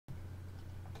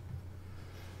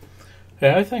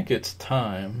Hey, I think it's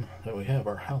time that we have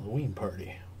our Halloween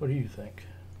party. What do you think?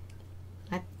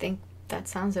 I think that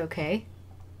sounds okay.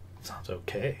 Sounds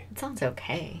okay. It sounds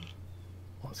okay.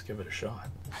 Let's give it a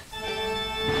shot.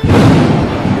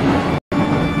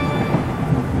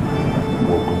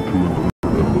 Welcome to another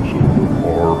episode of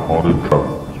Our Haunted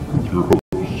Travels with your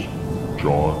hosts,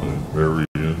 John and Mary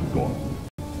Ann Dawn.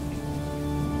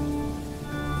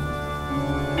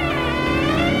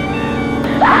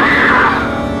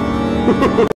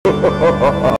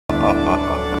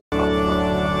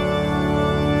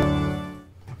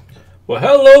 Well,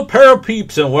 hello,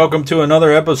 Parapeeps, and welcome to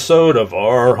another episode of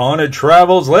Our Haunted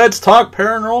Travels. Let's talk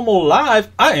paranormal live.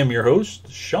 I am your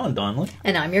host, Sean Donnelly.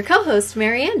 And I'm your co-host,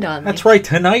 Mary Ann Donnelly. That's right.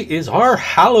 Tonight is our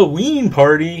Halloween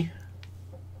party.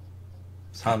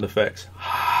 Sound effects.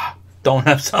 Don't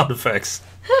have sound effects.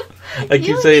 I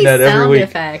keep saying that every week. Sound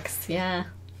effects, yeah.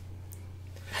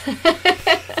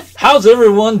 How's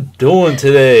everyone doing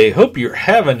today? Hope you're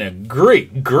having a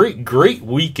great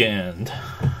weekend.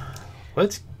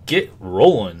 Let's get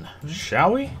rolling,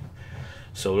 shall we?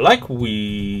 So what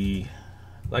we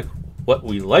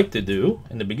like to do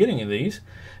in the beginning of these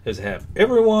is have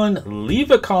everyone leave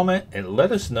a comment and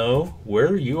let us know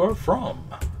where you are from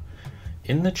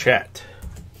in the chat.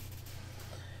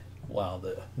 While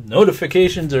the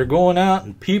notifications are going out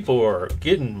and people are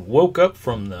getting woke up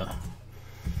from the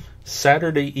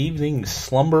Saturday evening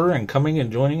slumber and coming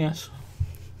and joining us.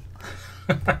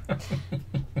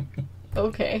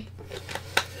 Okay.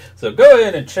 So go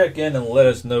ahead and check in and let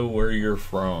us know where you're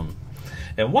from.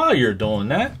 And while you're doing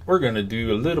that, we're going to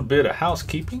do a little bit of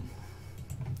housekeeping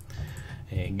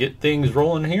and get things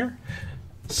rolling here.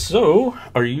 So,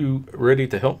 are you ready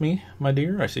to help me, my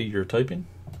dear? I see you're typing.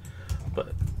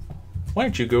 But why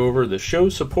don't you go over the show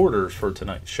supporters for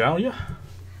tonight, shall you?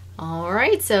 All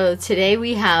right, so today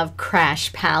we have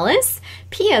Crash Palace,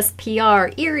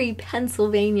 PSPR, Erie,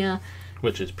 Pennsylvania.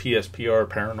 Which is PSPR,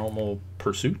 Paranormal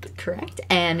Pursuit. Correct.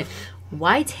 And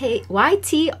YT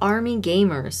Army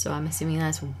Gamers. So I'm assuming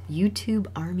that's YouTube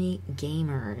Army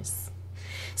Gamers.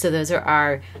 So those are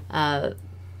our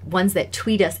ones that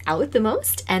tweet us out the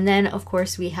most. And then, of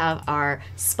course, we have our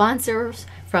sponsors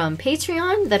from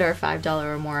Patreon that are $5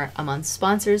 or more a month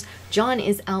sponsors. John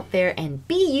is out there, and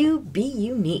be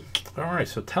unique. All right,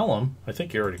 so tell them, I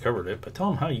think you already covered it, but tell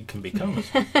them how you can become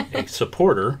a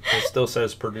supporter. It still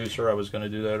says producer. I was going to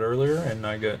do that earlier, and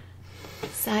I got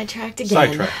sidetracked again.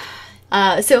 Sidetracked.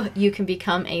 So you can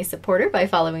become a supporter by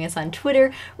following us on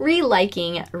Twitter,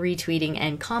 reliking, retweeting,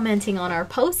 and commenting on our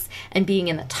posts, and being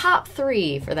in the top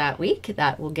 3 for that week.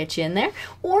 That will get you in there.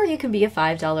 Or you can be a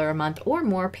 $5 a month or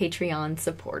more Patreon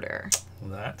supporter.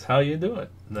 That's how you do it.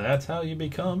 That's how you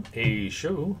become a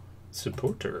show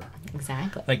supporter.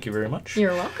 Exactly. Thank you very much.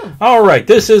 You're welcome. All right,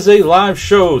 this is a live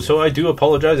show, so I do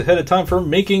apologize ahead of time for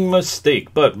making a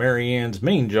mistake. But Mary Ann's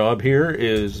main job here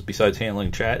is, besides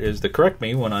handling chat, is to correct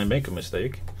me when I make a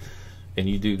mistake. And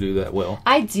you do that well.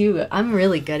 I do. I'm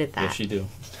really good at that. Yes, you do.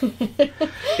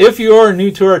 If you are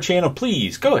new to our channel,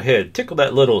 please go ahead, tickle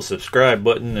that little subscribe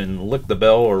button and lick the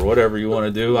bell or whatever you want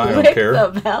to do. I don't care.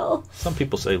 Lick the bell? Some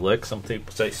people say lick, some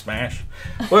people say smash.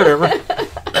 Whatever.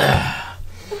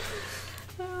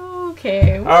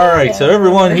 Okay. All right, so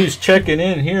everyone who's checking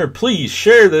in here, please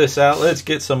share this out. Let's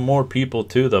get some more people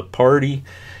to the party,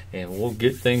 and we'll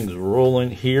get things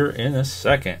rolling here in a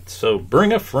second. So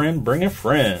bring a friend, bring a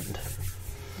friend.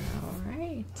 All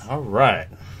right. All right.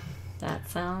 That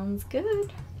sounds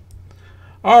good.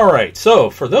 All right,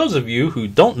 so for those of you who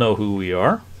don't know who we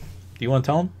are, do you want to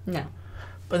tell them? No.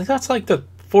 But that's like the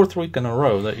 4th week in a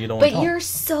row that you don't want to tell But them. you're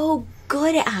so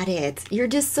good at it. You're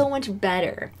just so much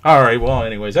better. All right, well,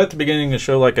 anyways, at the beginning of the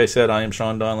show, like I said, I am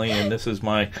Sean Donnelly, and this is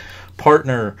my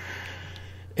partner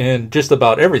in just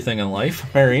about everything in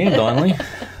life, Mary Ann Donnelly.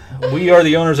 We are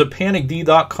the owners of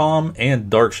PanicD.com and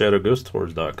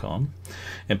DarkShadowGhostTours.com.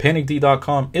 And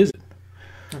PanicD.com is it.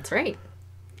 That's right.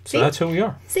 So that's who we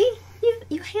are. See?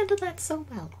 You handled that so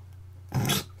well.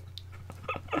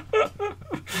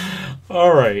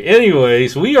 All right.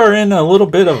 Anyways, we are in a little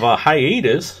bit of a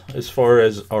hiatus as far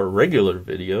as our regular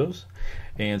videos.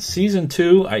 And Season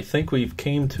 2, I think we've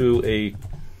came to a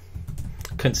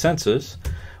consensus,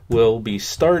 will be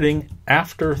starting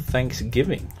after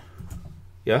Thanksgiving.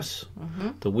 Yes?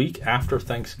 Mm-hmm. The week after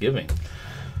Thanksgiving.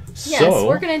 Yes, so,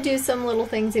 we're going to do some little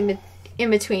things in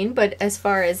between, but as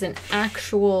far as an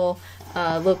actual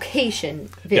location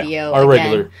video,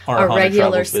 our our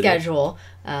regular schedule,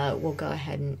 we'll go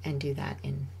ahead and do that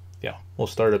in. Yeah, we'll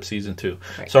start up Season 2.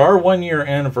 Right. So our 1-year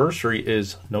anniversary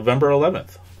is November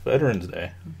 11th, Veterans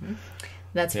Day. Mm-hmm.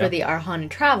 That's for the Our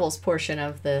Haunted Travels portion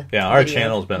of the our video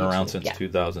channel's been YouTube. around since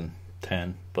 2000.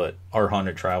 10, but our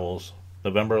Haunted Travels,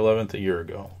 November 11th, a year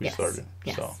ago, we started.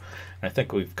 Yes. So I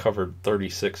think we've covered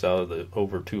 36 out of the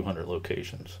over 200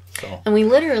 locations. So. And we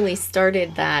literally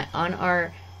started that on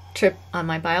our trip, on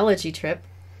my biology trip.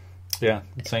 Yeah,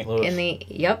 in St. Louis.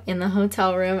 In the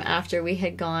hotel room after we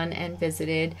had gone and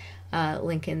visited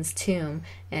Lincoln's tomb,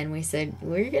 and we said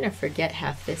we're gonna forget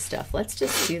half this stuff. Let's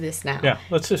just do this now. Yeah,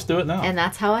 let's just do it now. And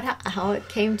that's how it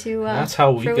came to. That's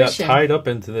how we fruition. got tied up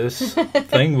into this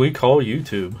thing we call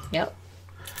YouTube. Yep.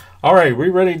 All right, we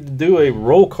ready to do a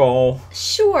roll call?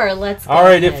 Sure, let's go. All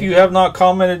right, ahead. if you have not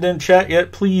commented in chat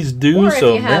yet, please do. Or if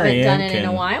so you haven't Marianne done it in a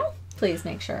can while, please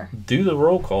make sure. do the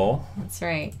roll call. That's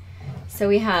right. So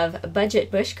we have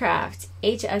Budget Bushcraft,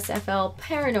 HSFL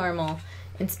Paranormal,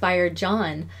 Inspired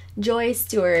John, Joy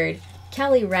Stewart,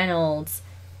 Kelly Reynolds,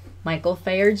 Michael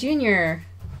Fayer Jr.,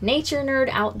 Nature Nerd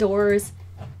Outdoors,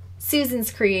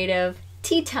 Susan's Creative,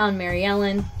 T-Town Mary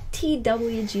Ellen,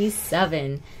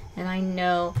 TWG7. And I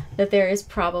know that there is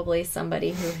probably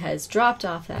somebody who has dropped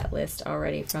off that list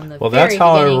already from the very that's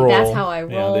how beginning. I roll. That's how I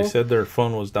roll. Yeah, they said their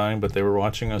phone was dying, but they were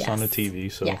watching us on the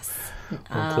TV. So yes.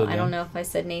 I don't know if I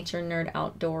said Nature Nerd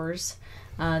Outdoors.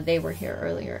 They were here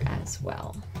earlier as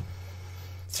well.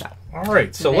 So, all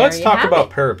right, so let's talk about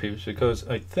Parapeeps, because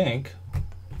I think,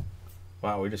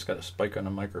 wow, we just got a spike on the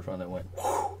microphone that went,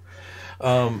 whew.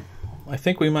 I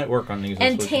think we might work on these.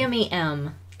 And Tammy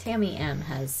M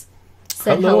has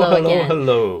said hello again.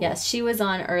 Hello. Yes, she was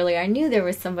on earlier. I knew there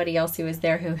was somebody else who was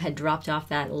there who had dropped off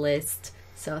that list.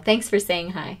 So thanks for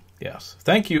saying hi. Yes.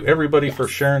 Thank you, everybody, for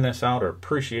sharing this out. I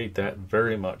appreciate that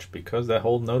very much, because that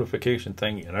whole notification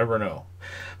thing, you never know.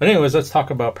 But anyways, let's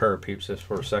talk about Parapeeps just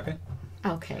for a second.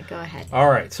 Okay, go ahead. All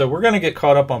right, so we're going to get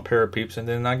caught up on Parapeeps, and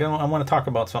then I want to talk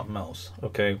about something else,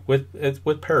 okay, with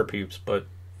Parapeeps, but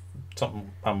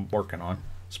something I'm working on,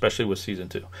 especially with Season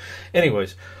 2.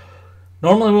 Anyways,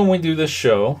 normally when we do this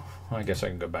show, I guess I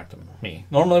can go back to me.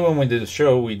 Normally when we do the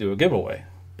show, we do a giveaway.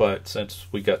 But since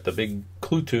we got the big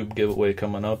ClueTube giveaway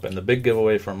coming up and the big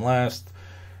giveaway from last,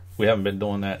 we haven't been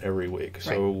doing that every week.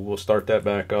 So we'll start that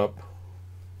back up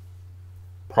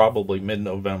probably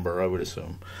mid-November, I would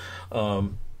assume,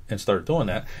 and start doing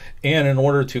that. And in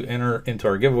order to enter into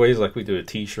our giveaways, like we do a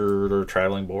t-shirt or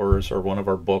traveling bores or one of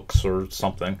our books or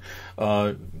something,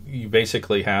 you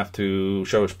basically have to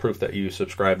show us proof that you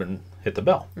subscribe and hit the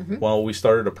bell. Mm-hmm. Well, we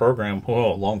started a program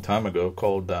a long time ago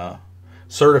called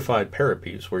Certified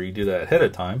Parapeeps, where you do that ahead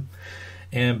of time,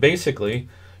 and basically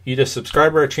you just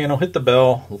subscribe to our channel, hit the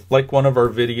bell, like one of our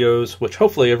videos, which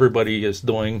hopefully everybody is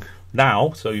doing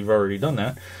now, so you've already done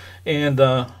that, and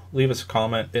leave us a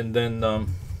comment, and then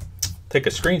take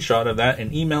a screenshot of that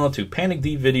and email it to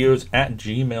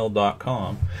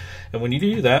panicdvideos@gmail.com. And when you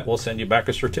do that, we'll send you back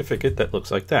a certificate that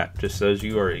looks like that. Just says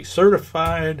you are a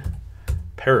certified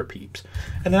Parapeeps,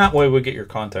 and that way we get your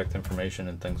contact information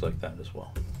and things like that as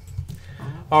well.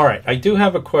 All right, I do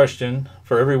have a question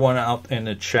for everyone out in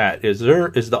the chat. Is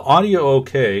the audio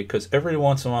okay? Because every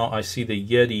once in a while I see the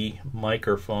Yeti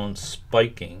microphone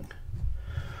spiking.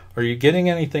 Are you getting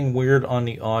anything weird on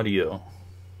the audio?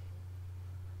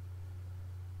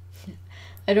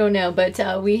 I don't know,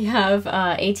 but we have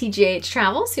ATGH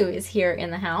Travels, who is here in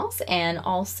the house, and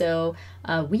also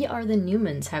We Are the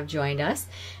Newmans have joined us.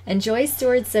 And Joy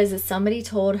Stewart says that somebody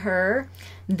told her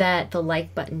that the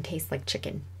like button tastes like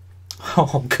chicken.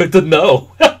 Oh, good to know.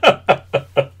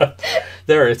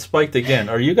 There, it spiked again.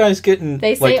 Are you guys getting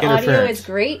They say interference? audio is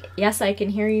great. Yes, I can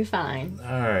hear you fine.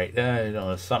 All right.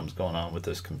 Something's going on with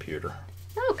this computer.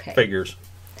 Okay. Figures.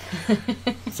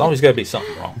 It's always got to be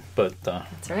something wrong. But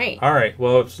that's right. All right.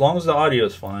 Well, as long as the audio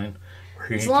is fine, we're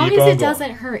going to keep on going. As long as it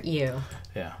doesn't hurt you.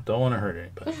 Yeah, don't want to hurt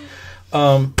anybody.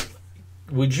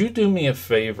 Would you do me a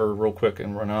favor real quick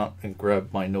and run out and grab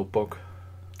my notebook?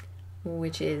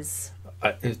 Which is?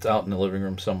 It's out in the living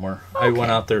room somewhere. Okay. I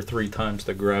went out there 3 times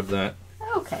to grab that.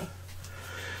 Okay.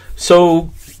 So,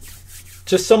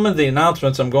 just some of the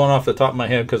announcements. I'm going off the top of my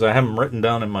head because I have them written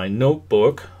down in my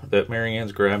notebook that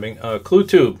Marianne's grabbing.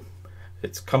 ClueTube.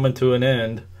 It's coming to an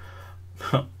end,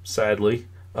 sadly.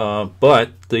 But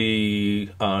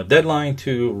the deadline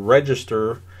to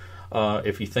register,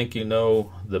 if you think you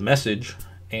know the message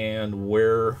and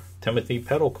where Timothy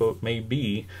Petalcoat may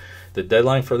be, the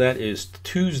deadline for that is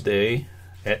Tuesday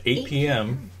at 8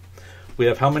 p.m. We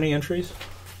have how many entries?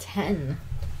 10.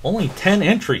 Only 10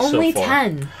 entries so far. Only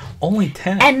 10. Only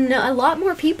 10. And a lot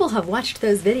more people have watched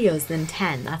those videos than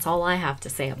 10. That's all I have to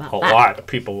say about that. A lot of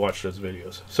people watch those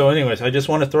videos. So anyways, I just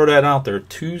want to throw that out there.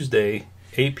 Tuesday,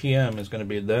 8 p.m. is going to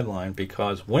be a deadline,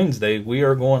 because Wednesday we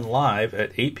are going live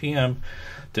at 8 p.m.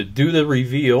 to do the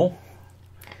reveal.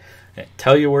 and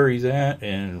tell you where he's at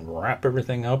and wrap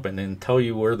everything up and then tell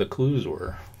you where the clues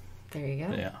were. There you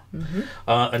go. Yeah. Mm-hmm.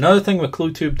 Another thing with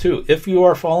ClueTube, too, if you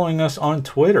are following us on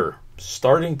Twitter,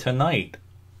 starting tonight,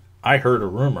 I heard a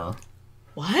rumor.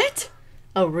 What?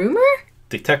 A rumor?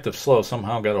 Detective Slow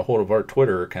somehow got a hold of our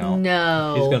Twitter account.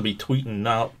 No. He's going to be tweeting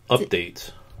out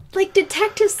updates. Like,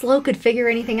 Detective Slow could figure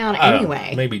anything out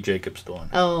anyway. Maybe Jacob's doing it.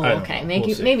 Oh, okay.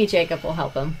 Maybe Jacob will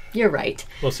help him. You're right.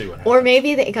 We'll see what happens. Or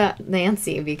maybe they got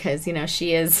Nancy because,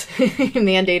 she is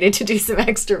mandated to do some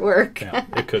extra work. Yeah,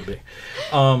 it could be.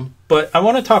 But I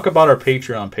want to talk about our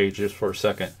Patreon page just for a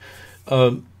second.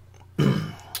 We're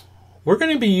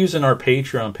going to be using our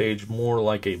Patreon page more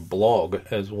like a blog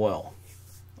as well.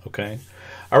 Okay?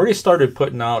 I already started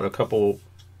putting out a couple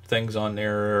things on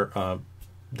there,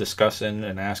 discussing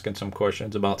and asking some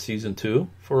questions about season 2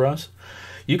 for us.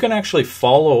 You can actually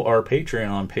follow our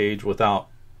Patreon page without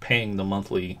paying the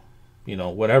monthly,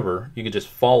 whatever. You can just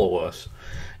follow us.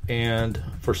 And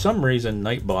for some reason,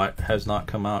 Nightbot has not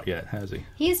come out yet, has he?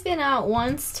 He's been out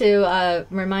once to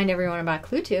remind everyone about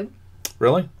ClueTube.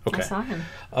 Really? Okay. I saw him.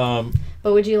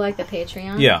 But would you like the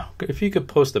Patreon? Yeah, if you could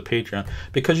post the Patreon.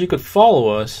 Because you could follow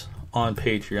us on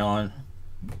Patreon,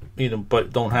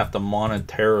 but don't have to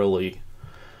monetarily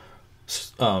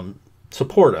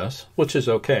support us, which is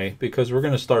okay, because we're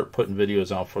going to start putting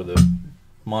videos out for the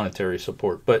monetary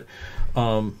support. But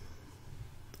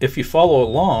if you follow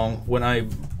along,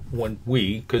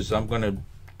 because I'm going to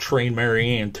train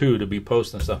Marianne too to be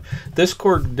posting stuff.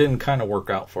 Discord didn't kind of work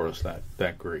out for us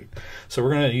that great, so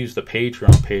we're going to use the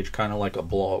Patreon page kind of like a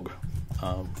blog,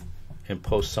 and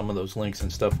post some of those links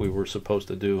and stuff we were supposed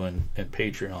to do in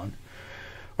Patreon,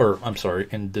 or I'm sorry,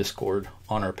 in Discord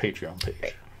on our Patreon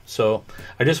page. So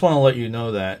I just want to let you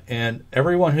know that, and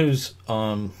everyone who's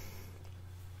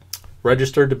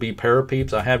registered to be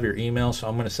Parapeeps, I have your email, so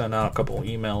I'm going to send out a couple of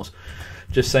emails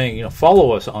just saying,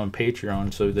 follow us on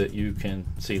Patreon so that you can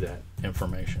see that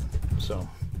information. So,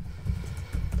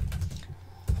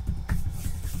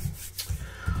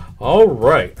 all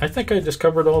right, I think I just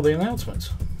covered all the announcements.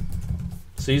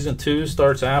 Season 2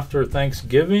 starts after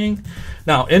Thanksgiving.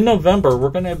 Now, in November, we're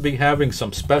going to be having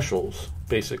some specials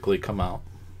basically come out.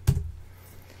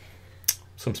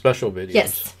 Some special videos.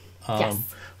 Yes. Yes.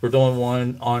 We're doing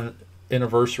one on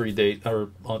anniversary date, or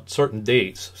on certain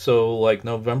dates. So, like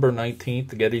November 19th,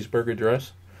 the Gettysburg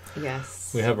Address.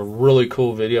 Yes. We have a really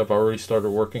cool video. I've already started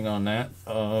working on that.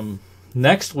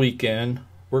 Next weekend,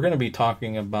 we're going to be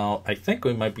talking about, I think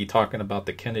we might be talking about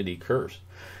the Kennedy curse.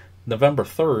 November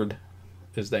 3rd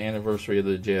is the anniversary of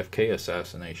the JFK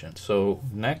assassination. So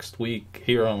next week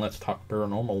here on Let's Talk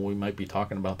Paranormal, we might be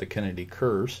talking about the Kennedy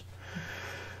curse.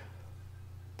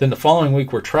 Then the following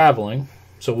week we're traveling,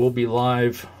 so we'll be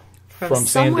live from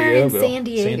San Diego. In San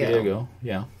Diego. San Diego,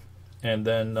 yeah. And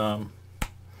then,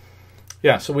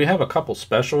 so we have a couple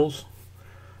specials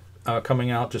coming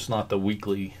out, just not the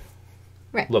weekly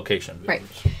location videos. Right.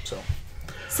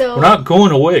 So we're not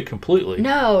going away completely.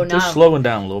 No, just slowing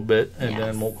down a little bit, and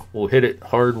then we'll hit it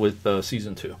hard with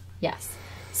season 2. Yes.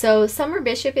 So Summer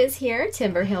Bishop is here.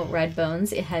 Timberhill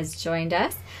Redbones has joined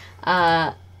us.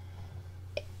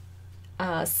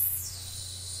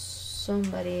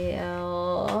 Somebody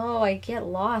else. Oh, I get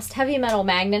lost. Heavy Metal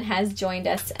Magnet has joined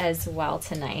us as well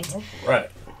tonight. Right.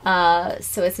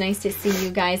 So it's nice to see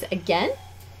you guys again.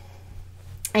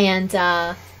 And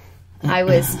I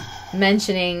was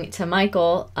mentioning to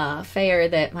Michael Fayer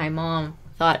that my mom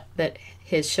thought that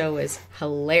his show was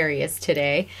hilarious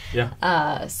today.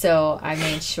 Yeah. So I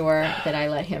made sure that I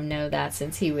let him know that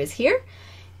since he was here.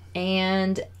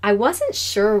 And I wasn't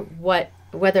sure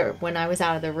whether when I was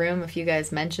out of the room, if you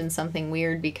guys mentioned something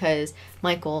weird, because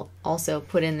Michael also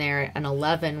put in there an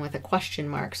 11 with a question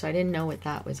mark, so I didn't know what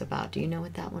that was about. Do you know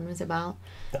what that one was about?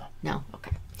 No. No?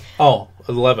 Okay. Oh,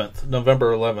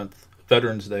 November 11th,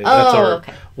 Veterans Day. That's our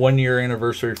 1-year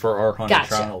anniversary for our haunted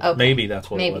trial. Okay. Maybe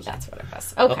that's what it was. Maybe that's what it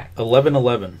was. Okay.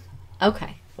 11/11.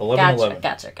 Okay. 11/11.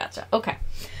 Gotcha. Okay.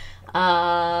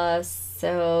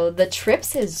 So the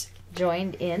Trips has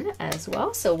joined in as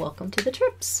well, so welcome to the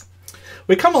Trips.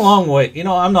 We come a long way.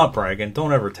 I'm not bragging.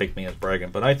 Don't ever take me as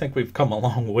bragging, but I think we've come a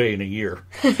long way in a year.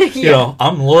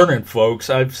 I'm learning, folks.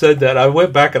 I've said that. I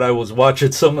went back and I was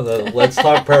watching some of the Let's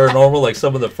Talk Paranormal, like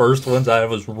some of the first ones. I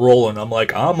was rolling. I'm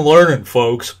like, I'm learning,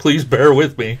 folks. Please bear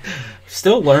with me.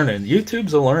 Still learning.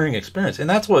 YouTube's a learning experience, and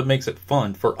that's what makes it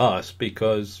fun for us,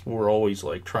 because we're always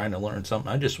like trying to learn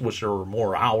something. I just wish there were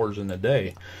more hours in the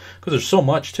day, because there's so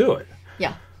much to it.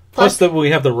 Yeah. Plus that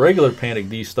we have the regular Panic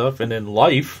D stuff, and then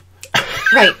life.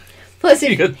 Right. Plus, You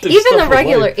even gotta do stuff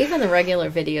with the regular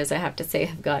videos, I have to say,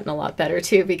 have gotten a lot better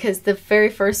too. Because the very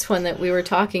first one that we were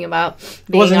talking about,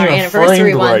 being wasn't our even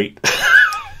anniversary framed one, right.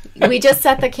 we just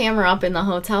set the camera up in the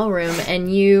hotel room,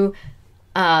 and you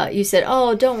said,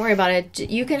 "Oh, don't worry about it.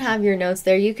 You can have your notes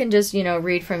there. You can just,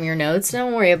 read from your notes.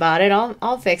 Don't worry about it.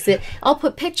 I'll fix it. I'll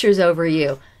put pictures over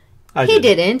you." He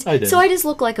didn't. So I just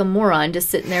look like a moron just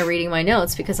sitting there reading my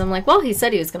notes because I'm like, well, he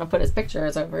said he was going to put his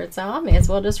pictures over it, so I may as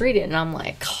well just read it. And I'm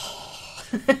like,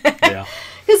 Yeah.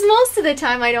 Because most of the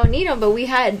time I don't need them, but we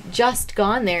had just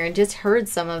gone there and just heard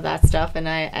some of that stuff, and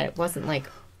I wasn't like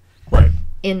Right.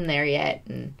 in there yet.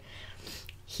 And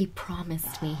he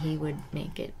promised me he would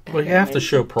make it better. Well, you have to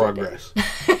show progress.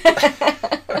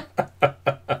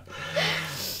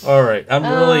 All right,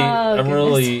 I'm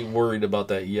really worried about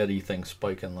that Yeti thing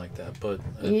spiking like that, but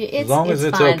as long as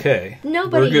it's fine. Okay,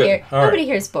 nobody we're good.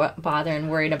 here's bothering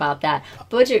worried about that.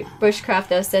 Bushcraft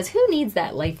though says, "Who needs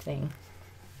that life thing?"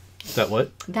 That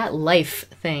what? That life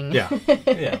thing. Yeah,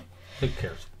 yeah. Who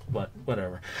cares? But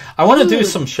whatever. I want to do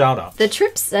some shout outs. The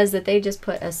Trip says that they just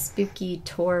put a spooky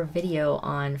tour video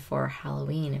on for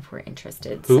Halloween if we're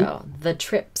interested. Who? So the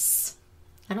Trips.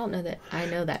 I don't know that I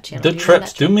know that channel. The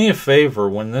Trips, do me a favor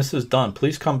when this is done.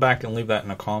 Please come back and leave that in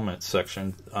the comments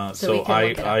section, so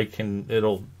I can.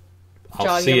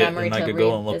 I'll see it and I could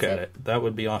go and look at it. That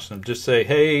would be awesome. Just say,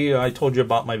 "Hey, I told you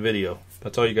about my video."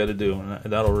 That's all you got to do,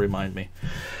 and that'll remind me.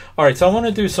 All right, so I want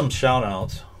to do some shout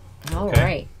outs. All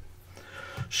right.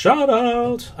 Shout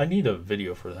outs. I need a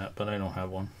video for that, but I don't have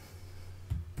one.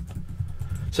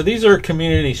 So these are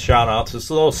community shout outs. It's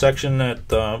a little section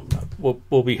that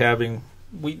we'll be having.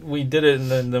 We did it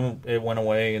and then it went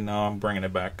away, and now I'm bringing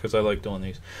it back because I like doing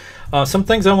these. Some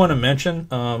things I want to mention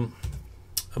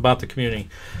about the community.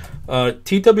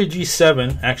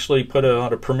 TWG7 actually put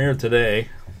out a premiere today.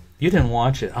 You didn't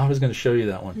watch it. I was going to show you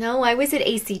that one. No, I was at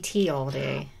ACT all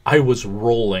day. I was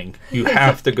rolling. You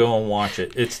have to go and watch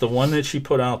it. It's the one that she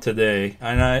put out today,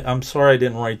 and I'm sorry I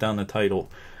didn't write down the title.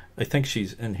 I think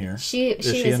she's in here. She is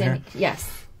in here?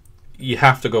 Yes. You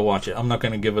have to go watch it. I'm not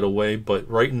going to give it away, but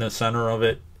right in the center of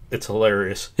it, it's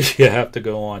hilarious. You have to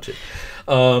go watch it.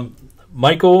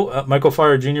 Michael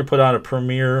Fire Jr. put out a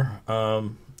premiere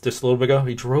just a little bit ago.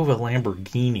 He drove a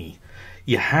Lamborghini.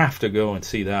 You have to go and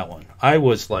see that one. I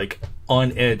was like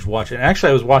on edge watching. Actually,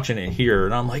 I was watching it here,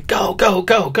 and I'm like, go, go,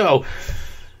 go, go.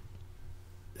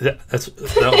 That was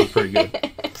pretty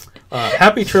good.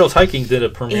 Happy Trails Hiking did a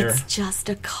premiere. It's just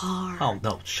a car. Oh,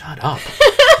 no, shut up.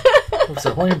 It's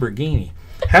a Lamborghini.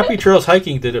 Happy Trails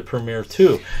Hiking did a premiere,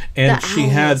 too. And she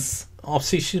had... Oh,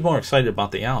 see, she's more excited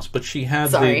about the owls, but she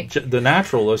had the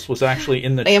naturalist was actually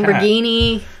in the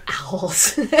Lamborghini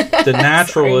owls. The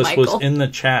naturalist was in the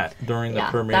chat during the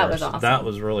premiere. That was awesome. That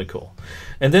was really cool.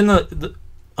 And then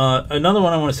another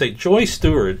one I want to say, Joy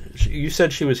Stewart. You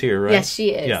said she was here, right? Yes,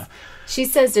 she is. Yeah. She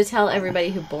says to tell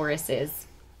everybody who Boris is.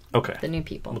 Okay. The new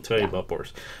people. We'll tell you about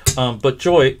Boris. But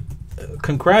Joy,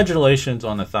 congratulations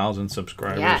on 1,000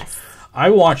 subscribers. Yes.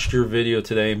 I watched your video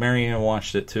today. Marianne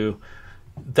watched it too.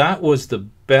 That was the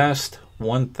best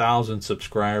 1,000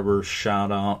 subscribers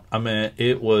shout out. I mean,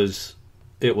 it was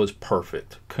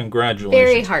perfect. Congratulations.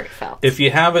 Very heartfelt. If you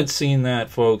haven't seen that,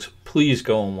 folks, please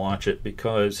go and watch it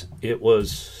because it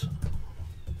was.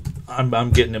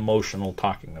 I'm getting emotional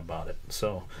talking about it.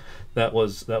 So that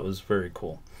was very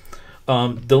cool.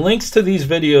 The links to these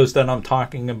videos that I'm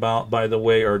talking about, by the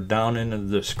way, are down in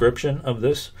the description of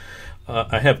this.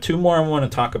 I have two more I want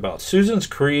to talk about. Susan's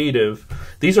Creative.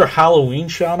 These are Halloween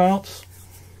shout-outs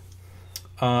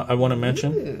I want to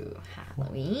mention. Ooh,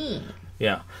 Halloween.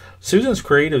 Yeah. Susan's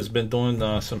Creative has been doing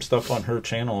some stuff on her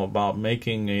channel about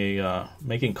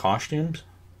making costumes.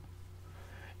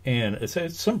 And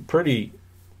it's some pretty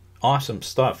awesome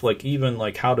stuff. Like even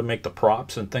like how to make the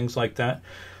props and things like that.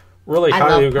 Really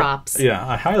I love props. Yeah,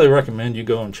 I highly recommend you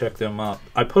go and check them out.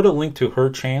 I put a link to her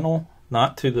channel.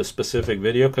 Not to the specific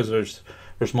video because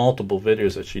there's multiple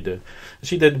videos that she did.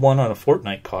 She did one on a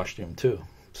Fortnite costume too.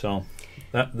 So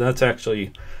that's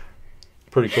actually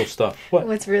pretty cool stuff.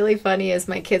 What's really funny is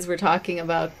my kids were talking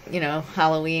about,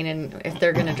 Halloween and if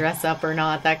they're going to dress up or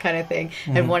not, that kind of thing.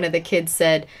 Mm-hmm. And one of the kids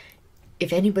said,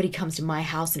 if anybody comes to my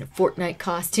house in a Fortnite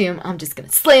costume, I'm just going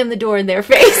to slam the door in their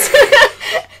face.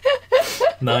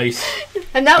 Nice.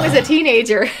 And that was a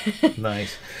teenager.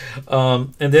 Nice.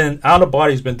 And then Out of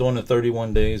Body's been doing the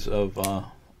 31 days of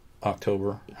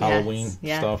October Halloween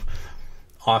stuff.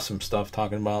 Awesome stuff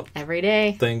talking about every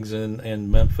day things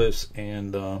in Memphis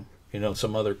and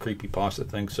some other creepypasta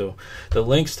things. So the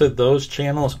links to those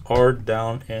channels are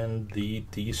down in the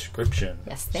description.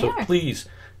 Yes, they are. So please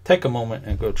take a moment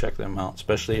and go check them out,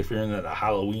 especially if you're into the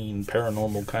Halloween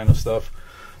paranormal kind of stuff.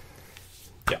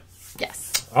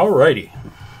 Yes. Alrighty.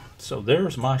 So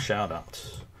there's my shout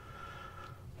outs.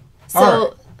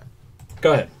 So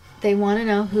Go ahead. they want to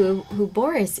know who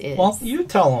Boris is. Well, you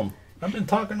tell them. I've been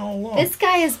talking all along. This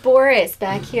guy is Boris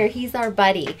back here. He's our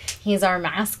buddy. He's our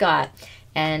mascot.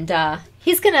 And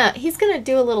he's gonna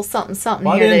do a little something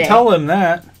Well, here I didn't today. tell him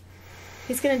that.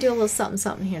 He's gonna do a little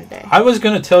something here today. I was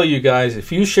going to tell you guys,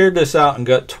 if you shared this out and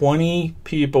got 20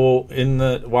 people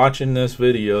watching this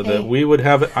video, that we would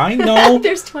have it. I know.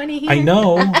 There's 20 here. I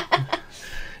know.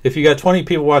 If you got 20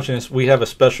 people watching this, we have a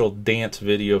special dance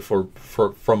video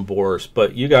from Boris,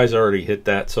 but you guys already hit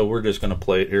that, so we're just going to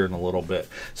play it here in a little bit.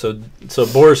 So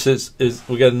Boris is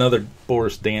we got another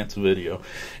Boris dance video.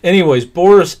 Anyways,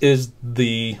 Boris is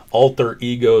the alter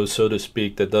ego, so to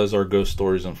speak, that does our ghost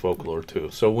stories and folklore too.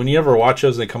 So when you ever watch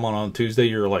those, they come on Tuesday,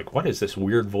 you're like, what is this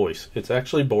weird voice? It's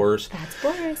actually Boris. That's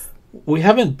Boris. We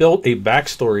haven't built a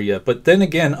backstory yet, but then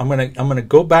again, I'm gonna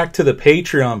go back to the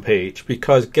Patreon page,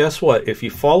 because guess what? If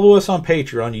you follow us on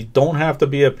Patreon, you don't have to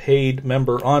be a paid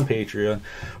member on Patreon.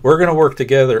 We're gonna work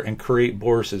together and create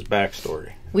Boris's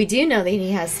backstory. We do know that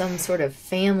he has some sort of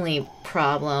family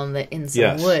problem that in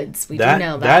some woods. We do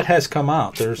know that. That has come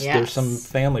out. There's some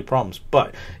family problems.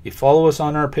 But you follow us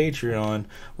on our Patreon,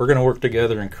 we're gonna work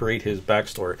together and create his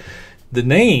backstory. The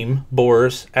name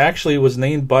Boris actually was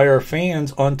named by our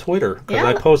fans on Twitter, because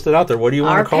I posted out there, what do you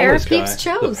want to call this guy? Our Parapeeps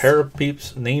chose. The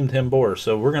Parapeeps named him Boris,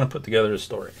 so we're going to put together a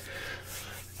story.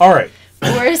 All right.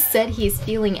 Boris said he's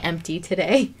feeling empty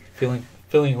today. Feeling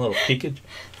a little peaked?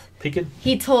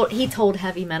 He told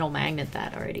Heavy Metal Magnet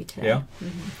that already today. Yeah.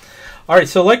 Mm-hmm. All right,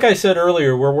 so like I said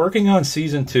earlier, we're working on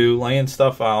season 2, laying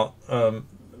stuff out.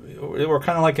 We're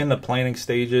kind of like in the planning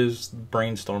stages,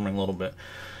 brainstorming a little bit.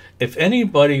 If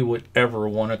anybody would ever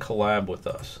want to collab with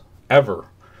us, ever,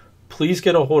 please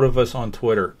get a hold of us on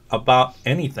Twitter about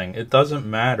anything. It doesn't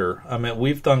matter. I mean,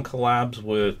 we've done collabs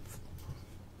with...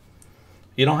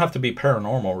 You don't have to be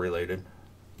paranormal related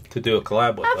to do a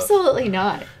collab with us. Absolutely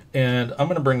not. And I'm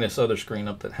going to bring this other screen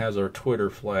up that has our Twitter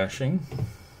flashing.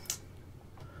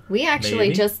 We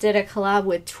actually just did a collab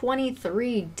with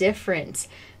 23 different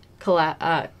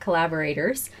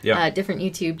collaborators, different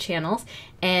YouTube channels,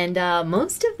 and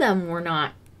most of them were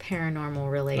not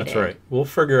paranormal related. That's right. We'll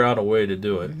figure out a way to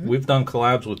do it. Mm-hmm. We've done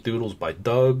collabs with Doodles by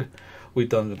Doug. We've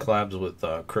done collabs with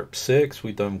Crypt 6.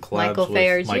 We've done collabs with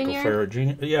Michael Farrer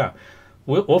Jr. Yeah.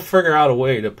 We'll figure out a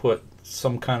way to put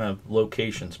some kind of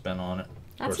location spin on it.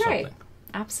 That's or right. Something.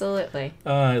 Absolutely.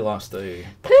 I lost a...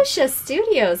 Pusha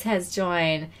Studios has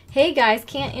joined. Hey guys,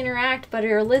 can't interact but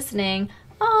are listening.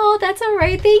 Oh, that's all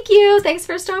right. Thank you. Thanks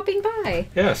for stopping by.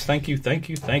 Yes, thank you.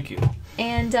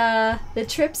 And the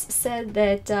Trips said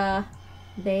that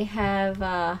they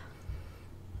have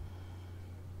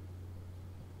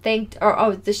thanked...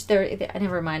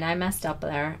 never mind. I messed up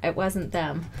there. It wasn't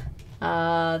them.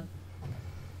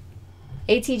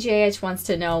 ATJH wants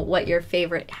to know what your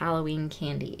favorite Halloween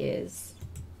candy is.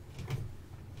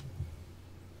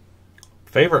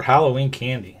 Favorite Halloween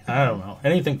candy? I don't know.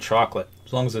 Anything chocolate.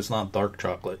 As long as it's not dark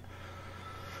chocolate.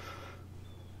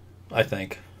 I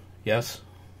think. Yes?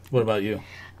 What about you?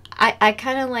 I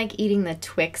kind of like eating the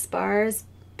Twix bars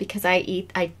because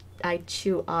I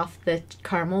chew off the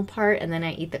caramel part and then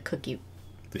I eat the cookie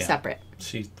separate.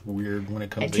 She's weird when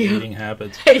it comes to eating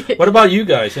habits. What about you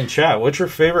guys in chat? What's your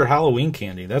favorite Halloween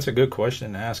candy? That's a good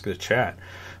question to ask the chat.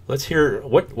 Let's hear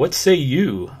what say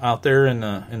you out there in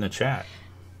the chat.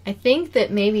 I think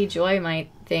that maybe Joy might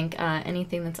think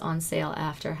anything that's on sale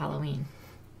after Halloween.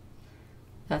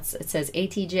 It says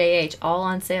ATJH, all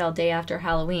on sale day after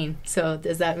Halloween. So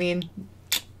does that mean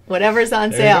whatever's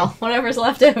on sale, whatever's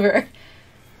left over?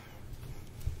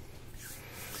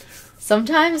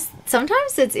 Sometimes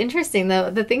it's interesting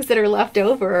though. The things that are left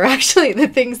over are actually the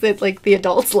things that like the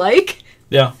adults like.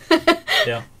 Yeah.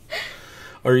 Yeah.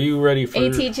 Are you ready for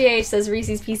ATJH says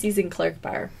Reese's Pieces and Clerk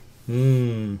Bar.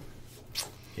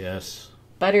 Yes.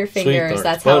 Butterfingers,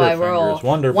 that's how I roll.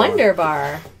 Wonder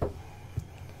Bar.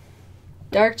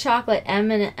 Dark chocolate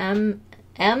MMM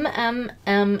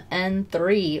and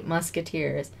 3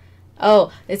 Musketeers.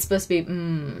 Oh, it's supposed to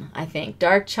be I think.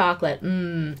 Dark chocolate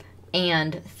and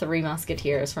 3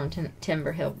 Musketeers from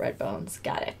Timber Hill Red Bones.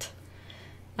 Got it.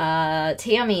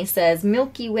 Tammy says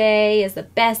Milky Way is the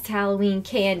best Halloween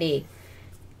candy.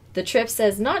 The Trip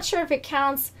says not sure if it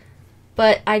counts,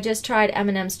 but I just tried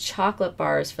M&M's chocolate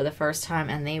bars for the first time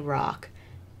and they rock.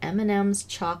 M&M's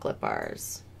chocolate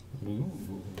bars.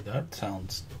 Ooh, that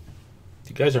sounds...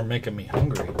 You guys are making me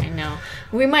hungry. I know.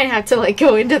 We might have to like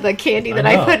go into the candy that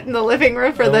I put in the living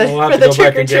room for the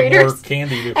trick or treaters.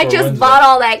 I just bought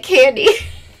all that candy.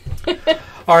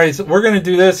 All All right, so we're going to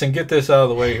do this and get this out of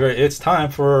the way here. It's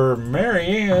time for Mary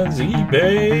Ann's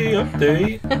eBay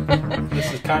update.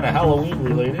 This is kind of Halloween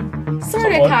related.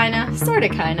 Sort of,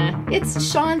 kind of. It's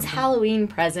Sean's Halloween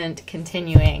present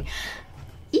continuing.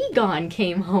 Egon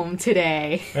came home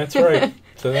today. That's right.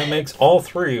 So that makes all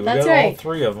three. We That's got right. all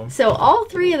three of them. So all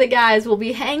three of the guys will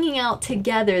be hanging out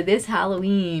together this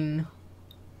Halloween.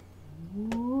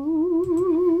 Ooh.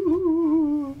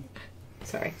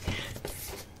 Sorry.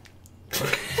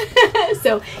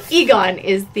 So Egon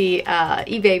is the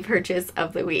eBay purchase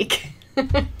of the week.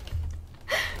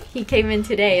 He came in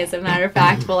today, as a matter of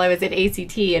fact, while I was at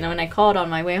ACT, and when I called on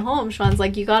my way home, Sean's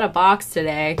like, "You got a box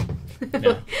today."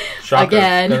 Yeah. Shocker.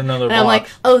 Again. Got another And box. I'm like,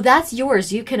 "Oh, that's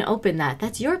yours. You can open that.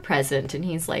 That's your present." And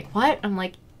he's like, "What?" I'm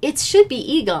like, "It should be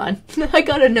Egon." I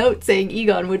got a note saying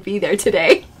Egon would be there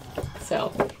today.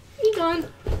 So, Egon.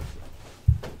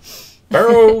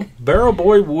 Barrel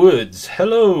Boy Woods.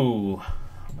 Hello.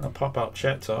 I'm going to pop out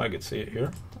chat so I can see it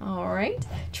here. All right.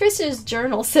 Trish's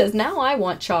journal says, "Now I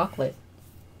want chocolate."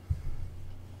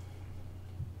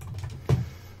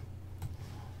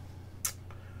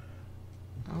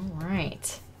 All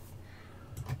right.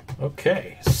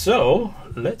 Okay, so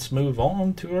let's move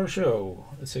on to our show.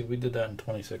 Let's see, we did that in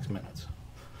 26 minutes.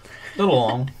 A little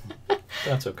long.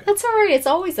 That's okay. That's all right. It's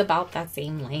always about that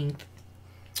same length.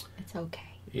 It's okay.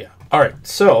 Yeah. All right,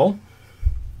 so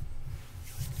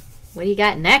What do you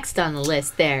got next on the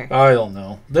list there? I don't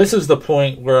know. This is the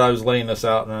point where I was laying this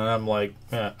out, and I'm like,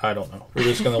 I don't know. We're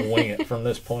just going to wing it from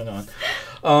this point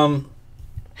on.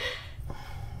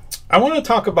 I want to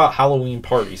talk about Halloween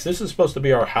parties. This is supposed to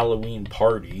be our Halloween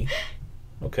party.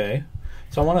 Okay?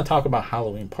 So I want to talk about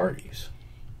Halloween parties.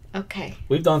 Okay.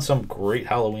 We've done some great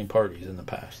Halloween parties in the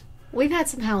past. We've had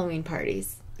some Halloween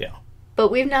parties. Yeah.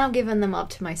 But we've now given them up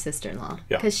to my sister-in-law.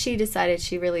 Yeah. Because she decided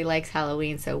she really likes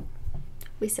Halloween, so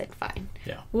we said fine.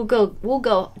 Yeah. We'll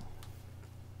go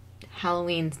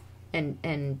Halloween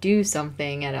and do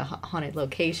something at a haunted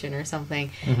location or something,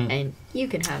 and you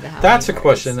can have the Halloween That's a parties.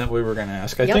 question that we were going to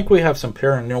ask. I think we have some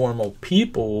paranormal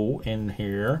people in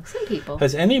here. Some people.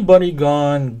 Has anybody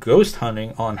gone ghost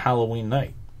hunting on Halloween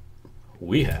night?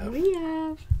 We have. We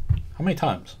have. How many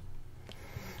times?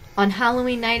 On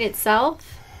Halloween night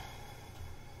itself,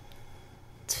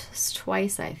 just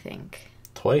twice, I think.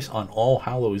 Twice on All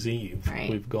Hallows Eve. Right.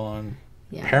 We've gone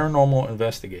Yeah. paranormal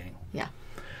investigating. Yeah.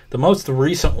 The most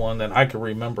recent one that I can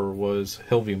remember was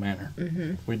Hillview Manor.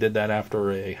 Mm-hmm. We did that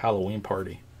after a Halloween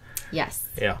party. Yes.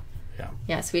 Yeah.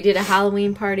 Yes, we did a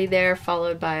Halloween party there,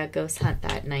 followed by a ghost hunt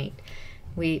that night.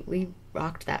 We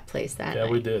rocked that place that night. Yeah,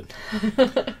 we did.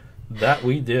 That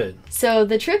we did. So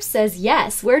the Trips says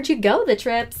yes. Where'd you go, the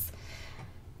Trips?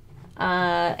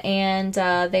 And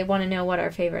they want to know what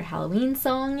our favorite Halloween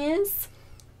song is.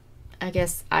 I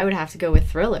guess I would have to go with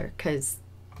Thriller, because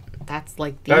that's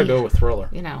like the... Gotta go with Thriller.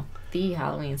 You know, the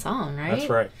Halloween song, right? That's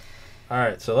right. All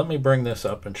right, so let me bring this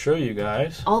up and show you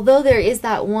guys. Although there is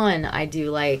that one I do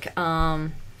like.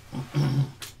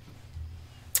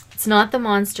 It's not the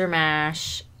Monster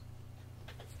Mash.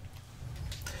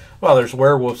 Well, there's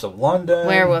Werewolves of London.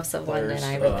 Werewolves of London. There's,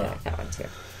 I really like that one too.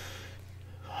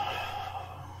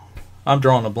 I'm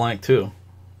drawing a blank too.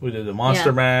 We did the Monster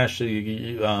Yeah. Mash,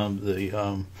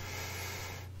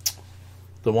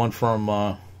 the one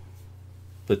from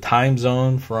the Time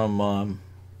Zone from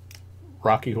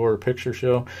Rocky Horror Picture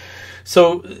Show.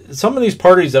 So some of these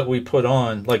parties that we put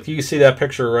on, like you can see that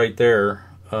picture right there.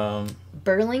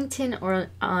 Burlington or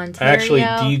Ontario, actually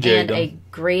DJ'd and them. a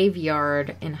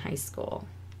graveyard in high school.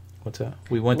 What's that?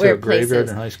 We went to Where a graveyard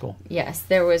places- in high school. Yes,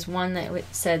 there was one that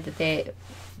said that they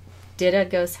did a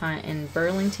ghost hunt in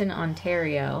Burlington,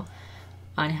 Ontario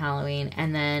on Halloween,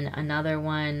 and then another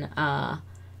one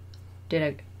did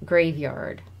a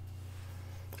graveyard.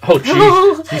 Oh,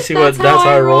 geez. You see what? That's how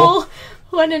I roll.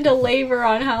 Went into labor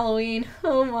on Halloween.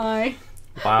 Oh my.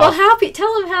 Wow. Well,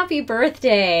 tell him happy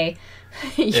birthday.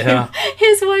 Yeah.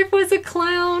 His wife was a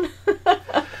clown.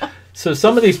 So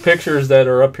some of these pictures that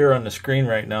are up here on the screen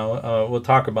right now, we'll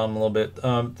talk about them a little bit.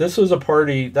 This was a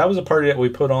party. That was a party that we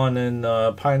put on in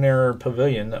Pioneer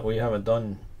Pavilion that we haven't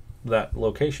done that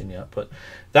location yet. But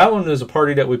that one is a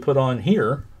party that we put on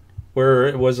here where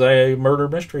it was a murder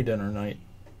mystery dinner night.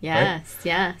 Yes, right?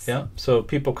 Yes. Yeah. So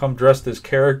people come dressed as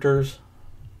characters.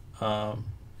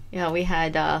 Yeah, we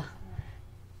had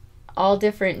all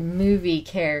different movie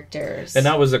characters. And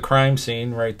that was a crime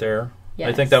scene right there. Yes.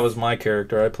 I think that was my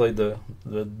character. I played the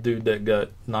dude that got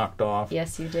knocked off.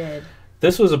 Yes, you did.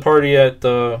 This was a party at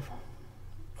your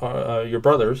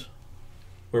brother's,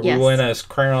 where we went as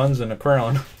crayons and a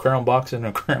crayon box and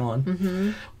a crayon.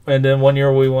 Mm-hmm. And then one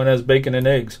year we went as bacon and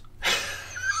eggs.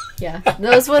 Yeah,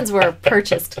 those ones were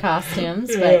purchased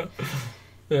costumes, but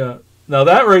Yeah. Now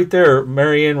that right there,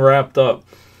 Marianne wrapped up.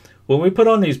 When we put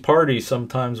on these parties,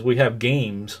 sometimes we have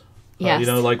games. yes.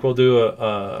 Like we'll do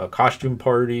a costume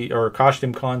party or a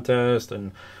costume contest,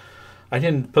 and I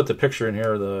didn't put the picture in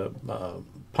here of the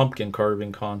pumpkin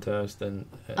carving contest and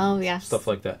Oh, yes. stuff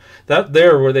like that. That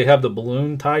there where they have the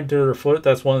balloon tied to their foot,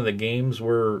 that's one of the games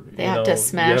where They have to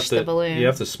smash the balloon. You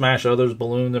have to smash others'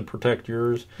 balloons and protect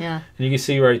yours. Yeah. And you can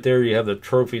see right there, you have the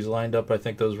trophies lined up. I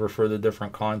think those were for the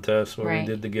different contests where we Right.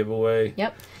 did the giveaway.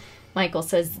 Yep. Michael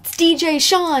says, it's DJ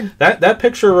Sean. That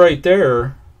picture right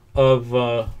there of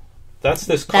that's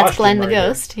this costume. That's Glenn the right there.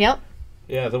 Ghost. Yep.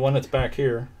 Yeah, the one that's back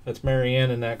here. That's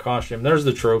Marianne in that costume. There's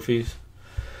the trophies.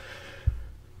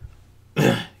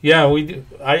 Yeah,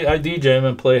 I DJ them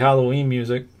and play Halloween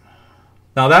music.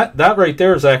 Now that right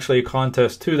there is actually a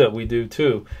contest too that we do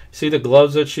too. See the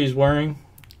gloves that she's wearing?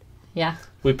 Yeah.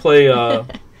 We play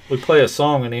a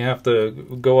song and you have to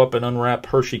go up and unwrap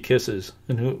Hershey Kisses,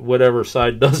 and whatever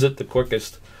side does it the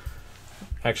quickest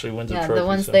actually wins a trophy. The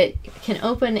ones that can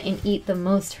open and eat the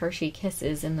most Hershey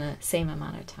Kisses in the same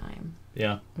amount of time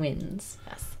wins.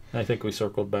 Yes. I think we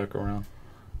circled back around.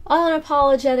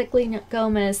 Unapologetically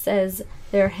Gomez says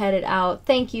they're headed out.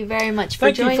 Thank you very much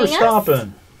for joining us. Thank you for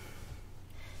stopping.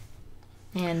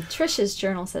 And Trisha's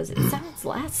journal says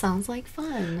sounds like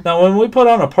fun. Now, when we put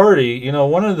on a party,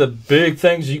 one of the big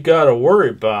things you got to worry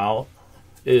about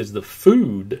is the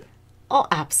food. Oh,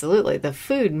 absolutely. The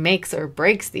food makes or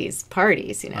breaks these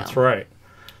parties, That's right.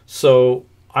 So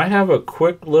I have a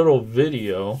quick little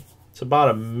video. It's about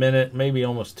a minute, maybe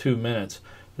almost 2 minutes,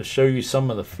 to show you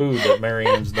some of the food that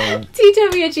Marianne's done.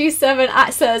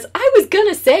 TWG7 says, I was going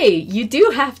to say, you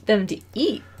do have them to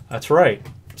eat. That's right.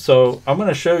 So I'm going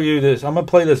to show you this. I'm going to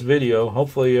play this video.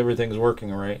 Hopefully everything's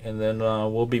working right. And then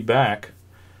we'll be back.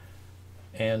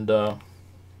 And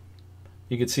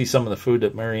you can see some of the food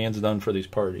that Marianne's done for these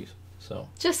parties. So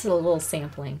just a little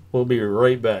sampling. We'll be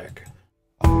right back.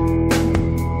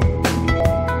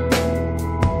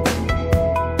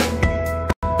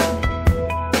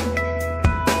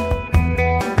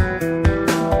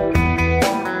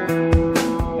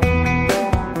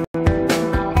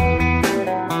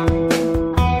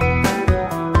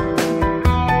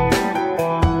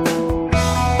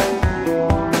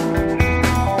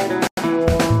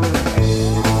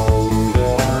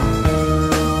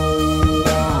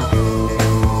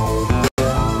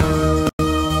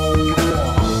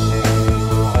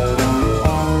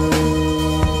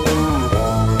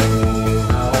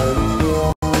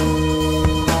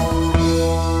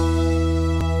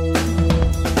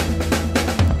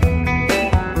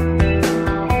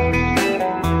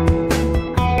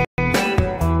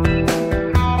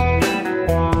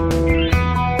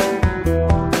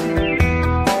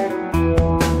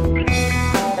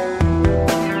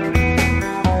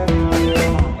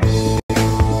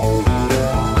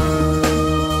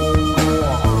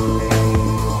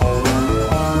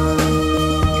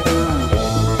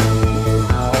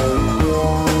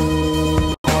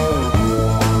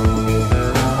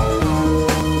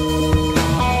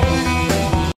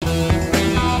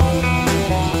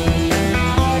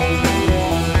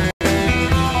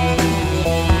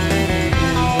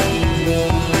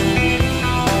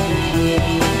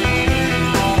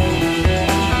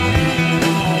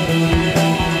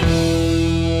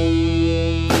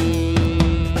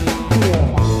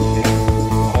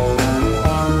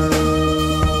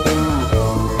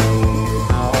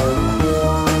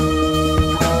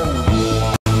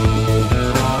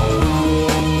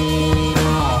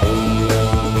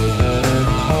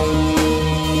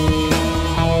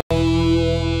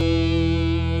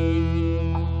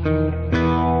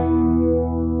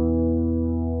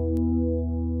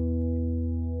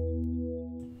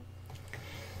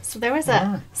 So there was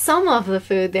some of the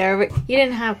food there, but you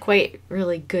didn't have quite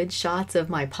really good shots of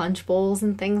my punch bowls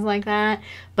and things like that.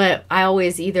 But I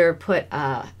always either put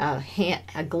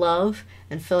a glove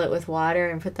and fill it with water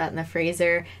and put that in the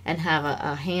freezer and have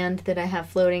a hand that I have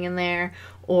floating in there.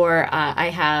 Or I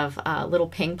have little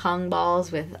ping pong balls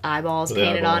with eyeballs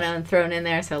painted on them and thrown in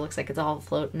there, so it looks like it's all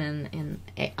floating in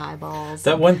eyeballs.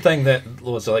 That one thing that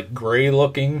was like gray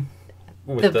looking.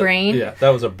 The brain? Yeah, that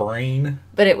was a brain.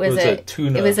 But it was a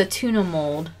tuna. It was a tuna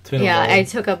mold. Mold. I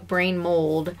took a brain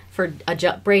mold for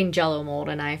a brain jello mold,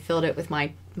 and I filled it with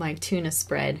my tuna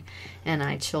spread, and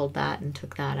I chilled that and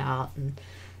took that out and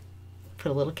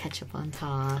put a little ketchup on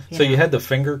top. So you had the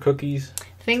finger cookies?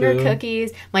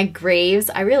 Cookies. My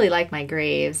graves. I really like my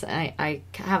graves. I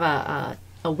have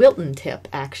a Wilton tip,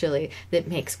 actually, that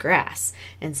makes grass.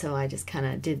 And so I just kind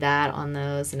of did that on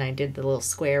those, and I did the little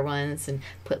square ones and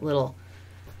put little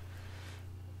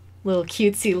little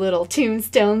cutesy little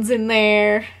tombstones in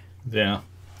there. Yeah.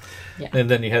 Yeah. And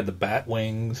then you had the bat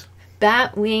wings.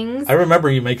 Bat wings. I remember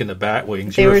you making the bat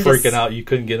wings. They You were were freaking just- out. You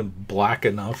couldn't get them black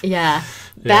enough. Yeah.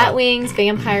 Bat wings,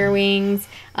 vampire wings.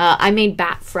 I made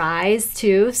bat fries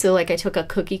too. So like I took a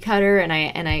cookie cutter and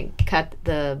I cut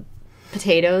the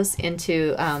potatoes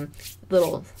into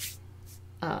little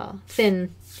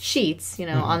thin sheets, you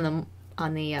know,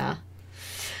 on the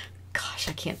gosh,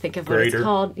 I can't think of what Grater. it's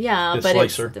called. Yeah, The but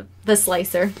slicer. it's the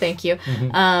slicer. Thank you.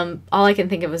 All I can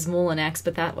think of is Moulinex,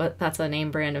 but that's a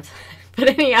name brand of. But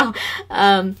anyhow,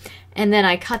 and then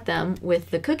I cut them with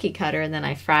the cookie cutter, and then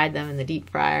I fried them in the deep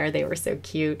fryer. They were so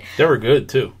cute. They were good,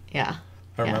 too. Yeah.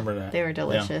 I remember that. They were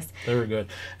delicious. Yeah, they were good.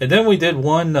 And then we did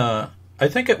one, I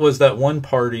think it was that one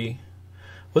party.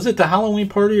 Was it the Halloween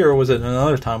party, or was it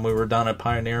another time we were down at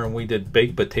Pioneer and we did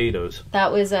baked potatoes?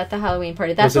 That was at the Halloween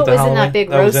party. That's Was it what the was in that Halloween? big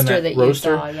That was in roaster that that you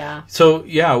roaster? saw, yeah. So,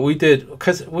 yeah, we did,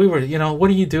 because we were, you know, what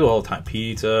do you do all the time?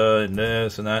 Pizza and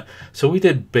this and that. So we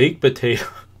did baked potato.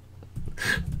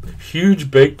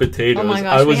 Huge baked potatoes. Oh my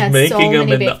gosh, I we was had making so them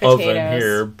many in the baked oven potatoes.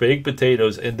 here, baked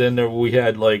potatoes, and then we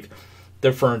had like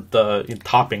different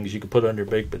toppings you could put on your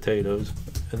baked potatoes,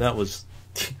 and that was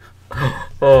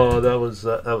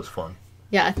that was fun.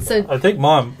 Yeah, so I think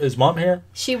is mom here?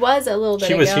 she was a little bit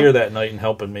She was ago. here that night and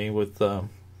helping me with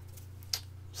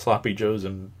sloppy joes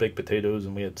and baked potatoes,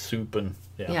 and we had soup and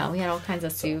Yeah, we had all kinds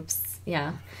of soups.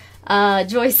 Yeah.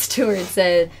 Joyce Stewart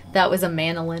said that was a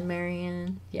mandolin,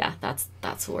 Marianne. Yeah, that's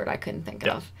the word I couldn't think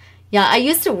of. Yeah, I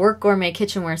used to work gourmet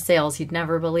kitchenware sales. You'd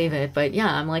never believe it. But yeah,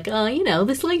 I'm like, oh, you know,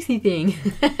 the slicey thing.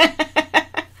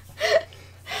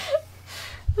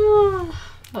 Oh,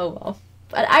 well.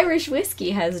 But Irish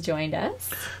Whiskey has joined us.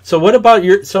 So what about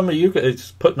some of you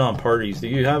guys putting on parties? Do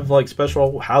you have like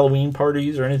special Halloween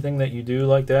parties or anything that you do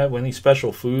like that? Any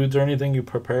special foods or anything you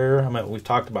prepare? I mean, we've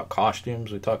talked about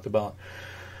costumes. We talked about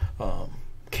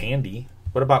candy.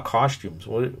 What about costumes?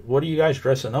 What are you guys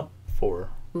dressing up for?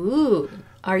 Ooh,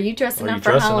 are you dressing Are up you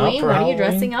for dressing up Halloween? for What are you Halloween?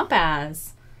 dressing up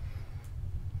as?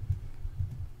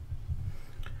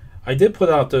 I did put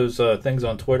out those things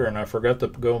on Twitter, and I forgot to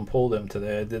go and pull them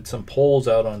today. I did some polls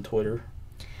out on Twitter.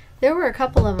 There were a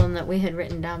couple of them that we had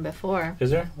written down before Is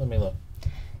there? Let me look.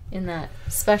 in that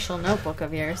special notebook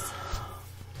of yours.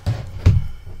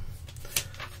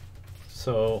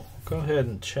 So go ahead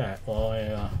and chat while I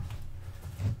look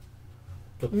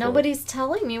for it. Nobody's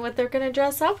telling me what they're going to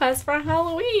dress up as for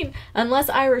Halloween. Unless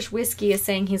Irish Whiskey is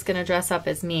saying he's going to dress up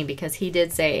as me because he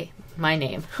did say my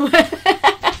name.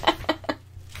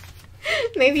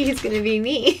 Maybe he's going to be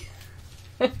me.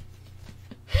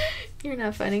 You're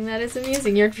not finding that as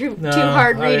amusing. You're too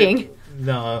hard reading.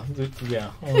 Yeah.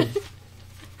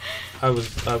 I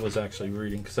was actually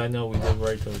reading because I know we did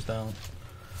write those down.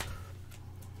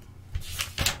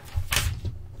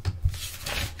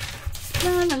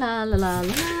 La la la la la la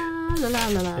la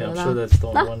la la. Yeah, I'm la. sure that's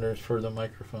doing La. wonders for the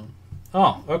microphone.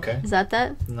 Oh, okay. Is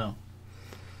that? No.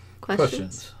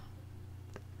 Questions?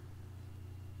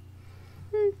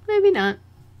 Maybe not.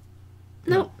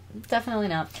 Nope, definitely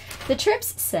not. The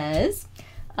Trips says,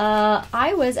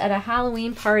 I was at a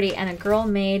Halloween party and a girl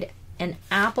made an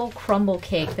apple crumble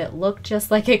cake that looked just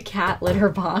like a cat litter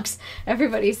box.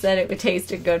 Everybody said it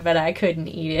tasted good, but I couldn't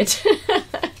eat it.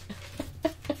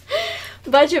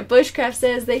 Budget Bushcraft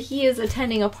says that he is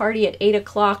attending a party at 8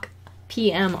 o'clock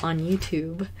p.m. on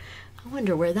YouTube. I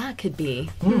wonder where that could be.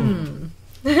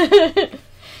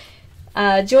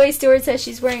 Joy Stewart says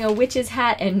she's wearing a witch's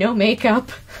hat and no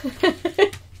makeup.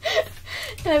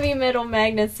 Heavy Metal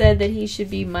Magnet said that he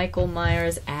should be Michael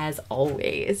Myers as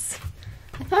always.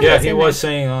 I thought Yeah, it he in was there.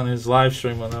 saying on his live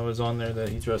stream when I was on there that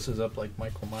he dresses up like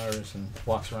Michael Myers and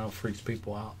walks around, freaks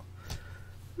people out.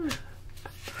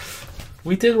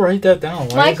 We did write that down.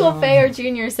 Why Michael is it Fayer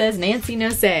on Jr. says Nancy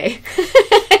Nosey.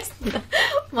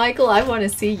 Michael, I want to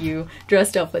see you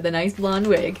dressed up with a nice blonde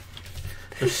wig.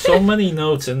 There's so many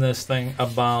notes in this thing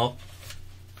about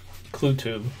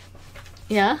ClueTube.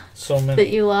 Yeah? So many. That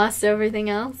you lost everything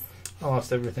else? I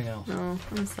lost everything else. Oh,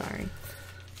 I'm sorry.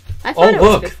 I Oh, thought it was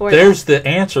look. before There's the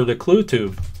answer to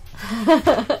ClueTube.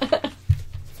 that.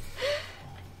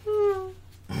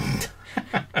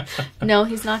 No,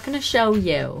 he's not going to show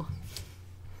you.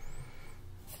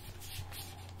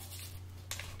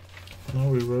 No,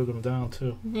 we wrote them down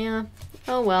too. Yeah.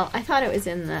 Oh, well, I thought it was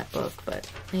in that book, but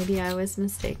maybe I was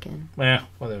mistaken. Yeah,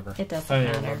 whatever. It doesn't I don't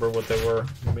matter. remember what they were,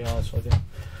 to be honest with you.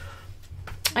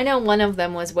 I know one of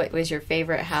them was what was your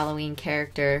favorite Halloween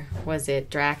character? Was it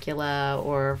Dracula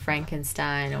or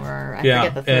Frankenstein or I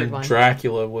forget the third and one?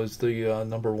 Dracula was the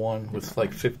number one with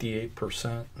like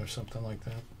 58% or something like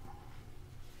that.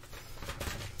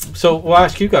 So we'll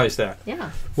ask you guys that.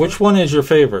 Yeah. Which one is your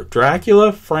favorite?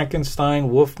 Dracula, Frankenstein,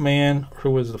 Wolfman?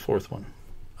 Who was the fourth one?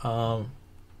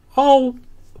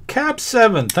 Cap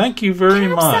 7. Thank you very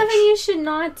Cap much. 7, you should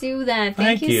not do that.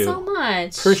 Thank you so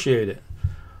much. Appreciate it.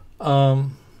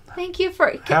 Thank you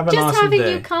for have an just awesome having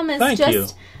day. you come is Thank you.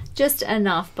 just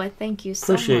enough, but thank you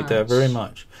so much. Appreciate that very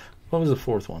much. What was the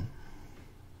fourth one?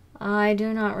 I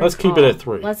do not recall. Let's keep it at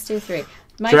 3. Let's do 3.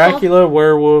 Michael? Dracula,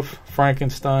 werewolf,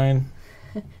 Frankenstein,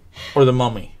 or the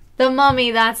Mummy? The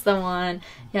Mummy, that's the one.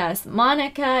 Yes.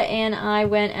 Monica and I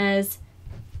went as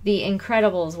the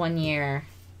Incredibles one year.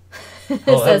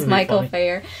 Says Michael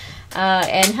Fair.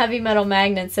 And Heavy Metal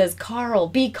Magnet says, Carl,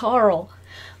 be Carl.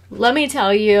 Let me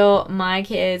tell you, my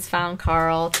kids found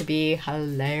Carl to be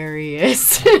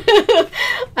hilarious.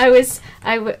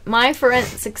 My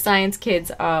forensic science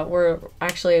kids were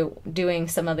actually doing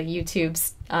some of the YouTube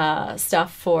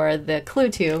stuff for the Clue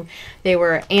Tube. They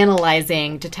were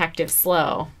analyzing Detective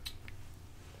Slow.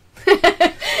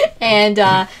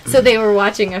 And so they were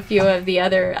watching a few of the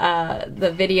other the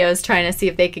videos, trying to see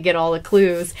if they could get all the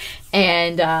clues.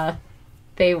 And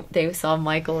they saw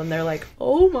Michael, and they're like,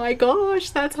 "Oh my gosh,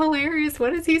 that's hilarious!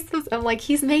 What is he supposed?" I'm like,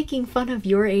 "He's making fun of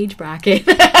your age bracket."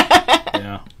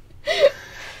 Yeah.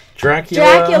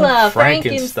 Dracula,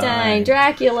 Frankenstein,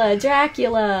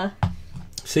 Dracula.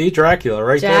 See, Dracula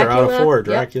right there, out of 4.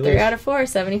 Dracula. Yep, 3 out of 4,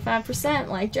 75%.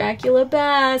 Like Dracula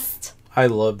best. I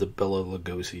love the Bela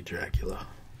Lugosi Dracula.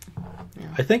 Yeah.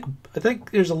 I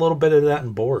think there's a little bit of that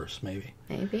in Boris, maybe.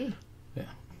 Maybe. Yeah,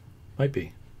 might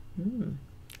be.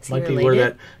 Might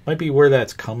be where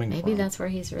that's coming from. Maybe that's where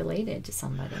he's related to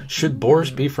somebody. Should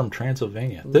Boris be from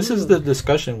Transylvania? This is the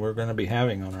discussion we're going to be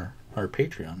having on our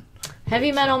Patreon.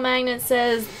 Heavy Metal Magnet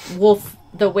says Wolf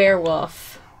the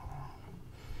Werewolf.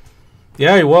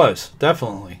 Yeah, he was.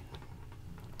 Definitely.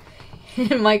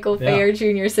 Michael Fair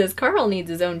Jr. says Carl needs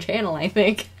his own channel, I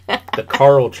think. The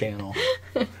Carl channel.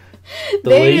 The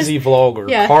lazy vlogger.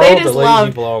 Yeah, Carl the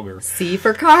lazy vlogger. C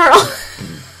for Carl.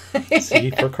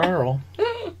 C for Carl.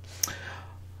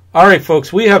 All right,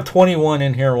 folks, we have 21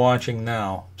 in here watching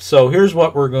now. So here's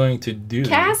what we're going to do.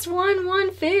 Cast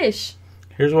one fish.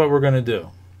 Here's what we're going to do.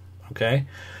 Okay?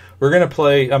 We're going to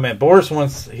play... Boris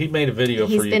he made a video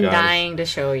for you guys. He's been dying to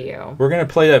show you. We're going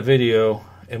to play that video,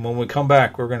 and when we come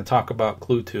back, we're going to talk about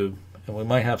ClueTube, and we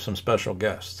might have some special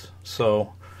guests.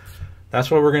 So that's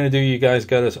what we're going to do. You guys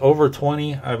got us over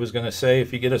 20. I was going to say,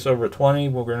 if you get us over 20,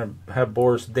 we're going to have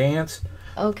Boris dance.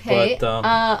 Okay.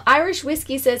 But, Irish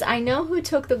Whiskey says, I know who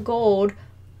took the gold.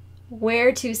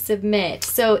 Where to submit.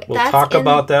 So we'll talk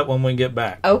about that when we get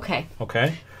back. Okay.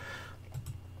 Okay?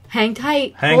 Hang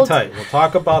tight. Hang tight. We'll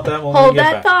talk about that when we get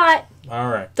back. Hold that thought. All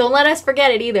right. Don't let us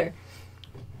forget it either.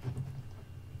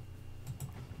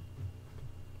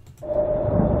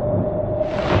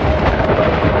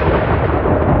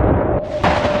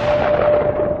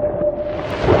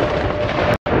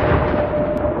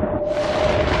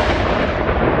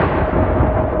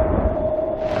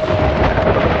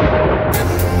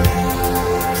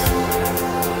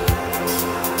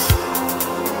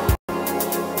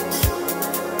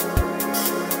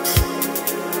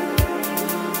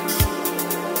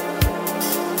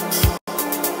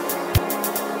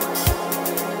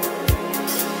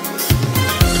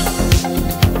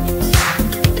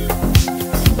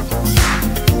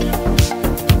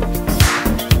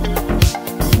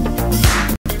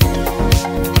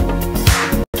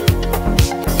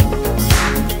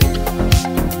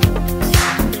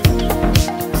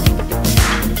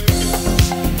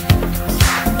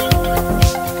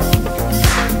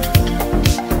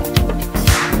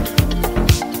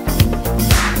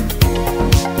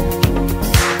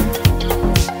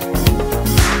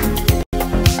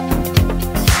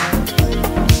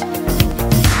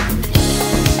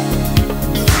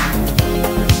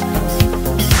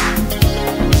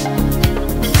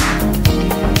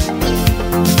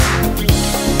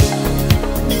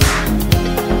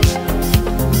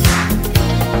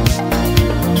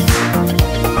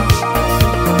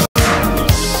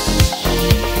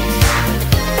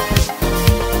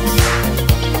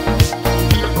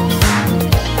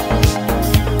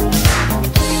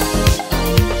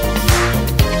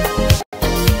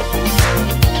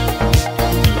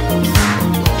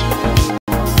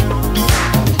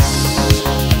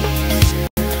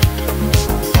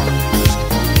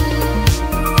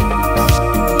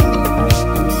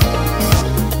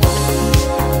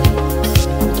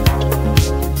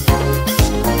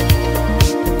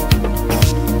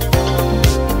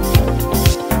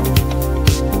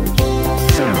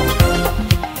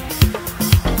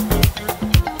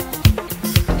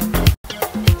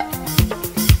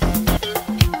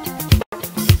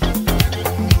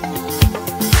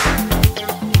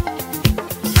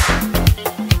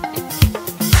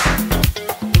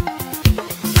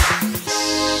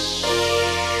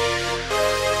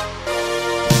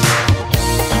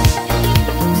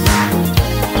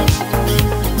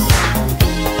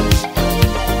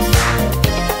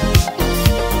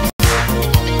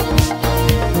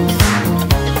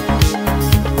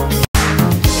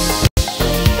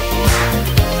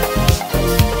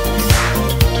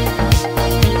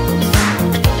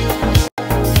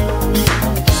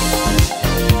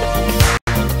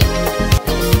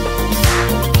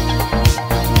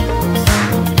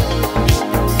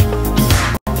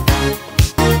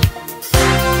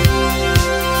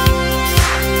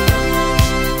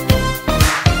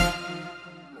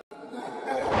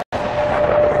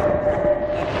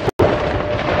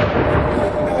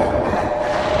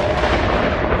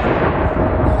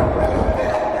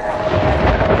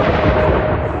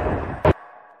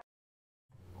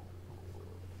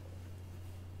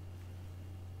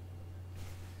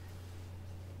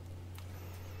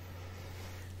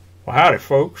 Well, howdy,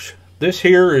 folks. This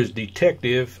here is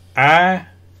Detective I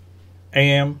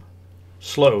Am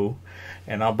Slow,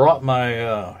 and I brought my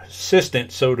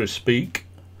assistant, so to speak,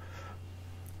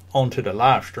 onto the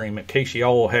live stream in case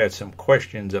y'all had some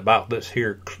questions about this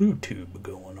here clue tube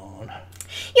going on.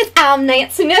 Yes, I'm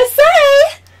Nancy Nosey,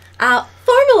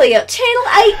 formerly of Channel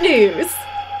 8 News.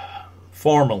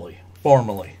 Formerly.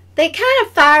 They kind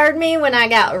of fired me when I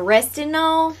got arrested and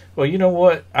all. Well, you know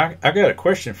what? I got a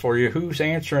question for you. Who's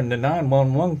answering the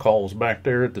 911 calls back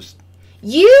there at the...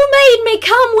 You made me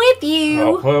come with you.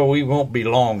 Oh, well, we won't be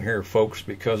long here, folks,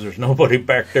 because there's nobody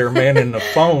back there manning the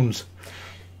phones.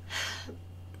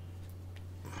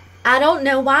 I don't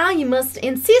know why you must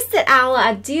insist that all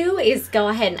I do is go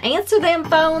ahead and answer them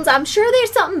phones. I'm sure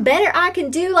there's something better I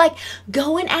can do, like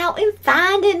going out and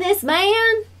finding this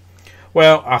man.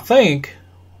 Well, I think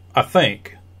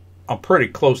I'm pretty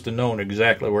close to knowing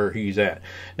exactly where he's at.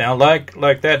 Now, like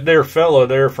that there fella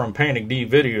there from Panic D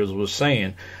Videos was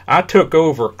saying, I took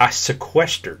over, I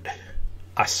sequestered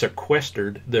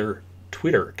their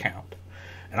Twitter account.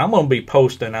 And I'm going to be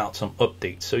posting out some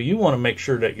updates. So you want to make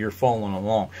sure that you're following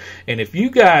along. And if you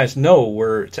guys know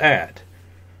where it's at,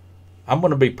 I'm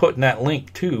going to be putting that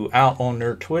link too out on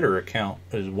their Twitter account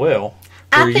as well.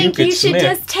 I think you should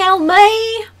just tell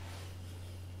me.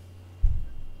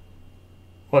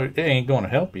 Well, it ain't going to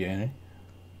help you, ain't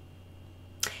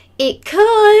it? It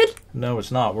could. No,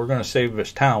 it's not. We're going to save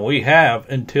us time. We have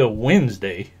until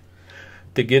Wednesday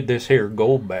to get this here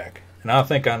gold back. And I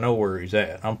think I know where he's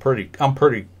at. I'm pretty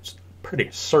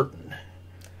certain.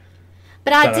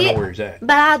 But I know where he's at.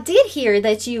 But I did hear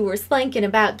that you were thinking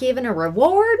about giving a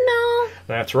reward and all.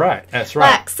 That's right.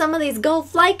 Like some of these gold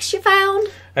flakes you found.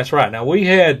 That's right. Now, we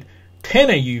had 10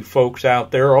 of you folks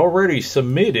out there already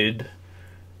submitted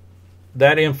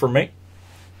that information.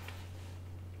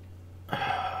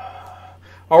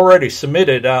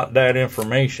 That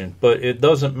information, but it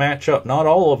doesn't match up. Not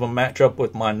all of them match up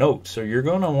with my notes, so you're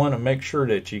going to want to make sure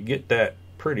that you get that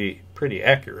pretty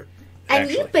accurate. And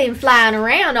actually. You've been flying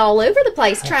around all over the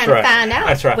place trying to find out.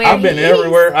 That's right. Where I've been he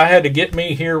everywhere. is. I had to get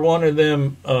me here one of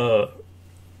them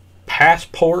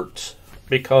passports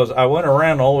because I went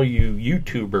around all you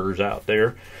YouTubers out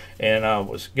there. And I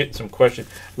was getting some questions.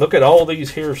 Look at all these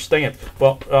here stamps.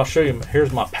 Well, I'll show you.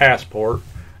 Here's my passport.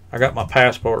 I got my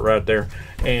passport right there.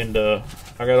 And I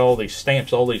got all these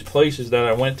stamps, all these places that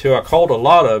I went to. I called a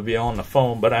lot of you on the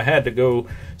phone, but I had to go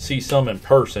see some in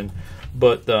person.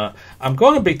 But I'm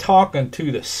going to be talking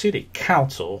to the city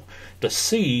council to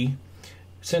see,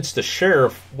 since the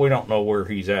sheriff, we don't know where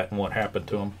he's at and what happened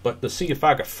to him, but to see if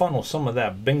I could funnel some of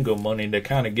that bingo money to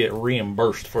kind of get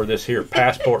reimbursed for this here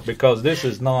passport, because this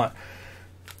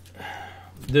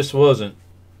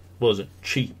wasn't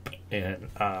cheap, and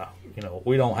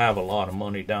we don't have a lot of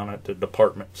money down at the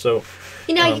department. So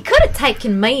you could have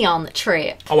taken me on the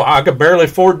trip. Oh, I could barely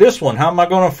afford this one. How am I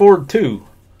going to afford two?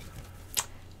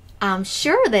 I'm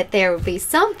sure that there would be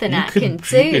something I can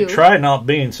do. You could try not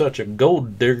being such a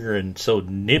gold digger and so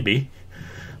nibby,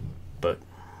 but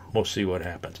we'll see what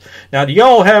happens. Now, do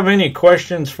y'all have any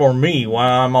questions for me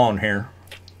while I'm on here?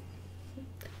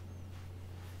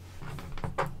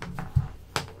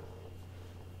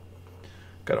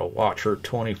 Gotta watch her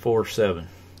 24/7.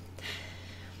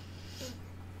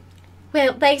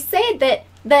 Well, they said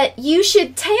that you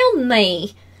should tell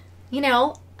me,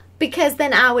 because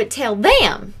then I would tell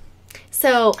them.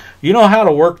 So you know how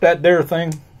to work that there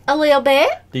thing? A little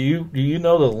bit. Do you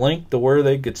know the link to where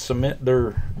they could submit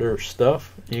their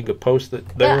stuff? You could post it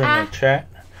there in the chat.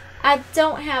 I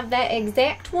don't have that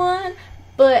exact one,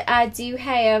 but I do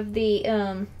have the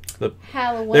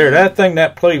Halloween. There, that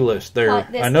playlist there.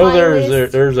 I know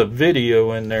there's a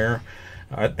video in there.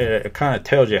 It kind of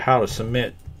tells you how to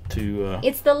submit to.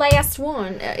 It's the last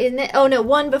one, isn't it? Oh no,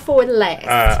 one before the last.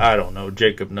 I don't know.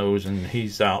 Jacob knows, and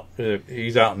he's out.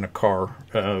 He's out in the car.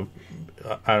 I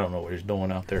don't know what he's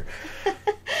doing out there.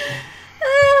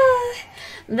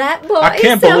 That boy. I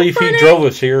can't believe he drove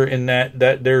us here in that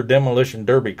their demolition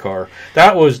derby car.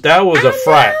 That was a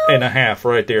fright and a half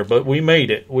right there. But we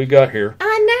made it. We got here.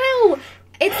 I know.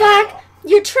 It's like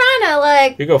you're trying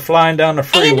to You go flying down the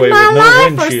freeway with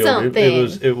no windshield.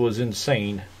 It was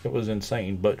insane. It was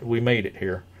insane. But we made it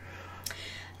here.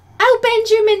 Oh,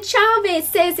 Benjamin Chavez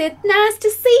says it's nice to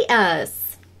see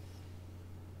us.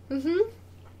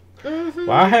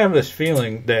 Well, I have this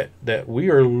feeling that we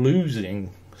are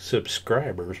losing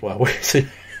subscribers while we see.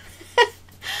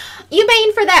 You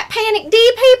mean for that Panic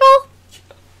D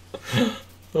people?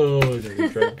 Oh,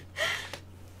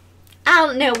 I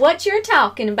don't know what you're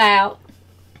talking about.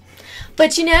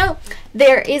 But you know,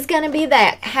 there is going to be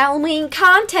that Halloween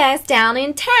contest down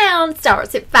in town.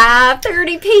 Starts at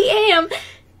 5:30 p.m.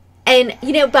 And,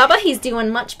 you know, Bubba, he's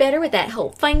doing much better with that whole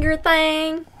finger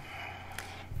thing.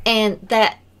 And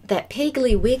that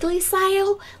Piggly Wiggly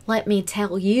sale, let me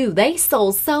tell you, they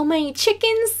sold so many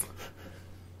chickens.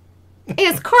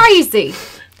 It's crazy.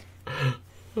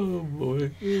 Oh,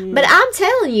 boy. But I'm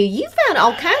telling you, you found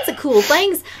all kinds of cool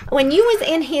things. When you was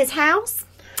in his house,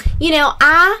 you know,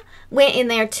 I went in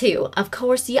there too. Of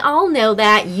course, you all know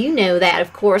that. You know that,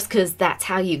 of course, because that's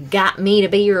how you got me to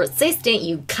be your assistant.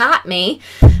 You caught me.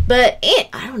 But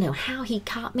I don't know how he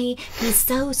caught me. He's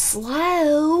so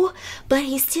slow. But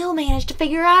he still managed to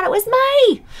figure out it was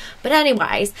me. But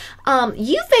anyways,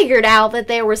 you figured out that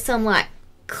there were some, like,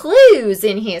 clues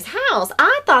in his house.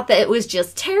 I thought that it was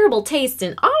just terrible taste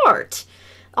in art.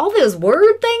 All those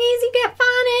word thingies you kept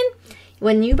finding.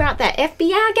 When you brought that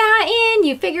FBI guy in,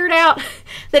 you figured out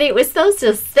that it was supposed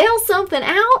to sell something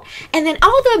out. And then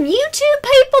all them YouTube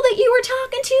people that you were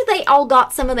talking to, they all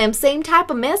got some of them same type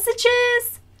of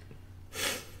messages.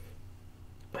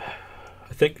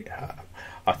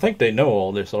 I think they know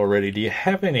all this already. Do you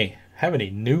have any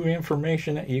new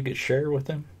information that you could share with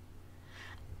them?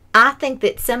 I think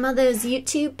that some of those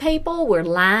YouTube people were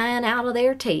lying out of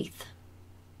their teeth.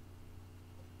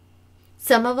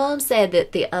 Some of them said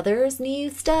that the others knew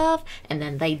stuff, and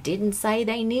then they didn't say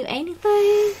they knew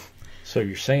anything. So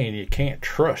you're saying you can't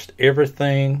trust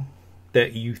everything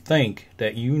that you think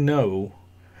that you know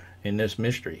in this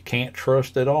mystery. You can't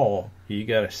trust it all. You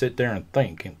got to sit there and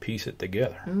think and piece it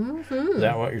together. Mm-hmm. Is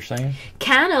that what you're saying?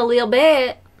 Kind of a little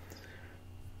bit.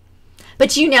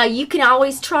 But you know, you can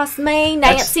always trust me,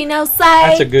 Nancy Nosey.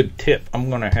 That's a good tip. I'm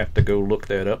going to have to go look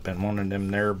that up in one of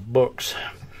them there books.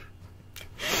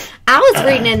 I was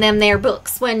reading in them there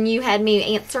books when you had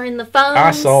me answering the phones.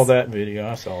 I saw that video.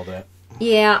 I saw that.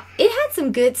 Yeah, it had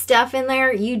some good stuff in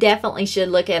there. You definitely should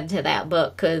look into that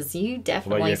book because you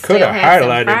definitely you still could have have some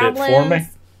highlighted problems. it for me.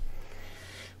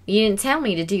 You didn't tell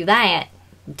me to do that.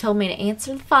 You told me to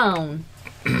answer the phone.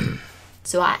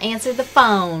 So I answered the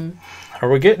phone. Are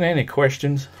we getting any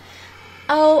questions?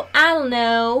 Oh, I don't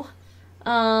know.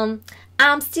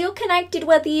 I'm still connected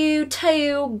with you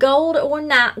too, gold or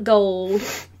not gold.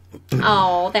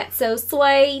 Oh, that's so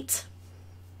sweet.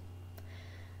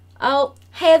 Oh,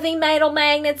 heavy metal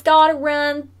magnets gotta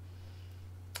run.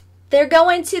 They're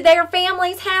going to their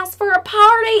family's house for a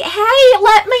party. Hey,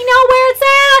 let me know where it's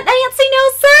at. Nancy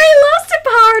Nosey loves a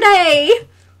party.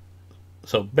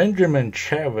 So Benjamin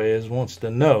Chavez wants to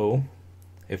know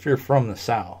if you're from the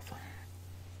South.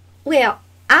 Well,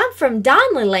 I'm from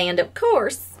Donleyland, of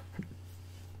course.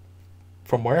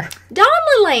 From where?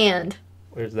 Donleyland.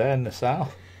 Where's that in the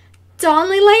South?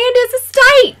 Donleyland is a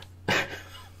state.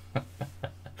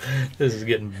 This is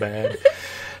getting bad.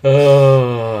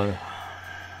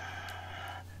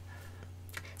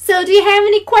 So do you have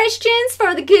any questions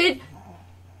for the good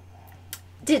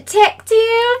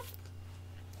detective?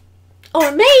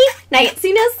 Or me,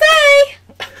 Nancy Nosey?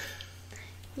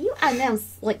 You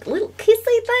announce like little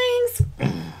kissy things.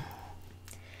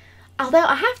 Although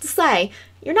I have to say,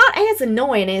 you're not as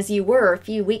annoying as you were a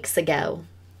few weeks ago.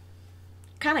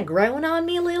 Kind of growing on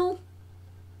me a little.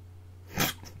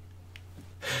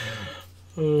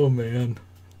 Oh, man.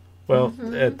 Well,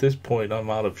 at this point, I'm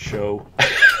out of show.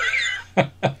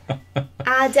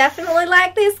 I definitely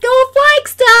like this gold flake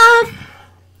stuff.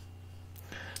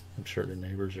 I'm sure the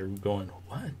neighbors are going,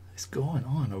 what is going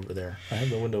on over there? I have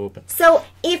the window open. So,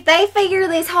 if they figure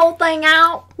this whole thing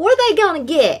out, what are they going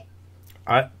to get?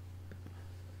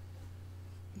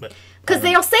 Because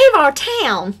they'll save our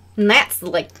town. And that's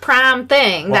like prime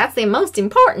thing. Well, that's the most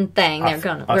important thing we're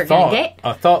gonna get.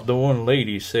 I thought the one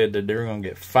lady said that they're gonna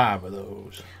get 5 of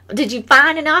those. Did you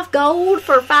find enough gold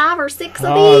for 5 or 6 of these?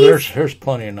 Oh, there's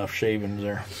plenty enough shavings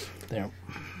there. Yeah.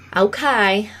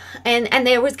 Okay. And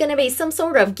there was gonna be some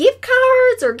sort of gift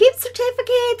cards or gift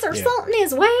certificates or something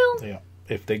as well. Yeah.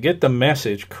 If they get the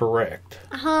message correct,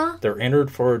 they're entered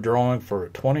for a drawing for a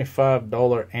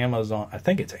 $25 Amazon. I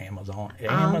think it's Amazon.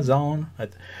 I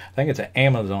think it's an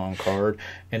Amazon card.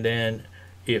 And then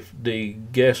if they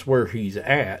guess where he's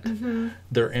at,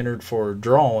 they're entered for a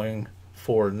drawing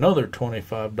for another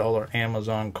 $25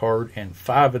 Amazon card and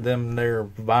 5 of them there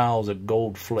vials of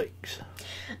gold flakes.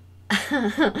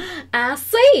 I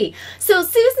see. So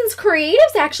Susan's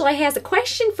Creatives actually has a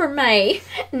question for me.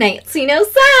 Nancy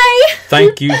Nosey.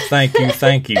 Thank you.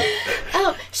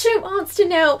 Oh, she wants to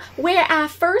know where I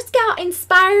first got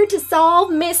inspired to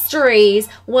solve mysteries.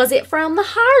 Was it from the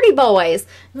Hardy Boys?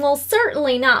 Well,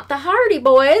 certainly not the Hardy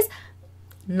Boys.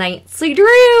 Nancy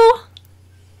Drew.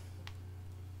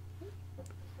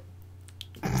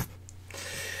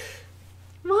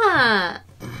 What?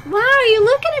 Why are you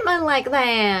looking at me like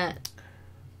that?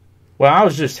 Well, I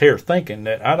was just here thinking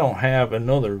that I don't have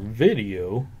another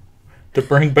video to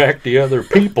bring back the other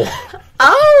people.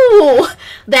 Oh,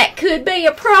 that could be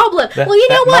a problem. Well, you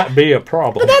know what? That might be a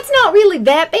problem. But that's not really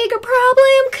that big a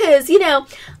problem because,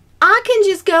 I can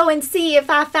just go and see if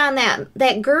I find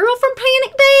that girl from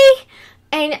Panic Day,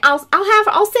 and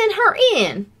I'll send her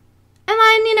in. And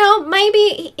then,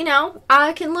 maybe,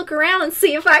 I can look around and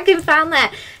see if I can find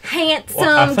that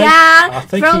handsome guy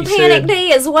from Panic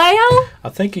Day as well. I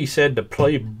think he said to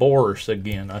play Boris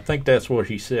again. I think that's what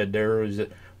he said. There was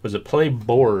it play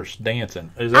Boris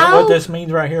dancing. Is that what this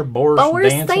means right here?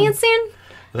 Boris dancing?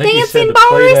 I think he said to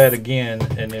play that again,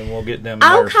 and then we'll get them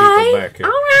people back here.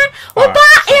 All right. Well,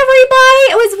 bye, everybody.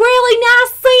 It was really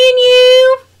nice seeing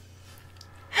you.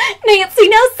 Nancy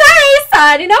Nosey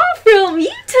signing off from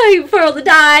YouTube for the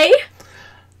day.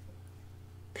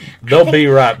 They'll be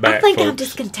right back, I think folks. I'm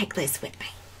just going to take this with me.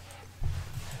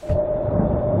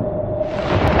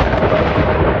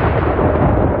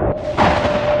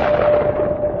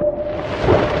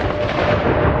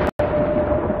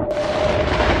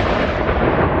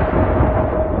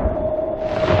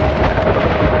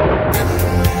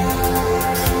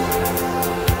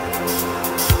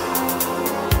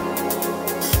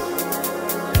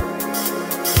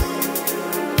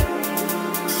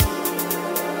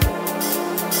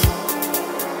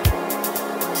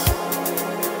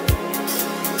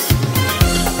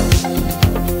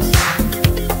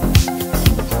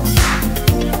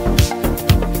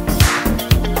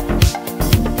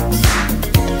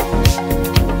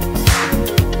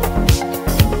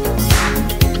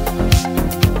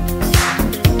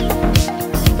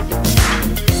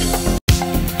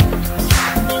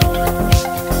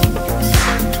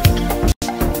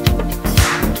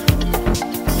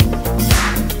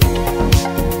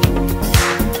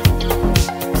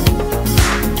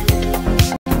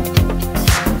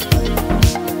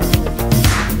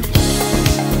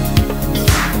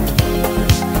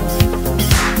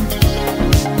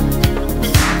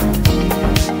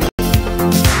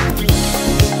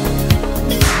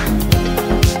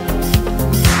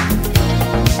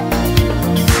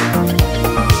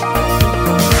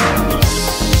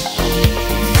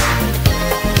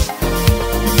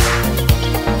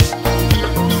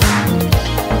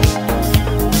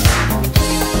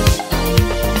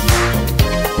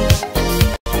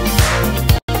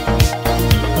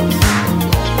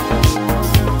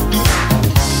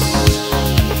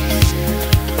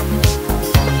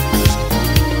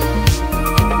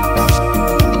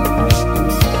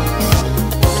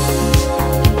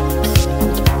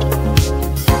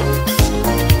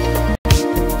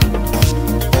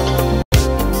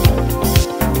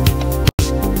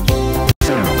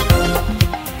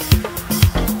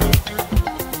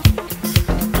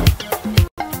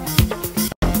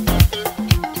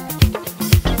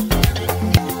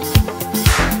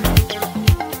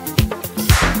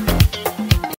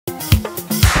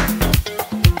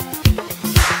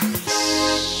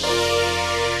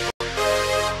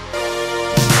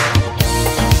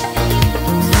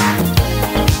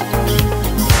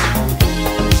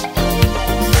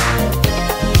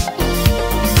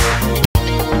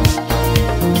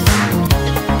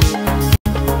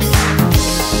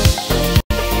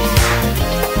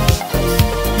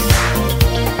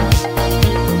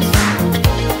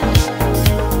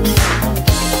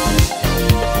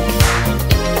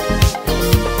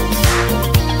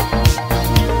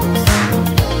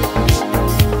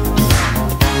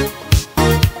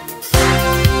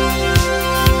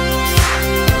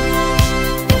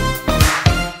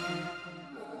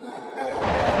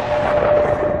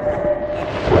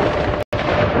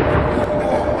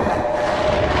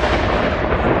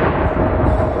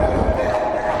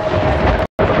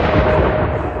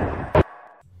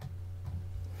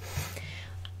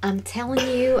 I'm telling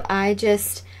you, I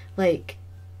just,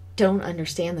 don't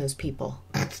understand those people.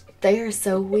 They are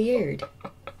so weird.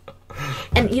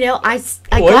 And, I got this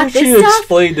stuff. Why don't you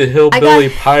explain to Hillbilly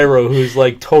Pyro, who's,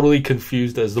 totally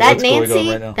confused as to what's going on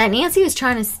right now? That Nancy was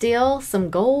trying to steal some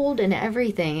gold and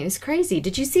everything. It was crazy.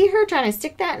 Did you see her trying to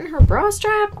stick that in her bra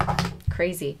strap?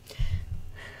 Crazy.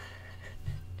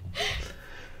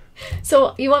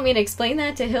 So, you want me to explain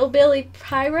that to Hillbilly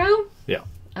Pyro? Yeah.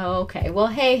 Oh, okay. Well,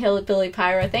 hey, Hillbilly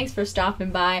Pyro. Thanks for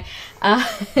stopping by.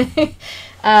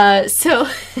 So,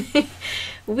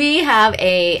 we have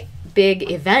a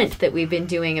big event that we've been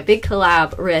doing, a big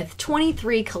collab with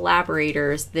 23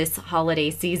 collaborators this holiday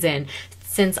season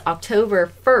since October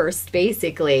 1st,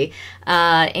 basically.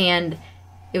 And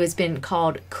It was been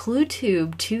called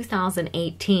ClueTube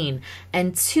 2018.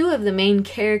 And 2 of the main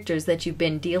characters that you've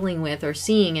been dealing with or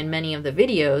seeing in many of the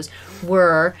videos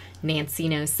were Nancy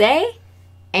Nosey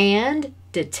and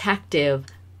Detective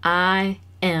I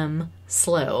Am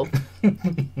Slow.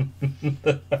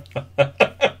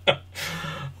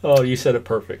 Oh, you said it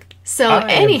perfect. So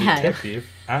anyhow,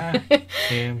 I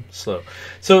am slow.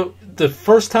 So the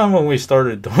first time when we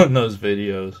started doing those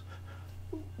videos,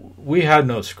 we had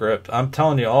no script. I'm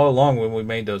telling you, all along when we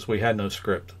made those, we had no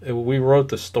script. We wrote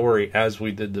the story as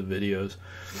we did the videos.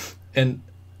 And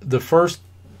the first,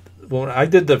 when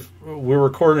we're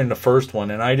recording the first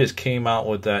one, and I just came out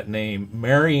with that name.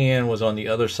 Mary Ann was on the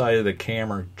other side of the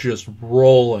camera, just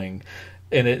rolling.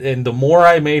 And the more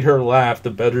I made her laugh,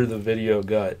 the better the video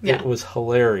got. Yeah. It was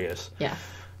hilarious. Yeah.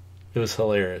 It was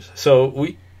hilarious. So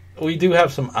we do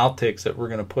have some outtakes that we're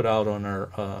going to put out on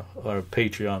our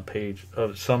Patreon page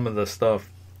of some of the stuff.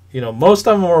 You know, most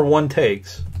of them are one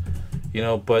takes, you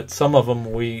know, but some of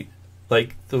them we,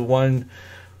 like the one,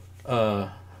 the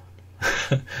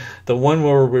one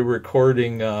where we're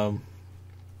recording, I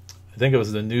think it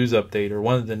was the news update or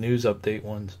one of the news update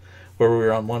ones where we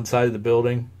were on one side of the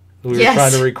building. We were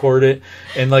trying to record it,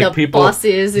 and like the people,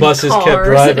 buses kept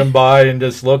driving by and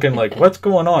just looking like, "What's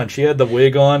going on?" She had the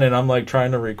wig on, and I'm like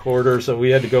trying to record her, so we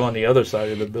had to go on the other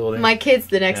side of the building. My kids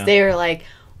the next day are like,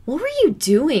 "What were you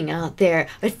doing out there?"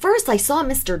 At first, I saw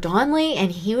Mr. Donnelly,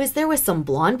 and he was there with some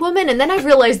blonde woman, and then I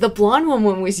realized the blonde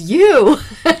woman was you.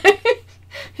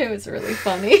 It was really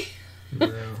funny. Yeah,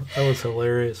 that was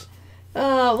hilarious.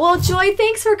 Well, Joy,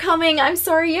 thanks for coming. I'm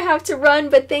sorry you have to run,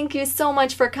 but thank you so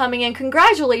much for coming, and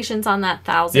congratulations on that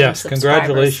 1,000 Yes, subscribers,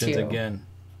 congratulations too. Again.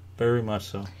 Very much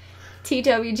so.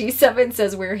 TWG7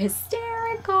 says we're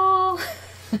hysterical.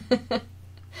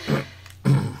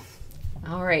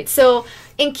 All right, so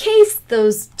in case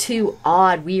those 2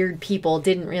 odd, weird people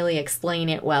didn't really explain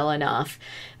it well enough,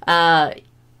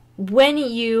 when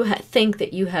you think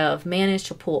that you have managed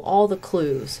to pull all the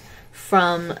clues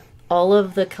from all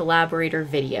of the collaborator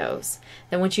videos,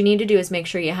 then what you need to do is make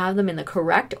sure you have them in the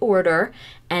correct order,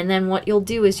 and then what you'll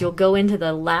do is you'll go into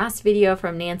the last video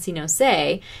from Nancy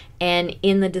Nosey, and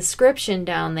in the description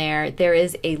down there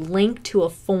is a link to a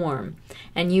form,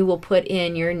 and you will put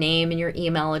in your name and your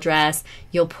email address.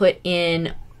 You'll put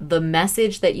in the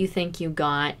message that you think you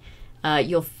got.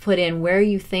 You'll put in where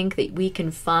you think that we can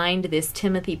find this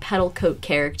Timothy Petalcoat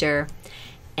character,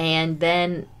 and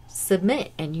then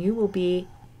submit, and you will be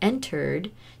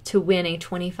entered to win a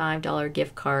 $25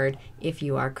 gift card if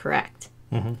you are correct.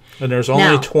 Mm-hmm. And there's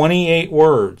only 28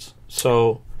 words.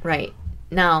 So right.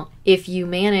 Now, if you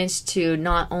manage to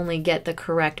not only get the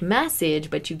correct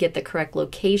message, but you get the correct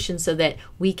location so that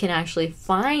we can actually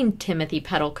find Timothy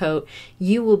Petalcoat,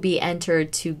 you will be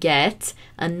entered to get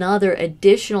another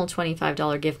additional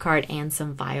 $25 gift card and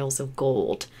some vials of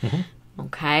gold. Mm-hmm.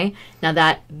 Okay? Now,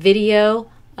 that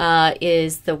video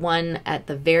is the one at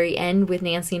the very end with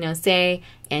Nancy Nosey,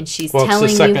 and she's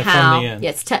telling you how.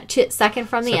 Yes, second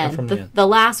from the end. The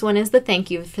last one is the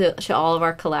thank you to all of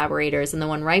our collaborators, and the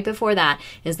one right before that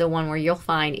is the one where you'll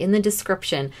find in the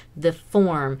description the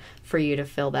form for you to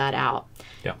fill that out.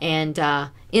 Yeah. And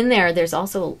in there's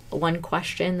also one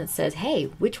question that says, "Hey,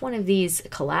 which one of these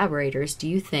collaborators do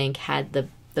you think had the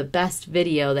best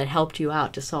video that helped you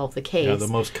out to solve the case?" Yeah, the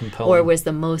most compelling. Or was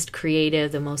the most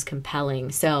creative, the most compelling.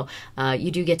 So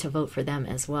you do get to vote for them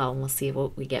as well, and we'll see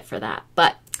what we get for that.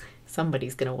 But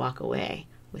somebody's going to walk away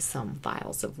with some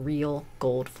vials of real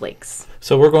gold flakes.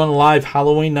 So we're going live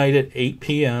Halloween night at 8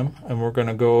 p.m., and we're going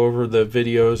to go over the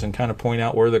videos and kind of point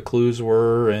out where the clues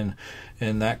were and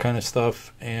that kind of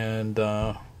stuff, and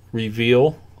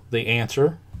reveal the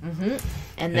answer. Mm-hmm.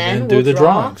 And then we'll do the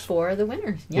drawings for the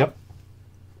winner. Yep.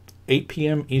 8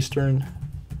 p.m. Eastern,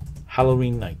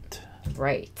 Halloween night.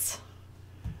 Right.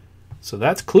 So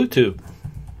that's ClueTube.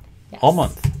 Yes. All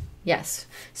month. Yes.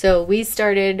 So we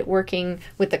started working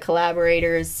with the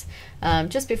collaborators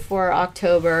just before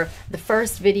October. The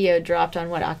first video dropped on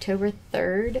October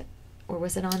 3rd? Or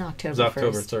was it on October 1st? It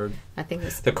was October 3rd. I think it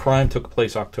was. The crime took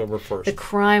place October 1st. The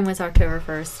crime was October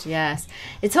 1st, yes.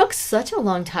 It took such a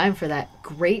long time for that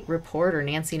great reporter,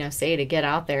 Nancy Nosey, to get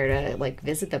out there to,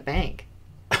 visit the bank.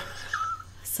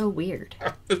 So weird.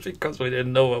 It's because we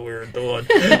didn't know what we were doing.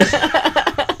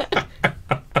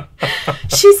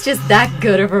 She's just that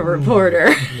good of a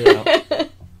reporter. Yeah.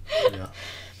 Yeah.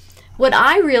 What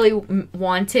I really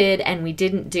wanted and we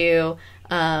didn't do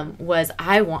was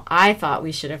I thought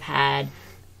we should have had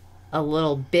a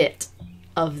little bit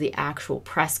of the actual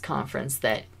press conference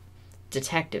that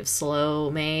Detective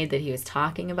Slow made that he was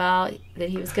talking about that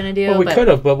he was going to do. Well, we could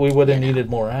have, but we would have needed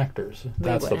more actors.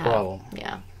 That's the problem.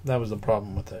 Yeah. That was the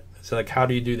problem with it. It's like, how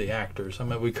do you do the actors? I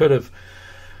mean, we could have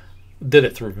did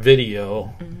it through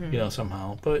video, you know,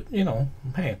 somehow. But, you know,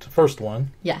 hey, it's the first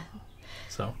one. Yeah.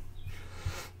 So.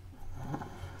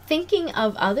 Thinking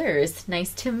of others.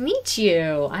 Nice to meet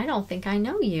you. I don't think I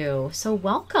know you. So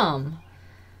welcome.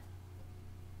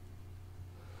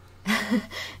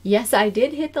 Yes, I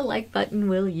did hit the like button,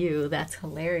 will you? That's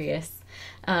hilarious.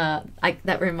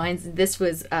 That reminds, this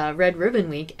was Red Ribbon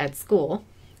Week at school.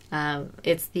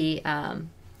 It's the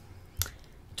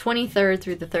 23rd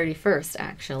through the 31st,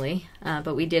 actually.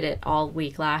 But we did it all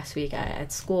week last week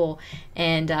at school.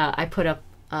 And I put up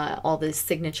all the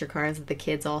signature cards that the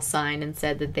kids all signed and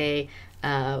said that they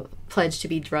pledged to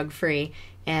be drug-free.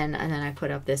 And then I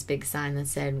put up this big sign that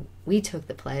said, "We took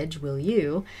the pledge, will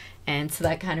you?" And so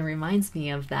that kind of reminds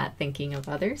me of that, thinking of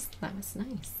others. That was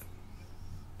nice.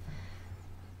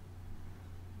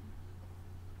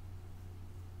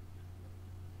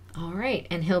 All right.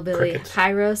 And Hillbilly Crickets.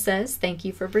 Pyro says, "Thank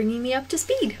you for bringing me up to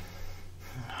speed."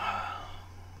 I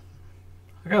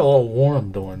got a little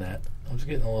warm doing that. I was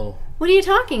getting a little... What are you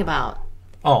talking about?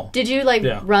 Oh. Did you, like,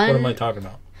 Yeah. run? What am I talking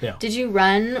about? Yeah. Did you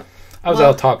run? I was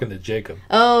out talking to Jacob.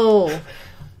 Oh.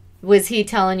 Was he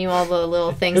telling you all the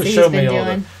little things that he's been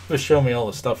doing? Just show me all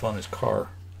the stuff on his car.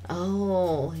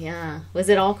 Oh, yeah. Was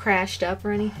it all crashed up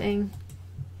or anything?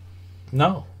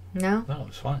 No. No? No, it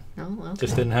was fine. Oh, okay.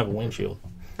 Just didn't have a windshield.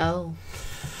 Oh.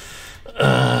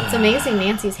 It's amazing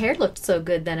Nancy's hair looked so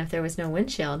good then if there was no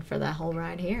windshield for that whole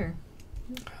ride here.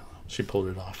 She pulled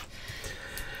it off.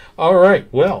 All right.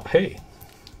 Well, hey.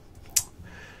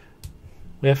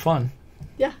 We had fun.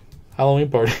 Yeah. Halloween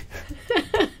party.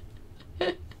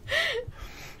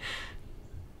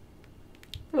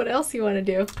 What else you want to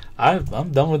do?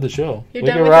 I'm done with the show. You're We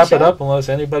done can with the wrap it show? up unless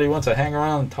anybody wants to hang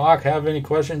around and talk, have any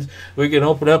questions. We can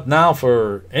open up now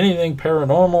for anything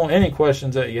paranormal, any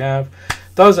questions that you have.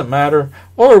 Doesn't matter.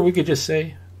 Or we could just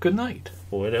say good night.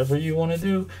 Whatever you want to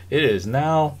do. It is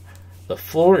now, the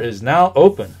floor is now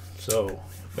open. So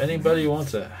if anybody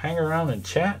wants to hang around and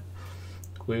chat,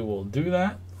 we will do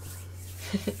that.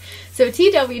 So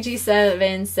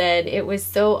TWG7 said, "It was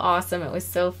so awesome. It was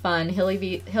so fun."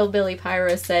 Hillbilly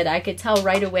Pyro said, "I could tell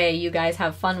right away you guys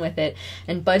have fun with it."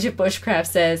 And Budget Bushcraft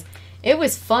says, "It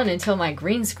was fun until my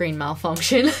green screen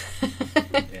malfunctioned."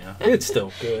 Yeah, it's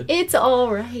still good. It's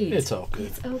all right. It's all good.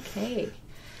 It's okay.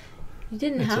 You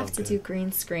didn't It's all have to good. do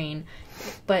green screen,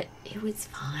 but it was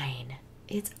fine.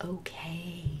 It's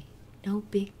okay. No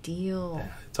big deal.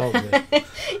 Yeah, it's all good.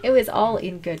 It was all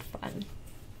in good fun.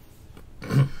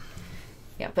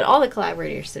 Yeah, but all the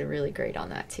collaborators did really great on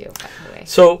that too, by the way.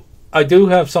 So I do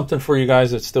have something for you guys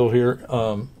that's still here.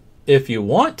 If you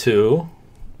want to,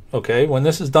 okay, when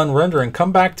this is done rendering,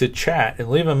 come back to chat and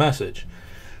leave a message.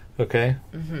 Okay?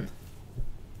 Mm-hmm.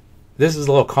 This is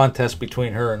a little contest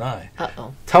between her and I.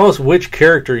 Uh-oh. Tell us which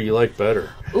character you like better.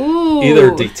 Ooh.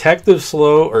 Either Detective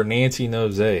Slow or Nancy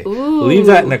Nosey. Ooh. Leave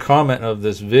that in the comment of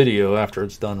this video after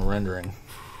it's done rendering.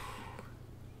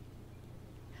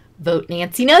 Vote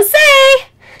Nancy Nosey!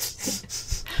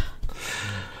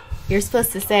 You're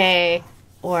supposed to say,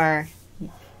 or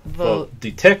vote. Well,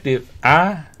 Detective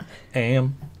I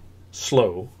Am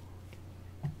Slow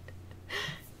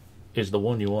is the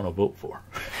one you want to vote for.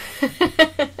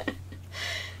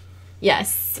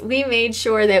 Yes, we made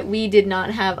sure that we did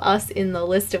not have us in the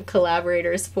list of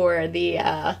collaborators for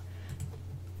the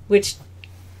which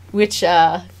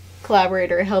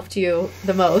collaborator helped you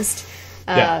the most.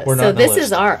 Yeah, we're not so in the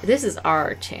list. this is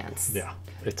our chance. Yeah,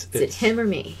 it's Is it him or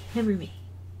me? Him or me?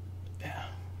 Yeah.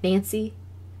 Nancy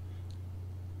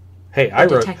Hey, or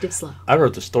Detective Slow? I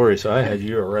wrote the story, so I had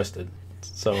you arrested.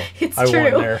 So It's I true.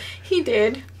 won there. He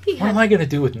did. He What had am I going to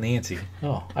do with Nancy?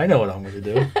 Oh, I know what I'm going to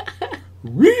do.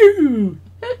 Woo!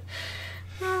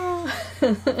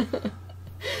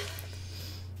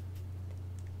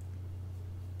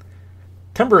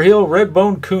 Timber Hill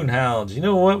Redbone Coonhounds. You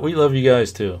know what? We love you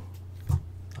guys too.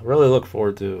 I really look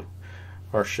forward to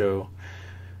our show.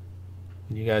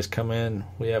 When you guys come in,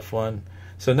 we have fun.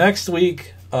 So next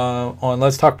week on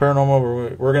Let's Talk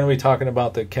Paranormal, we're going to be talking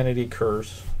about the Kennedy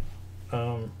curse.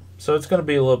 So it's going to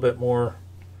be a little bit more,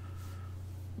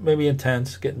 maybe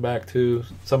intense, getting back to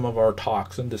some of our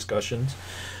talks and discussions.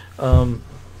 We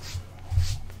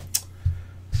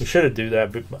should have do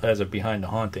that as a Behind the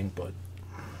Haunting, but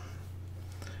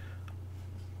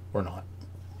we're not.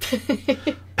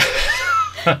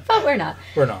 But we're not.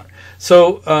 We're not.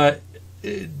 So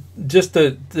just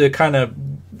to kind of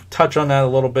touch on that a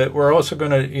little bit, we're also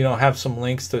going to have some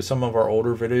links to some of our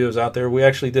older videos out there. We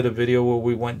actually did a video where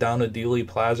we went down to Dealey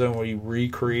Plaza and we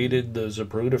recreated the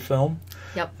Zapruder film.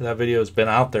 Yep. That video has been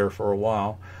out there for a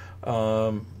while.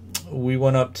 we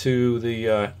went up to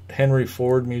the Henry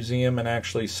Ford Museum and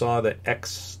actually saw the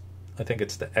I think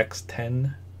it's the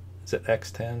X-10. Is it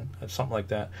X-10? Something like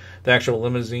that. The actual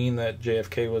limousine that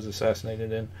JFK was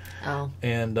assassinated in. Oh.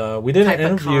 And we did an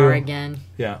interview. Car again.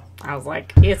 Yeah. I was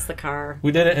like, it's the car.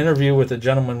 We did an interview with a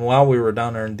gentleman while we were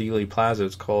down there in Dealey Plaza.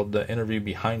 It's called The Interview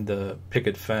Behind the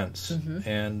Picket Fence. Mm-hmm.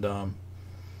 And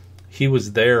he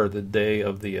was there the day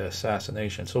of the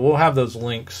assassination. So we'll have those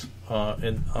links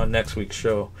on next week's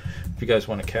show if you guys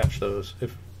want to catch those,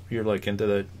 if you're like into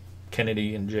the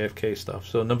Kennedy and JFK stuff.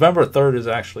 So November 3rd is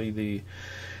actually the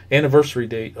anniversary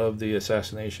date of the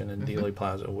assassination in Dealey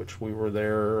Plaza, which we were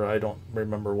there, I don't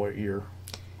remember what year,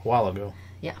 a while ago.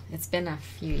 Yeah, it's been a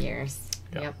few years.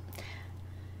 Yep.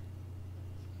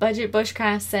 Budget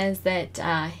Bushcraft says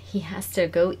that he has to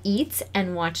go eat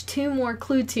and watch 2 more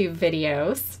ClueTube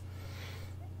videos.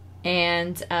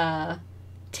 And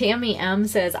Tammy M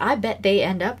says, I bet they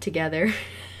end up together.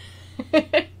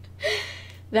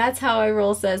 That's How I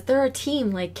Roll says, they're a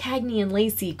team like Cagney and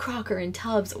Lacey, Crocker and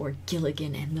Tubbs, or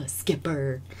Gilligan and the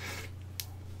Skipper.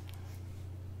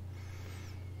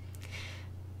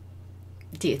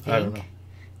 Do you think? I don't know.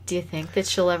 Do you think that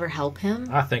she'll ever help him?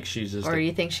 I think she's just... Or do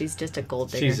you think she's just a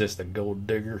gold digger? She's just a gold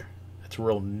digger. It's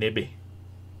real nibby.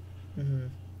 Mm-hmm.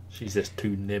 She's just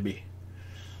too nibby.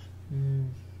 Mm.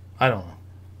 I don't know.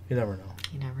 You never know.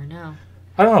 You never know.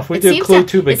 I don't know if we do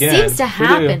ClueTube again. It seems to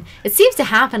happen. It seems to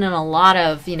happen in a lot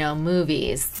of,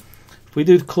 movies. If we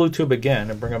do ClueTube again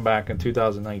and bring them back in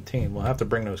 2019, we'll have to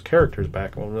bring those characters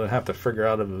back, and we'll have to figure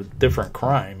out a different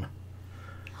crime,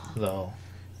 though.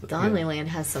 Donnellyland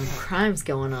has some crimes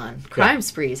going on. Crime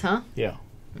sprees, huh? Yeah.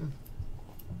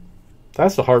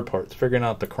 That's the hard part, figuring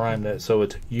out the crime so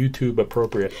it's YouTube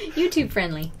appropriate. YouTube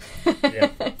friendly. Yeah.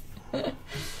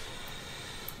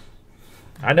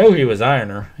 I know he was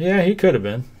Ironer. Yeah, he could have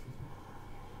been.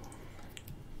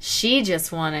 She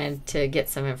just wanted to get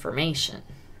some information.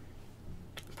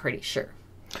 Pretty sure.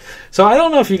 So I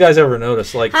don't know if you guys ever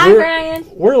noticed, like, Hi, Brian.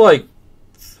 We're like,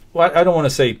 well, I don't want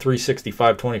to say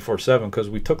 365 24/7 because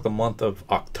we took the month of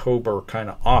October kind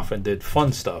of off and did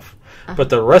fun stuff.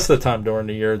 But the rest of the time during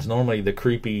the year, it's normally the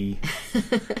creepy,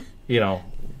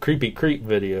 creep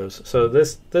videos. So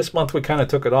this month we kind of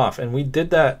took it off, and we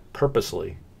did that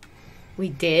purposely. We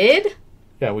did?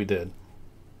 Yeah, we did.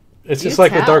 It's just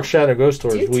like the Dark Shadow Ghost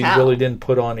Stories. We really didn't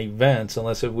put on events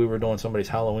unless we were doing somebody's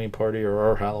Halloween party or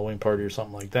our Halloween party or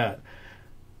something like that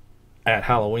at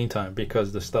Halloween time,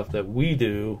 because the stuff that we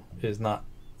do is not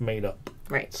made up.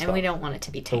 Right, stuff. And we don't want it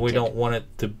to be tainted. And we don't want it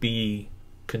to be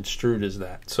construed as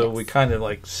that. So we kind of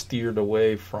like steered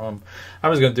away from... I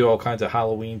was going to do all kinds of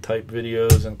Halloween type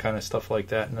videos and kind of stuff like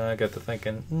that, and then I got to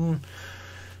thinking,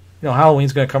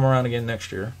 Halloween's going to come around again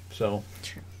next year. So,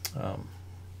 True.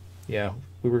 Yeah,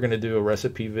 we were going to do a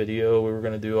recipe video. We were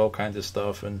going to do all kinds of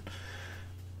stuff, and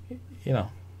got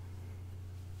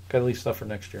to leave stuff for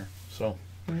next year. So,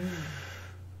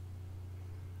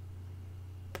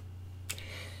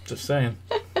 just saying.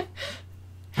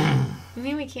 You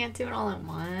mean we can't do it all at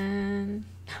once?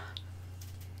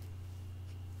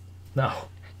 No.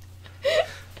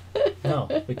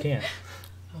 No, we can't.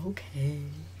 Okay.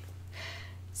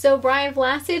 So, Brian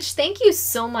Vlasich, thank you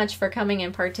so much for coming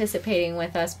and participating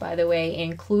with us, by the way,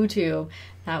 in ClueTube.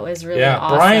 That was really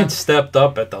awesome. Brian stepped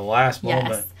up at the last moment.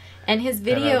 Yes. And his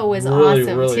video was really,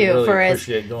 awesome, really, too.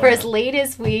 Really for as late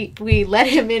as we let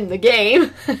him in the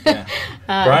game. Yeah.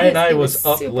 Brian and I was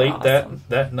up late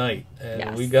that night,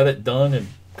 and we got it done and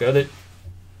got it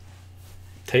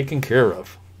taken care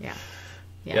of.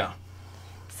 Yeah.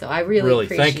 So I really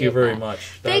appreciate thank you very that. much.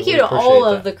 Thank you to all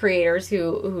of the creators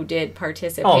who did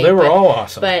participate. Oh, they were all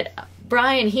awesome. But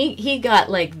Brian, he got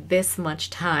like this much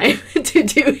time to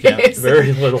do his.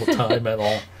 Very little time at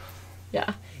all.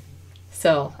 Yeah.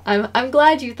 So I'm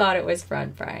glad you thought it was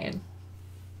fun, Brian.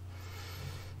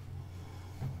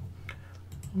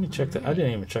 Let me check I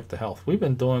didn't even check the health. We've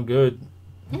been doing good.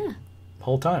 Yeah. The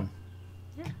whole time.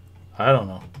 Yeah. I don't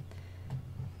know.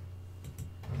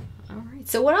 All right.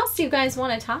 So what else do you guys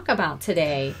want to talk about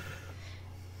today?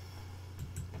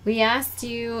 We asked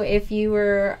you if you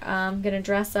were going to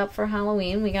dress up for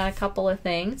Halloween. We got a couple of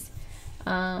things.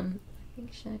 I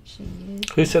think she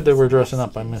used. Who said they were dressing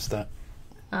up? I missed that.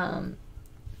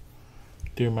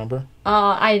 Do you remember?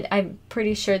 I'm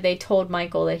pretty sure they told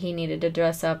Michael that he needed to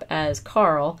dress up as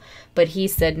Carl, but he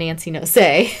said Nancy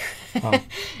Nosey. Oh.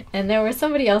 And there was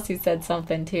somebody else who said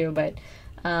something too, but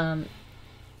I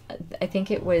think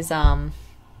it was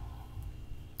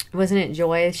wasn't it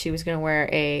Joy? She was going to wear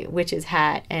a witch's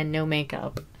hat and no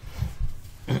makeup.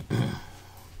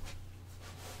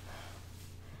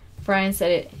 Brian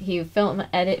said he filmed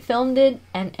it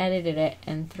and edited it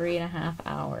in 3.5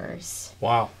 hours.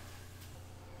 Wow.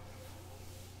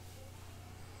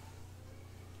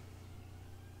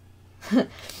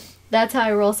 That's how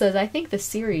I roll. Says, I think the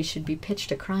series should be pitched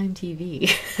to Crime TV.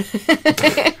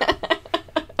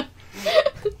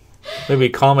 Maybe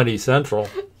Comedy Central.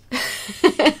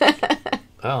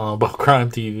 I don't know about Crime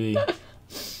TV.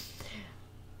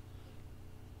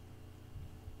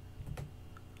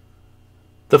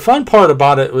 The fun part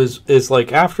about it is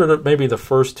like after maybe the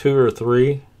first 2 or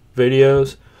 3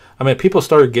 videos, I mean, people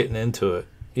started getting into it.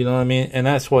 You know what I mean? And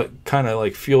that's what kind of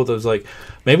like fueled us. Like,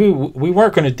 maybe we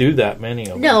weren't going to do that many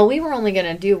of them. No, we were only going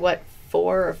to do,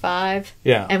 4 or 5?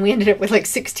 Yeah. And we ended up with like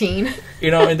 16.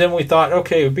 You know, and then we thought,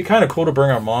 okay, it'd be kind of cool to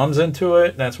bring our moms into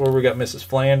it. And that's where we got Mrs.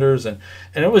 Flanders. And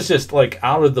it was just like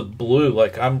out of the blue.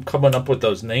 Like, I'm coming up with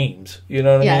those names. You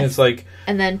know what I mean? It's like...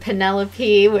 And then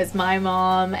Penelope was my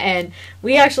mom. And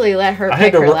we actually let her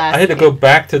pick her last I had to name. go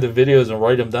back to the videos and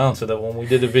write them down so that when we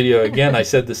did the video again, I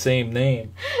said the same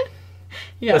name.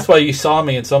 Yeah. That's why you saw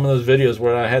me in some of those videos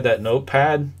where I had that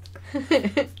notepad.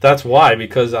 That's why,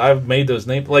 because I've made those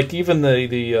names. Like even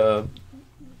the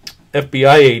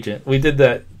FBI agent, we did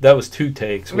that. That was 2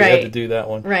 takes. We had to do that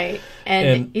one. Right.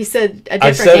 And you said a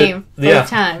different name both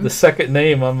times. The second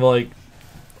name, I'm like,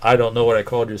 I don't know what I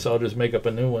called you, so I'll just make up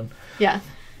a new one. Yeah.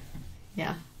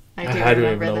 Yeah. I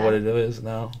don't even know what it is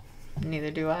now.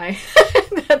 Neither do I.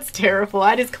 That's terrible.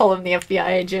 I just call him the FBI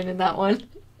agent in that one.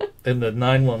 And the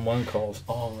 911 calls.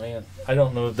 Oh, man. I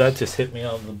don't know. That just hit me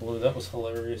out of the blue. That was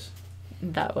hilarious.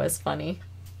 That was funny.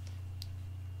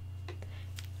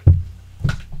 And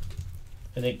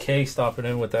then Kay stopping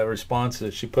in with that response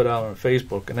that she put out on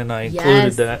Facebook. And then I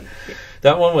included that.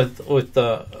 That one with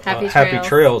Happy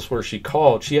Trails where she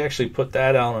called. She actually put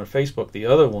that out on Facebook, the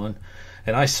other one.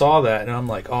 And I saw that. And I'm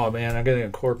like, oh, man, I'm going to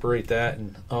incorporate that.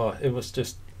 And, it was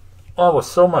just, it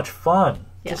was so much fun.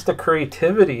 Yeah. Just the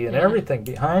creativity and everything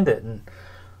behind it, and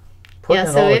putting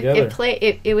it all together.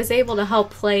 It was able to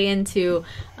help play into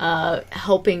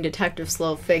helping Detective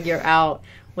Slow figure out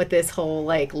what this whole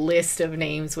like list of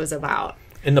names was about.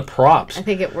 And the props. I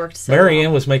think it worked so Mary Ann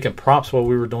well. was making props while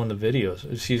we were doing the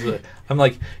videos. She's like, I'm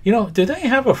like, do they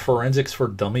have a Forensics for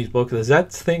Dummies book? Does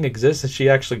that thing exist? And she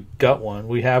actually got one.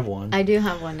 We have one. I do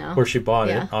have one now. Where she bought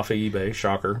it off of eBay.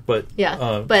 Shocker. But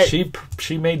but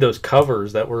she made those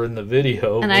covers that were in the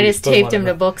video. And I just taped them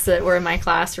to books that were in my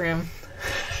classroom.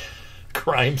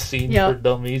 Crime Scene for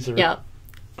Dummies.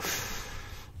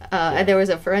 There was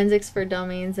a Forensics for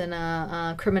Dummies and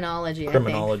a Criminology, I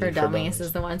think, for Dummies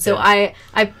is the one. So I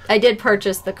did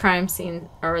purchase the Crime Scene,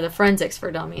 or the Forensics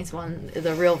for Dummies one,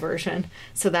 the real version.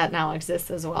 So that now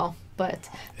exists as well. But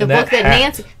the book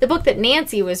that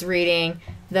Nancy was reading,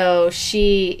 though,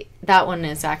 that one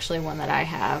is actually one that I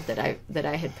have that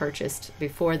I had purchased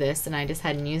before this, and I just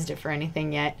hadn't used it for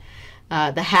anything yet.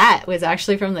 The hat was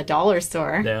actually from the dollar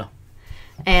store. Yeah.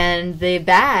 And the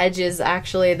badge is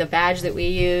actually the badge that we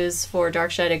use for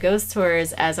Dark Shadow Ghost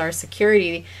Tours as our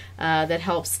security that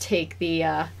helps take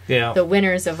the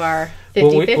winners of our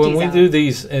 50-50s When we do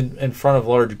these in front of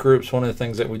large groups, one of the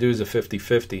things that we do is a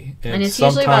 50-50. And it's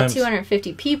usually about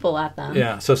 250 people at them.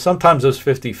 Yeah, so sometimes those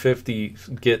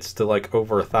 50-50 gets to like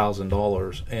over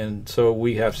 $1,000. And so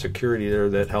we have security there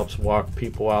that helps walk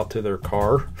people out to their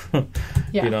car,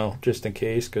 just in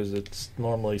case, because it's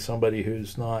normally somebody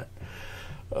who's not...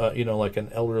 like an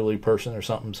elderly person or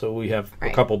something. So we have a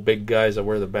couple big guys that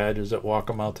wear the badges that walk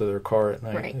them out to their car at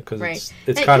night because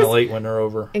it's kind of late when they're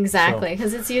over. Exactly,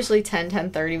 because it's usually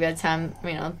 10:30 by the time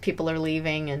people are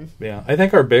leaving. And I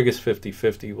think our biggest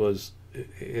 50-50 was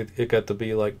it got to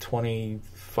be like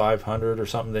 2,500 or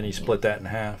something. Then you split that in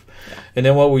half, and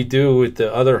then what we do with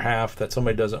the other half that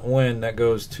somebody doesn't win, that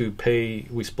goes to pay.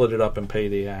 We split it up and pay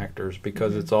the actors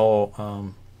because it's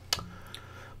all.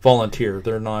 Volunteer.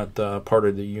 They're not part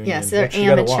of the union. Yes, they're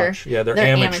amateur. Yeah, they're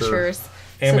amateurs.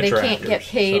 So they can't get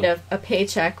paid a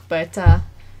paycheck, but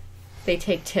they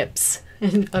take tips.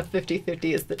 And a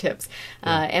 50-50 is the tips.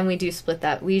 And we do split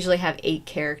that. We usually have 8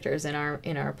 characters in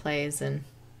our plays, and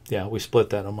we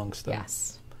split that amongst them.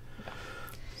 Yes.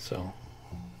 So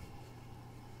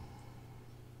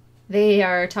they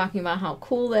are talking about how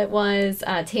cool that was.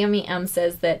 Tammy M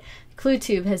says that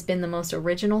ClueTube has been the most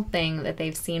original thing that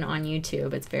they've seen on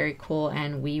YouTube. It's very cool,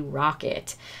 and we rock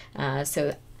it.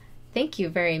 So thank you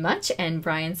very much. And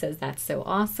Brian says, that's so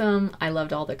awesome. I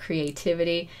loved all the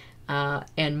creativity.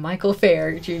 And Michael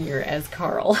Fair Jr. as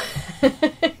Carl.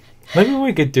 Maybe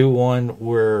we could do one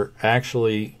where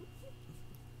actually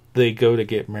they go to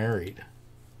get married.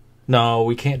 No,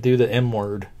 we can't do the M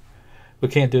word. We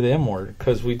can't do the M word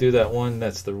because we do that one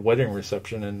that's the wedding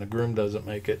reception and the groom doesn't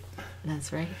make it.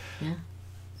 That's right. Yeah.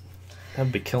 That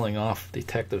would be killing off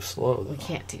Detective Slow, though. We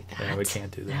can't do that. Yeah, we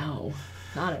can't do that. No,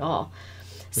 not at all.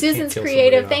 We Susan's can't kill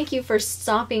Creative, somebody thank you for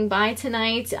stopping by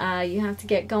tonight. You have to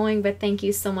get going, but thank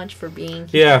you so much for being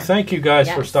here. Yeah, thank you guys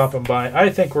for Yes. stopping by. I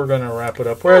think we're going to wrap it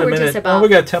up. We're at a we're minute. just about we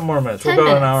got 10 more minutes. 10 We'll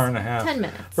go an minutes. hour and a half. 10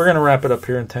 minutes. We're going to wrap it up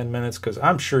here in 10 minutes because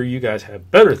I'm sure you guys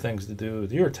have better things to do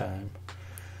with your time.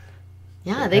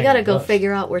 Yeah, So they got to hang go with us.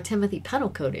 figure out where Timothy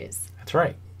Pettlecoat is. That's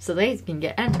right. So they can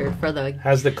get entered for the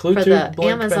Has the Clue for Tube the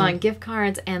link Amazon been, gift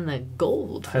cards and the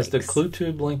gold. Has the flakes. Clue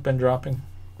Tube link been dropping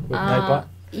with Nightbot?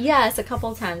 Yes, a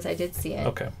couple of times I did see it.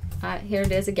 Okay. Here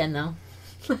it is again, though.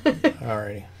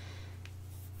 Alrighty.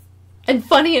 And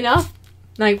funny enough,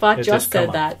 Nightbot It just just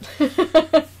said come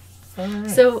that. All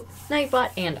right. So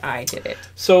Nightbot and I did it.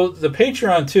 So the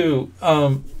Patreon too,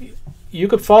 you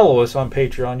could follow us on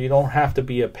Patreon. You don't have to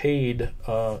be a paid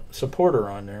supporter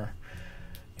on there.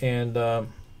 And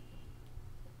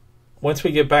once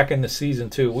we get back into season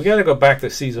 2, we got to go back to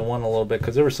season 1 a little bit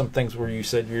because there were some things where you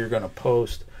said you were going to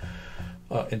post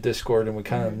in Discord, and we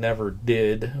kind of never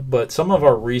did. But some of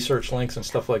our research links and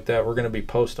stuff like that, we're going to be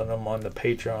posting them on the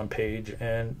Patreon page,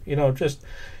 and just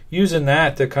using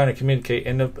that to kind of communicate.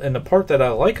 And the part that I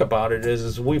like about it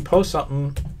is we post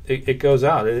something, it goes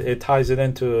out. It ties it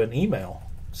into an email,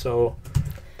 so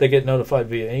they get notified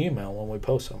via email when we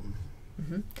post something.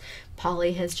 Mm-hmm.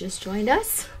 Polly has just joined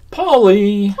us.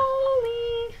 Polly.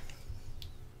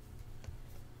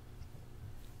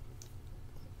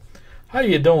 How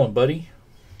you doing, buddy?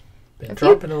 Been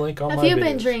dropping a link on my Have you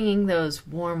been videos. drinking those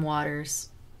warm waters?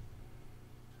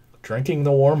 Drinking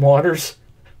the warm waters?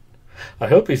 I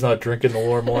hope he's not drinking the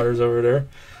warm waters over there.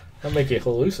 That'll make you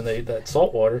hallucinate, that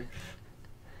salt water.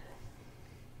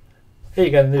 Hey,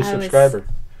 you got a new subscriber.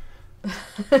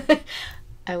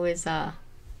 I was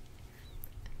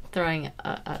throwing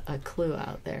a clue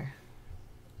out there.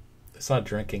 It's not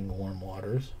drinking warm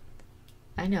waters.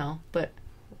 I know, but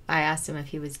I asked him if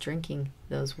he was drinking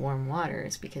those warm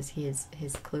waters because his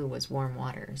clue was warm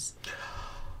waters.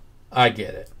 I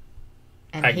get it.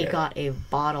 And he got a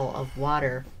bottle of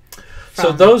water from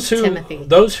So those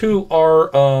who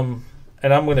are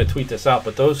and I'm going to tweet this out,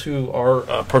 but those who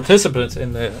are participants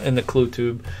in the Clue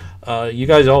Tube, you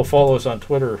guys all follow us on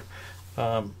Twitter.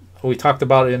 We talked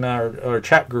about it in our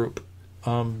chat group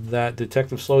that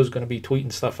Detective Slow is going to be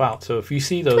tweeting stuff out. So if you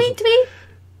see those, tweet.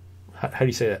 How do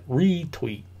you say that?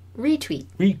 Retweet. Retweet.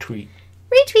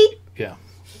 Yeah,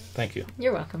 thank you.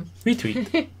 You're welcome.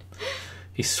 Retweet.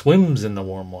 He swims in the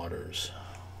warm waters.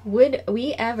 Would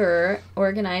we ever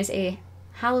organize a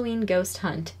Halloween ghost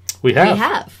hunt? We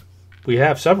have. We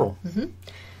have several. Mm-hmm.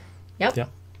 Yep. Yeah.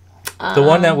 The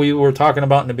one that we were talking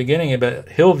about in the beginning about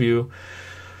Hillview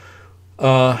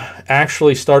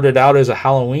actually started out as a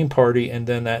Halloween party, and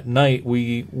then that night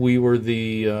we were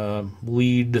the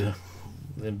lead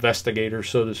investigators,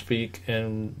 so to speak,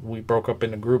 and we broke up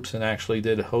into groups and actually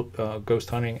did ghost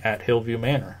hunting at Hillview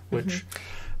Manor, which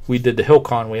we did the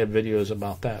HillCon. We had videos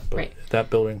about that, but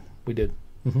that building we did.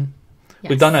 Mm-hmm. Yes.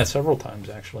 We've done that several times,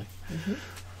 actually. Mm-hmm.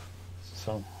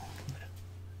 So,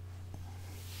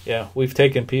 yeah, we've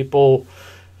taken people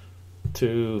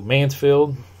to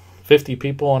Mansfield, 50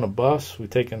 people on a bus. We've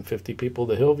taken 50 people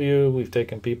to Hillview. We've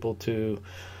taken people to,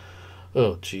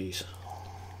 oh, geez.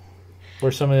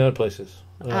 Where's some of the other places?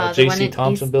 J.C.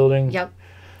 Thompson Building. Yep.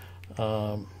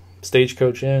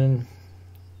 Stagecoach Inn.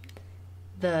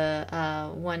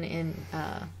 The one in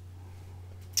the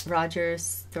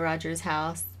Rogers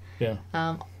house. Yeah.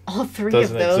 All three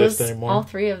Doesn't of those. exist anymore. All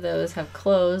three of those have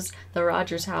closed. The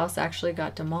Rogers house actually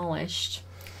got demolished.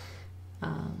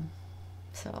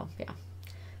 So yeah.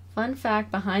 Fun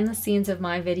fact behind the scenes of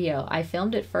my video: I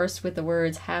filmed it first with the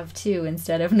words "have to"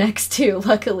 instead of "next to."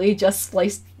 Luckily, just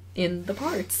spliced in the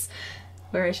parts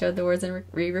where I showed the words and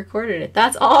re-recorded it.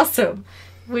 That's awesome.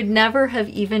 Would never have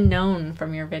even known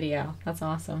from your video. That's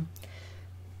awesome.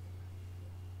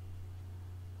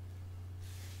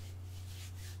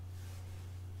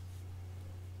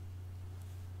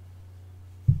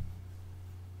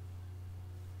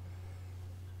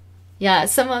 Yeah,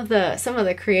 some of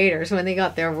the creators, when they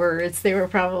got their words, they were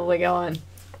probably going,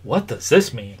 what does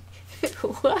this mean?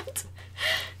 What?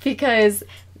 Because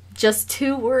just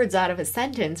 2 words out of a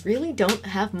sentence really don't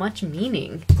have much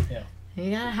meaning. Yeah. You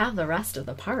gotta have the rest of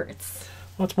the parts.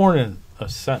 Well, it's more than a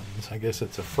sentence. I guess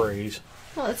it's a phrase.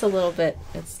 Well, it's a little bit,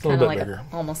 it's kind of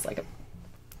like almost like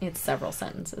it's several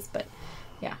sentences, but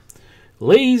yeah.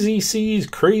 Lazy C's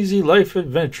Crazy Life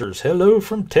Adventures. Hello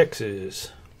from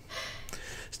Texas.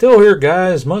 Still here,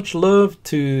 guys. Much love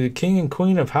to the King and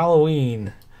Queen of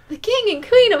Halloween. The king and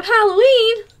queen of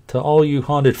Halloween. To all you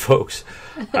haunted folks,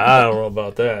 I don't know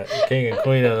about that. King and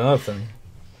queen of nothing.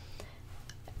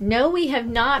 No, we have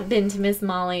not been to Miss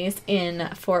Molly's in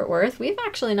Fort Worth. We've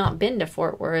actually not been to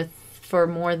Fort Worth for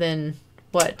more than,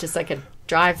 just like a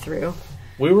drive-through.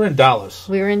 We were in Dallas.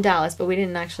 We were in Dallas, but we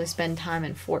didn't actually spend time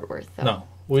in Fort Worth, though. No,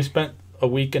 we spent a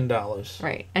week in Dallas.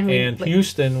 Right. And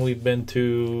Houston, we've been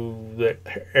to the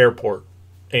airport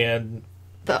and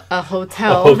a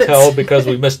hotel. because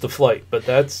we missed the flight. But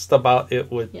that's about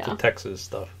it with the Texas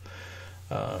stuff.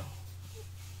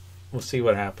 We'll see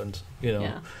what happens,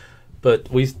 Yeah.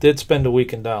 But we did spend a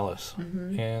week in Dallas.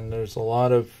 And there's a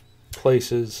lot of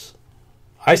places.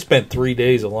 I spent 3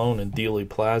 days alone in Dealey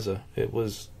Plaza. It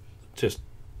was just...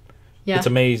 Yeah. It's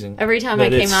amazing. Every time I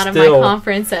came out of my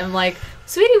conference, I'm like,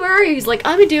 sweetie, where are you? He's like,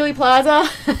 I'm in Dealey Plaza.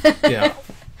 Yeah.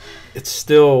 It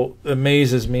still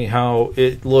amazes me how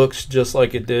it looks just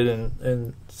like it did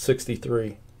in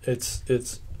 63.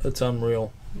 It's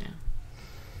unreal. Yeah.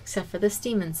 Except for the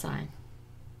Steeman sign.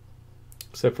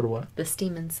 Except for the what? The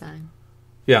Steeman sign.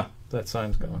 Yeah, that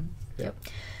sign's going. Yep.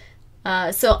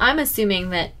 So I'm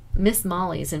assuming that Miss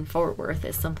Molly's in Fort Worth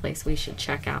is someplace we should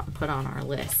check out and put on our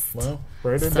list. Well,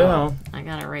 write it down. I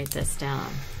gotta write this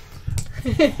down.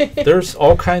 There's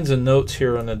all kinds of notes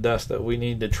here on the desk that we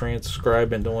need to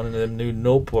transcribe into one of them new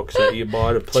notebooks that you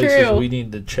bought at places we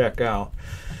need to check out.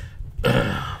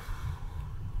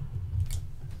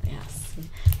 Yes.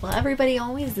 Well, everybody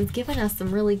always is giving us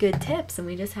some really good tips, and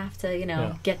we just have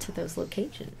to, get to those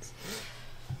locations.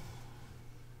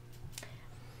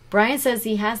 Brian says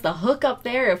he has the hook up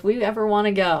there if we ever want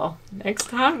to go. Next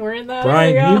time we're in that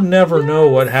Brian, area. you never know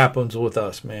what happens with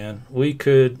us, man.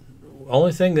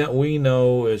 Only thing that we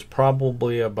know is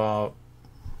probably about,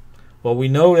 we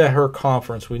know at her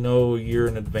conference, we know a year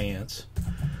in advance.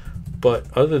 But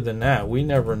other than that, we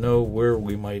never know where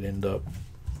we might end up.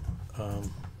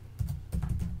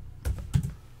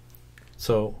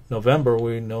 So November,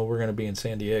 we know we're going to be in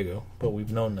San Diego, but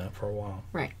we've known that for a while.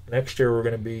 Right. Next year, we're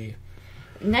going to be...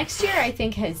 Next year, I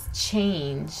think, has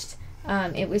changed.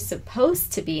 It was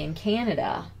supposed to be in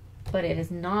Canada, but it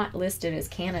is not listed as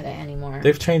Canada anymore.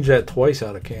 They've changed that twice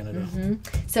out of Canada.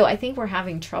 Mm-hmm. So I think we're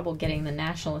having trouble getting the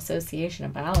National Association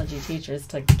of Biology teachers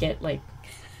to get,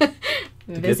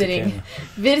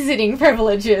 visiting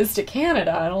privileges to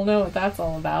Canada. I don't know what that's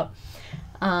all about.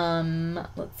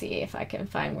 Let's see if I can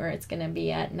find where it's going to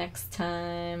be at next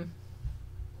time.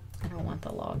 I don't want the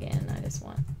login. I just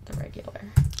want the regular.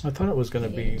 I thought it was going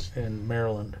to be in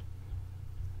Maryland.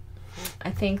 I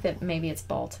think that maybe it's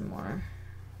Baltimore.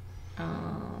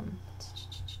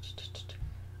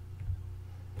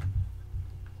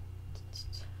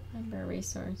 Member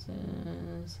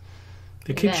resources.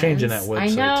 They keep changing that website. I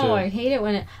know. Too. I hate it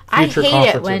when I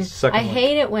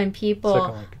hate it when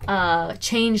people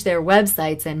change their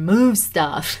websites and move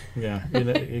stuff. Yeah,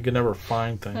 you can never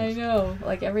find things. I know,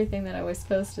 like everything that I was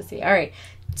supposed to see. All right,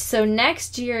 so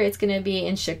next year it's going to be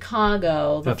in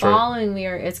Chicago. The following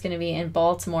year it's going to be in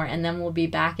Baltimore, and then we'll be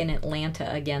back in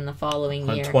Atlanta again the following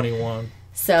year. 21.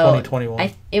 So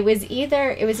 2021. It was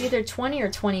either 20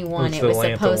 or 21. It was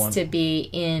supposed to be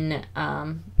in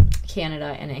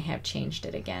Canada, and they have changed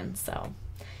it again. So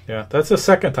yeah, that's the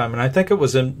second time, and I think it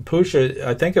was in Pusha.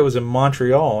 I think it was in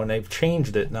Montreal, and they've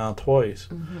changed it now twice.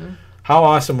 Mm-hmm. How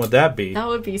awesome would that be? That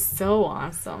would be so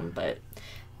awesome, but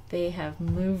they have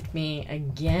moved me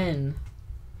again.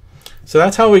 So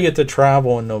that's how we get to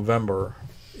travel in November,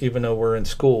 even though we're in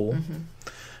school,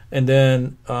 and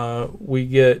then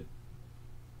we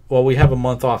have a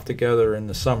month off together in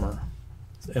the summer.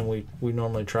 And we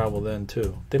normally travel then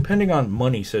too, depending on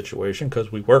money situation,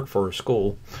 because we work for a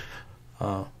school.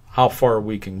 How far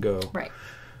we can go, right?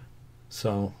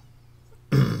 So,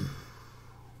 and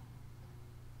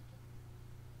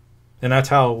that's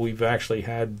how we've actually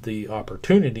had the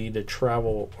opportunity to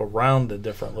travel around the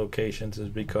different locations, is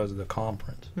because of the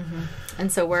conference. Mm-hmm.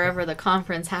 And so wherever the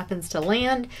conference happens to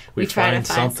land, we try to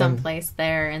find some place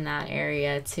there in that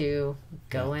area to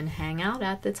go and hang out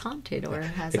at that's haunted or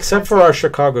has. Except for our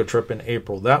Chicago trip in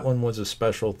April, that one was a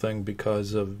special thing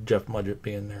because of Jeff Mudgett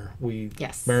being there.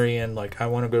 Marianne, I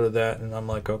want to go to that, and I'm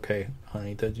like, okay,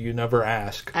 honey, you never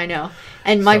ask. I know,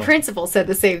 and my principal said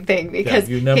the same thing because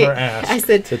you never asked. I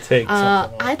said to take.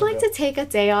 I'd like to take a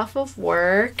day off of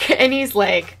work, and he's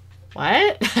like,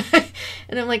 what?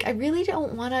 And I'm like, I really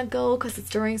don't want to go because it's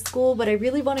during school, but I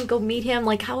really want to go meet him.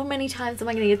 Like, how many times am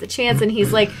I going to get the chance? And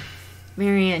he's like,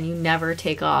 Marianne, you never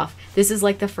take off. This is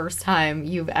the first time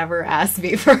you've ever asked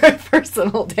me for a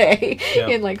personal day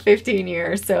in 15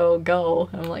 years, so go.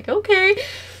 I'm like, okay.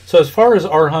 So as far as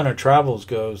our haunted travels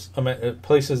goes, I mean,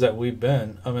 places that we've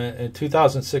been, I mean, in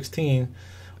 2016,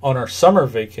 On our summer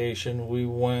vacation, we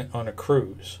went on a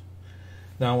cruise.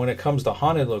 Now, when it comes to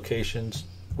haunted locations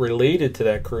related to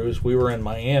that cruise, we were in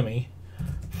Miami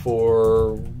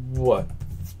for,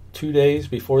 2 days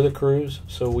before the cruise.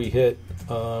 So we hit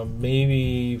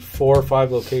maybe 4 or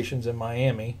 5 locations in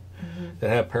Miami that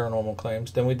have paranormal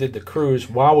claims. Then we did the cruise.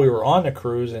 While we were on the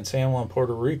cruise in San Juan,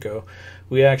 Puerto Rico,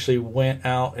 we actually went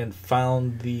out and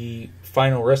found the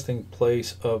final resting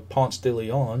place of Ponce de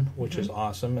Leon, which is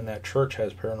awesome, and that church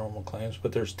has paranormal claims.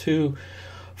 But there's 2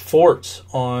 forts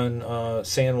on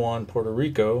San Juan, Puerto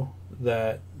Rico,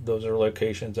 that those are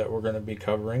locations that we're going to be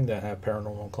covering that have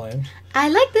paranormal claims. I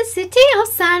like the city of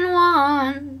San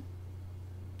Juan.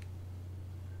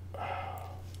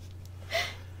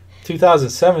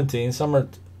 2017 summer.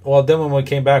 Well, then when we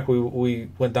came back, we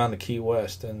went down to Key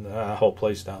West, and the whole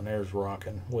place down there is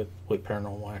rocking with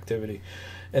paranormal activity.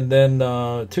 And then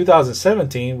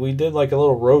 2017, we did like a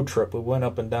little road trip. We went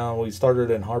up and down. We started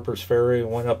in Harper's Ferry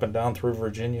and went up and down through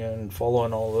Virginia and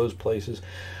following all those places.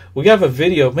 We have a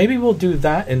video. Maybe we'll do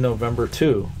that in November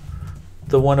too.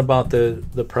 The one about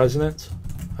the presidents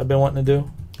I've been wanting to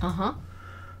do. Uh-huh.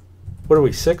 What are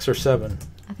we, 6 or 7?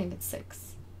 I think it's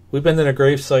 6. We've been to the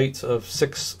grave sites of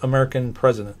 6 American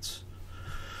presidents.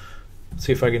 Let's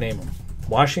see if I can name them.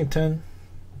 Washington,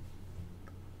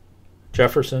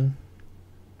 Jefferson,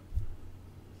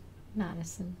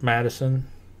 Madison.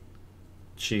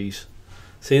 Jeez.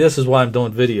 See, this is why I'm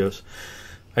doing videos.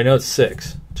 I know it's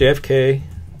 6. JFK.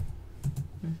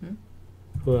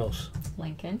 Who else?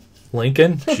 Lincoln.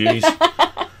 Jeez.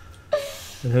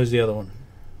 And who's the other one?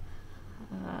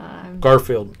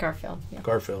 Garfield. Yeah.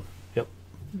 Garfield. Yep.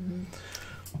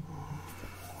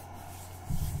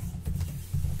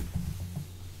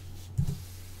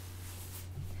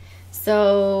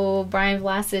 So Brian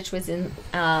Vlasich was in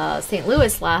St.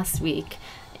 Louis last week,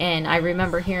 and I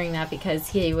remember hearing that because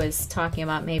he was talking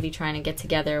about maybe trying to get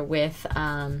together with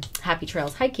Happy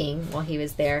Trails Hiking while he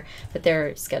was there, but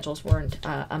their schedules weren't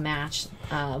a match.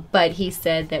 But he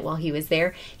said that while he was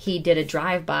there, he did a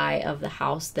drive-by of the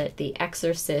house that The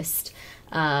Exorcist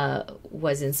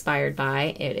was inspired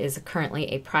by. It is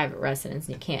currently a private residence,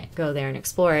 and you can't go there and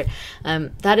explore it.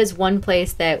 That is one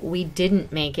place that we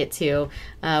didn't make it to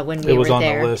when we were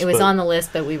there. It was on the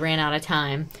list, but we ran out of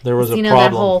time. There was a problem.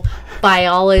 That whole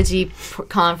biology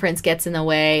conference gets in the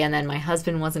way, and then my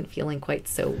husband wasn't feeling quite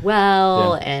so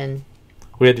well, and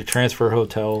we had to transfer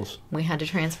hotels.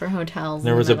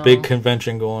 There was a big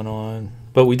convention going on,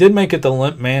 but we did make it to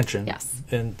Limp Mansion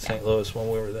in St. Louis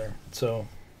when we were there. So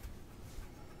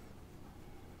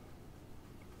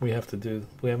we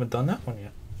haven't done that one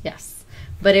yet. Yes,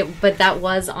 but that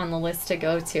was on the list to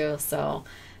go to. So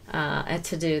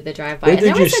to do the drive-by. Where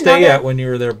did you stay at when you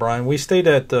were there, Brian? We stayed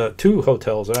at 2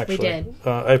 hotels actually. We did.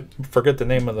 I forget the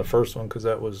name of the first one because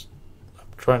that was, I'm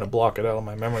trying to block it out of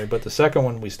my memory. But the second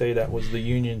one we stayed at was the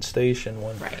Union Station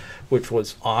one, which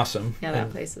was awesome. Yeah,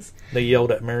 that place is. They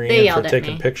yelled at Marianne for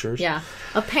taking pictures. Yeah,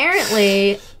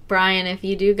 apparently. Brian, if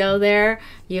you do go there,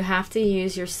 you have to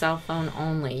use your cell phone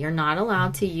only. You're not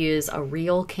allowed to use a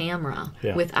real camera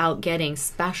without getting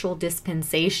special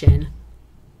dispensation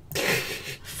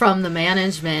from the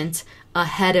management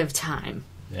ahead of time.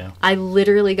 Yeah. I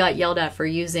literally got yelled at for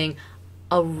using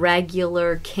a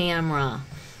regular camera.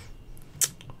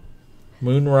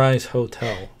 Moonrise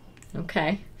Hotel.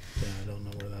 Okay. Yeah, I don't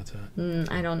know where that's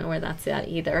at. I don't know where that's at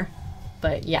either.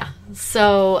 But yeah.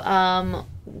 So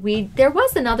there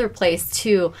was another place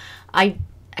too. I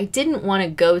didn't want to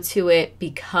go to it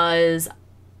because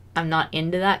I'm not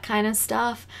into that kind of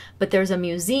stuff, but there's a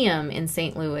museum in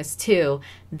St. Louis too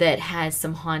that has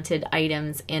some haunted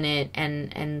items in it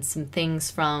and some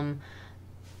things from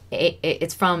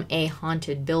it's from a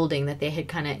haunted building that they had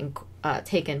kind of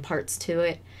taken parts to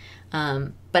it.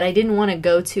 But I didn't want to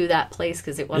go to that place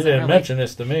because it wasn't. You didn't mention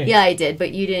this to me. Yeah, I did,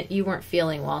 but you weren't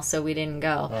feeling well, so we didn't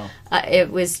go. Oh.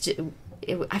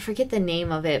 I forget the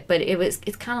name of it, but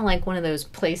it's kind of like one of those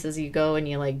places you go and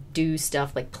you like do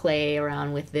stuff like play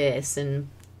around with this and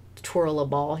twirl a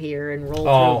ball here and roll through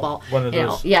a ball. One of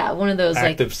those. One of those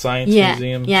active science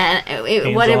museums. Yeah,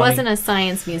 it wasn't a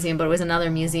science museum, but it was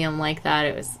another museum like that.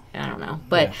 It was, I don't know,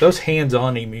 but those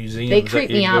hands-on museums they creep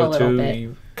me out a little bit.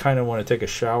 You kind of want to take a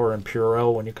shower in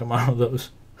Purell when you come out of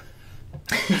those.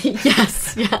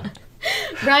 Yes, yeah.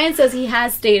 Brian says he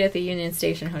has stayed at the Union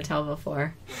Station Hotel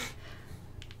before.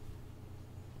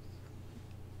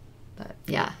 But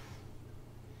yeah,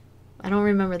 I don't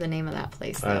remember the name of that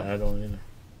place though. I don't either.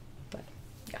 But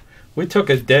yeah, we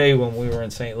took a day when we were in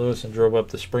St. Louis and drove up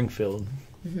to Springfield.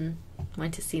 Mm-hmm.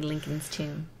 Went to see Lincoln's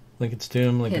tomb, Lincoln's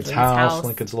house,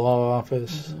 Lincoln's law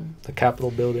office, the Capitol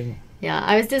building. Yeah,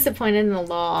 I was disappointed in the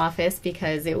law office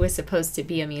because it was supposed to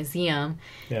be a museum.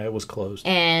 Yeah, it was closed.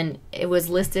 And it was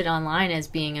listed online as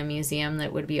being a museum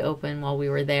that would be open while we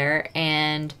were there.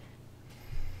 And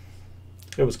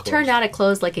it was closed. Turned out it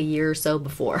closed like a year or so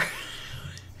before.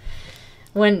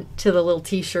 Went to the little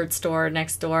t-shirt store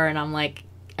next door, and I'm like,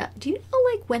 do you know,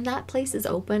 like, when that place is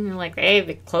open? And they're like, hey,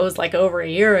 it closed like over a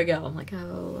year ago. I'm like,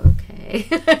 oh, okay.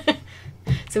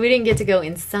 So we didn't get to go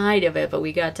inside of it, but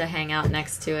we got to hang out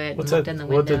next to it and looked in the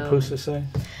window. What did Pusa say?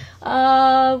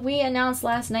 We announced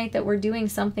last night that we're doing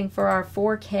something for our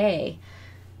 4K.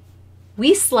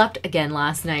 We slept again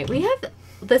last night.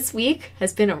 This week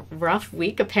has been a rough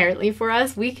week, apparently, for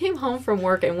us. We came home from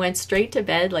work and went straight to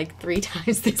bed like 3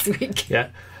 times this week. Yeah.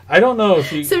 I don't know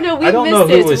if you... So, no, we I don't know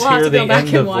missed who was it. We'll here the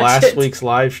end of last it. week's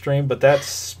live stream, but that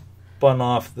spun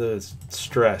off the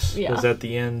stress. Yeah. Was at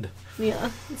the end.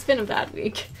 Yeah, it's been a bad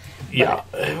week. Yeah,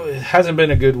 it hasn't been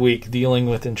a good week dealing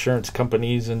with insurance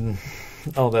companies and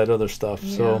all that other stuff.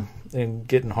 Yeah. So, and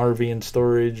getting Harvey in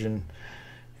storage and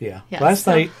last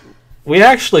night we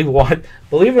actually watched.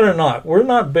 Believe it or not, we're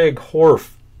not big horror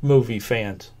movie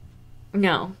fans.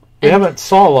 No, we haven't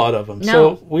saw a lot of them. No.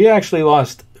 So we actually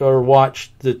watched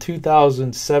the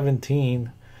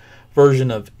 2017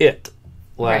 version of It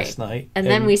last night, and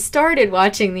then we started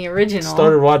watching the original.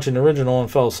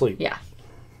 And fell asleep. Yeah,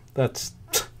 that's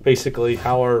basically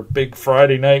how our big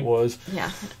Friday night was. Yeah.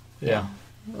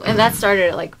 And that started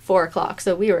at like 4:00,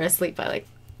 so we were asleep by like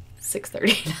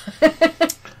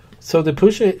 6:30. So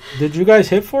did you guys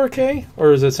hit 4K,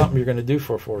 or is it something you're going to do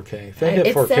for 4K? If they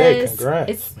hit 4K,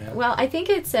 congrats. Man. Well, I think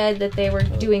it said that they were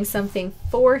doing something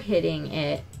for hitting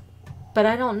it, but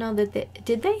I don't know that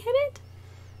did they hit it?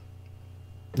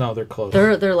 No, they're close.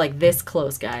 They're like this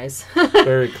close, guys.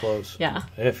 Very close. Yeah.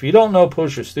 If you don't know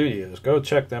Pusher Studios, go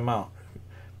check them out.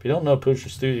 If you don't know Pusher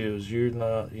Studios, you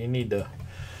need to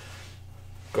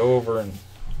go over and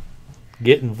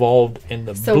get involved in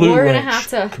the Blue Wrench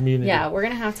community. Yeah, we're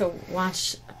gonna have to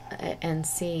watch and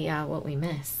see what we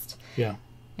missed. Yeah.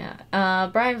 Yeah.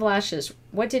 Brian Velasquez,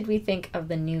 what did we think of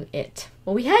the new It?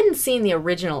 Well, we hadn't seen the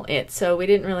original It, so we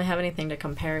didn't really have anything to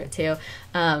compare it to.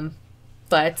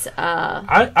 But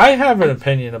I have an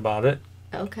opinion about it.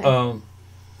 Okay.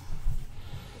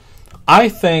 I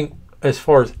think as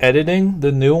far as editing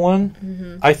the new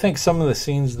one, I think some of the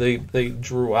scenes they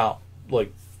drew out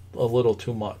like a little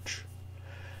too much.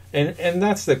 And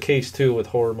that's the case too with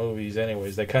horror movies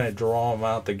anyways. They kind of draw them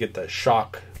out to get that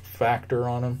shock factor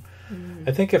on them.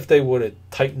 I think if they would have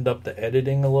tightened up the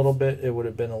editing a little bit, it would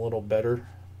have been a little better.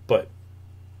 But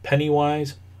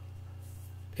Pennywise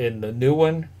in the new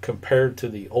one compared to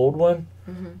the old one,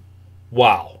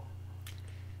 wow.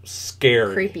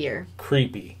 Scary. Creepier.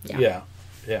 Creepy. Yeah.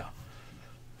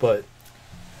 But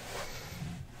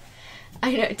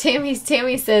I know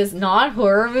Tammy says not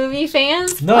horror movie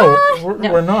fans. No,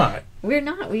 we're not. We're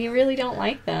not. We really don't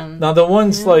like them. Now the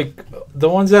ones like the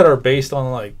ones that are based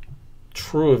on like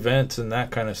true events and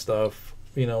that kind of stuff,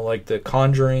 like the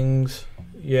Conjurings,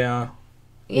 Yeah,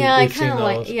 I kind of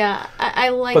like. Yeah, I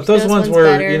like. But those ones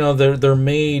where better, they're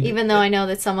made. Even though I know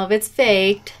that some of it's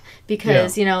faked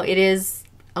because it is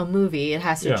a movie, it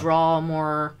has to draw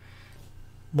more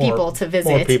people to visit.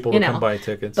 More people to come buy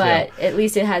tickets. But at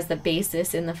least it has the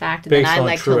basis in the fact that I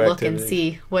like to look and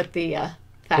see what the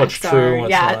facts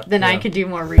are. Then I could do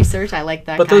more research. I like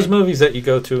that. But those movies that you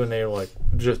go to and they're like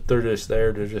they're just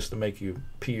there to make you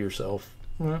pee yourself.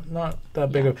 Not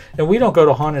that big of. And we don't go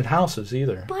to haunted houses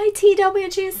either. Bye,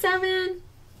 TWG7.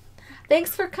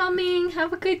 Thanks for coming.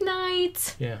 Have a good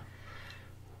night. Yeah.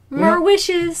 More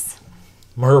wishes.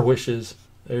 More wishes.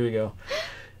 There you go.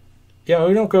 Yeah,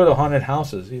 we don't go to haunted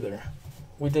houses either.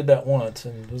 We did that once,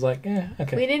 and it was like,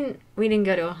 okay. We didn't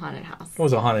go to a haunted house. It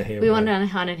was a haunted hayride. We went on a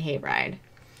haunted hayride.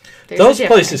 Those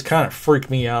places kind of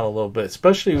freak me out a little bit,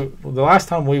 especially the last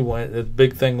time we went. The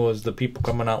big thing was the people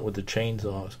coming out with the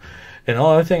chainsaws. And the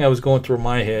only thing I was going through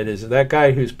my head is that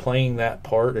guy who's playing that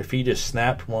part, if he just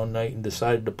snapped one night and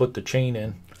decided to put the chain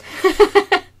in,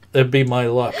 that'd be my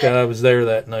luck that I was there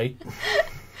that night.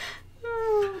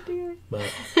 Oh, dear.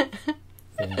 But,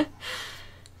 yeah.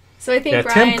 So I think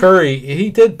Tim Curry,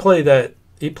 he did play that.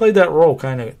 He played that role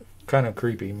kind of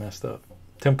creepy, messed up.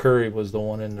 Tim Curry was the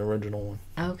one in the original one.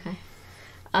 Okay.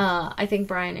 I think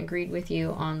Brian agreed with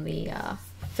you on the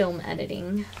film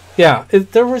editing. Yeah,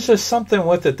 there was just something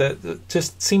with it that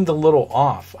just seemed a little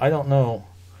off. I don't know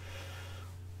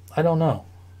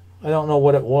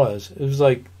what it was. It was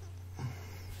like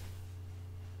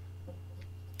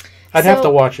I'd have to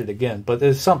watch it again, but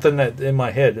there's something that in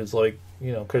my head is like,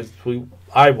 because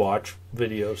I watch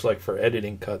videos like for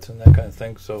editing cuts and that kind of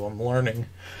thing, so I'm learning.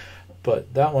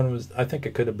 But that one was, I think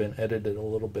it could have been edited a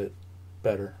little bit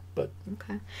better. But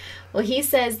okay. Well, he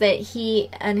says that he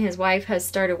and his wife has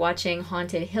started watching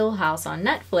Haunted Hill House on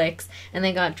Netflix, and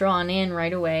they got drawn in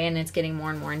right away, and it's getting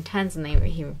more and more intense, and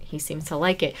he seems to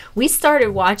like it. We started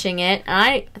watching it, and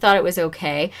I thought it was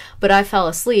okay, but I fell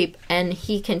asleep, and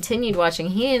he continued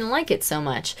watching. He didn't like it so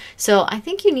much. So I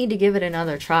think you need to give it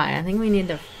another try. I think we need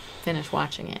to finish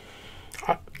watching it.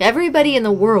 Everybody in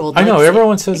the world I know, likes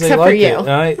everyone it, says they except like for you. it.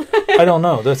 And I don't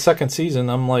know. The second season,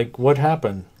 I'm like, what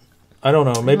happened? I don't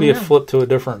know. Maybe it flipped to a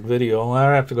different video. I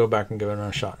have to go back and give it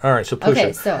another shot. All right, so push it.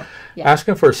 Okay, so, yeah.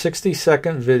 Asking for a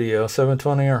 60-second video,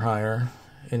 720 or higher,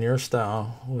 in your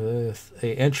style, with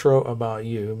a intro about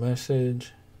you.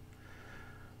 Message.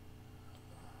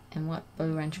 And what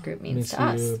Blue Wrench Group means to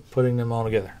us. You putting them all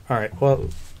together. All right, well,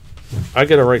 I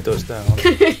got to write those down.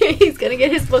 He's going to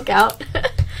get his book out.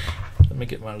 Let me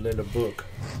get my little book.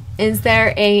 Is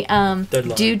there a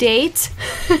due date?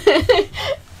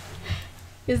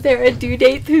 Is there a due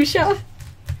date, Pusha?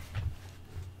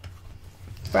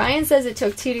 Brian says it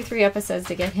took 2 to 3 episodes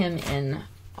to get him in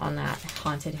on that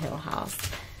Haunted Hill House.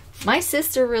 My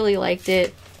sister really liked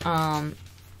it. All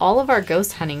of our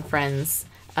ghost hunting friends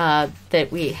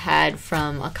that we had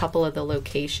from a couple of the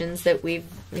locations that we've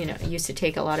used to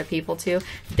take a lot of people to,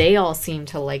 they all seem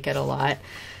to like it a lot.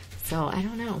 So I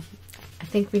don't know. I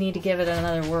think we need to give it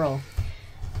another whirl.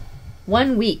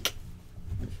 1 week.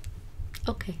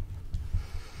 Okay.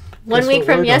 1 week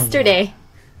from yesterday.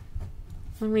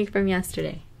 1 week from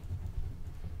yesterday.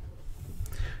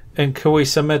 And can we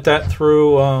submit that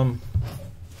through,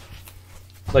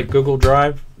 like Google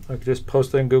Drive? Like just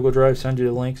post it in Google Drive, send you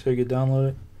the link so you can download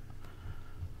it?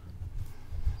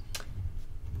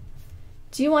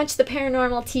 Do you watch the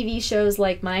paranormal TV shows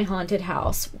like My Haunted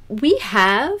House? We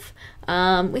have.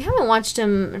 We haven't watched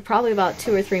them in probably about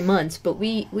 2 or 3 months, but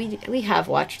we have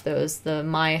watched those, the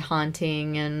My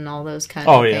Haunting and all those kind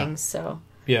of things. So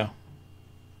yeah,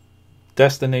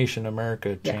 Destination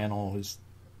America channel is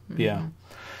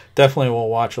definitely will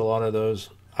watch a lot of those.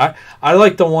 I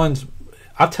like the ones.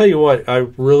 I'll tell you what I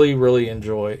really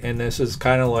enjoy, and this is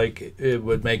kind of like it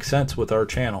would make sense with our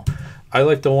channel. I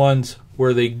like the ones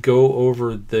where they go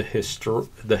over the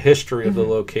history of the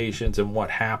locations and what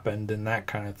happened and that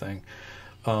kind of thing,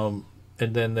 and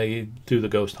then they do the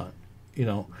ghost hunt.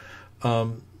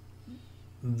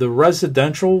 The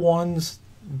residential ones,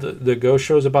 the ghost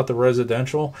shows about the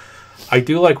residential, I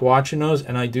do like watching those,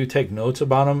 and I do take notes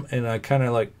about them, and I kind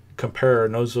of like compare.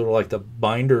 And those are like the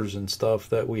binders and stuff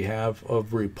that we have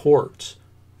of reports,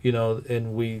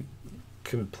 and we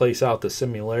can place out the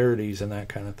similarities and that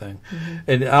kind of thing.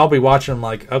 And I'll be watching them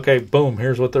like, okay, boom,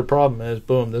 here's what their problem is.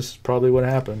 Boom, this is probably what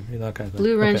happened. That kind of thing.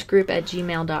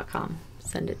 BlueWrenchGroup@gmail.com.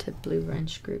 Send it to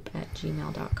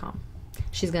BlueWrenchGroup@gmail.com.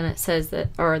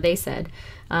 They said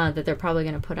that they're probably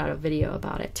going to put out a video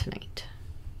about it tonight.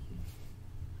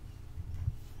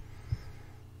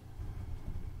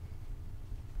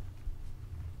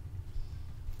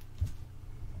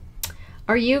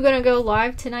 Are you going to go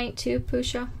live tonight too,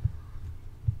 Pusha?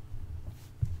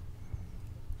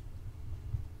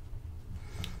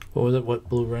 What was it? What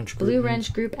Blue Wrench Group?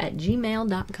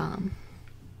 BlueWrenchGroup@gmail.com.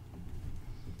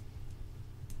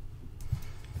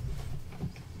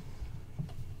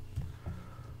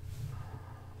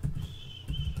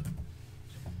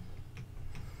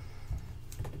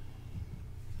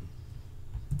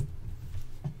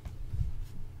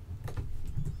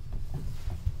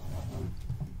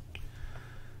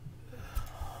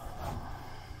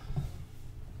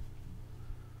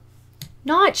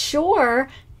 Not sure.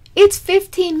 It's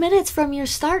 15 minutes from your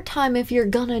start time if you're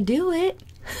gonna do it.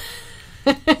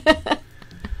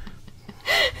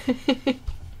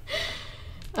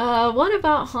 What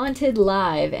about Haunted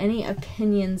Live? Any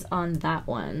opinions on that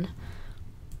one?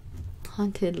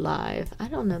 Haunted Live. I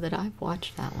don't know that I've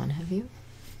watched that one. Have you?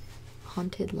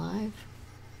 Haunted Live?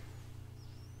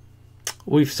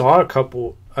 We saw a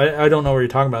couple. I don't know what you're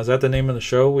talking about. Is that the name of the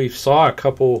show? We saw a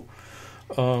couple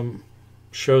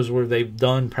shows where they've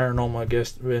done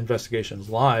paranormal investigations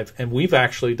live, and we've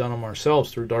actually done them ourselves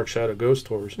through Dark Shadow Ghost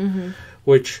Tours,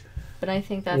 which but I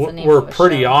think that's the name were of a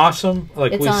pretty show. awesome.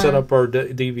 Like It's we on set up our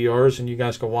DVRs, and you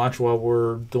guys can watch while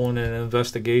we're doing an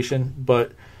investigation.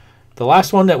 But the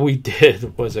last one that we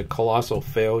did was a colossal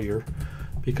failure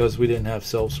because we didn't have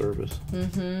cell service.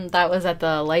 That was at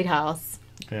the lighthouse.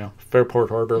 Yeah, Fairport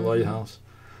Harbor Lighthouse.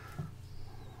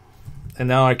 And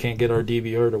now I can't get our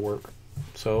DVR to work.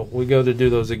 So we go to do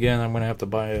those again. I'm going to have to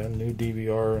buy a new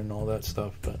DVR and all that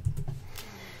stuff. But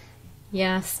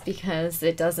yes, because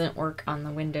it doesn't work on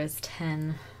the Windows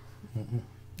 10.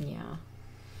 Yeah.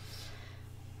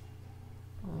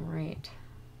 All right.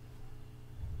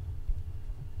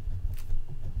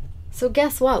 So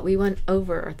guess what? We went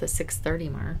over the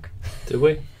 6:30 mark. Did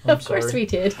we? Of course we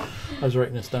did. I was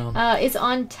writing this down. It's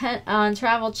on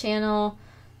Travel Channel,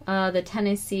 the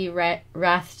Tennessee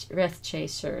Wrath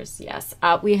Chasers. Yes,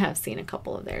 we have seen a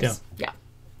couple of theirs. Yeah.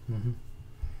 Mm-hmm.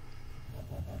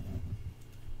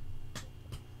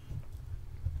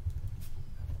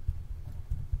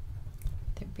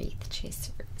 The Wraith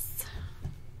Chasers.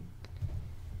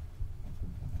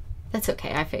 That's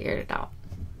okay. I figured it out.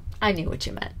 I knew what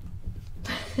you meant.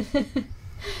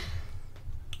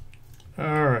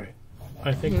 All right.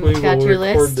 I think You we will got your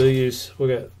record list? these. We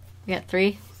got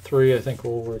 3? 3. I think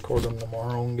we'll record them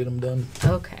tomorrow and get them done.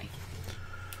 Okay.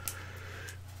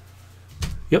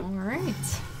 Yep. All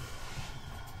right.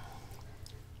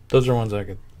 Those are ones I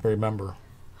could remember.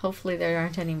 Hopefully there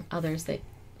aren't any others that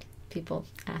people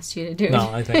asked you to do. No,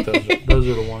 I think those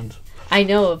are the ones. I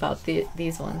know about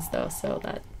these ones, though, so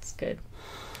that's good.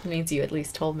 It means you at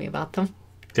least told me about them.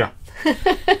 Yeah.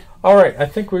 All right. I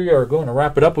think we are going to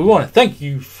wrap it up. We want to thank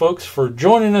you folks for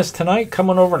joining us tonight,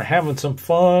 coming over and having some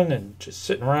fun and just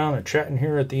sitting around and chatting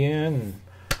here at the end and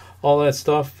all that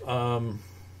stuff.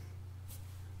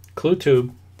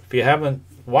 ClueTube, if you haven't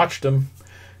watched them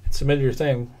and submitted your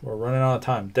thing, we're running out of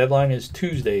time. Deadline is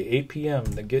Tuesday, 8 p.m.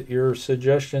 to get your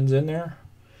suggestions in there.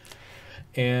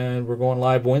 And we're going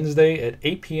live Wednesday at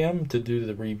 8 p.m. to do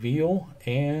the reveal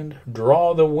and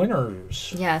draw the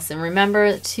winners. Yes, and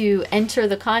remember to enter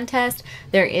the contest.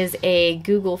 There is a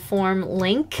Google form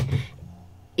link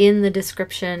in the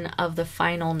description of the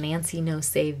final Nancy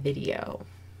Nosey video.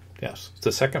 Yes, it's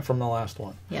the second from the last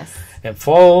one. Yes. And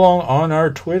follow along on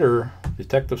our Twitter.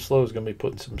 Detective Slow is going to be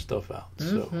putting some stuff out.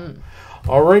 So,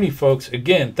 alrighty, folks.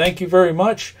 Again, thank you very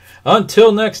much.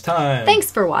 Until next time.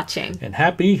 Thanks for watching. And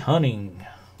happy hunting.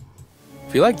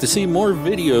 If you'd like to see more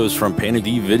videos from Panda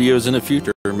D Videos in the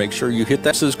future, make sure you hit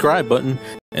that subscribe button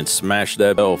and smash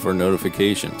that bell for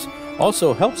notifications.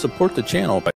 Also, help support the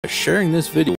channel by sharing this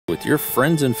video with your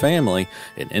friends and family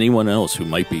and anyone else who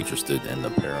might be interested in the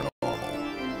paranormal.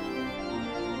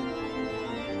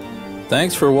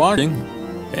 Thanks for watching,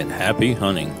 and happy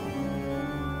hunting.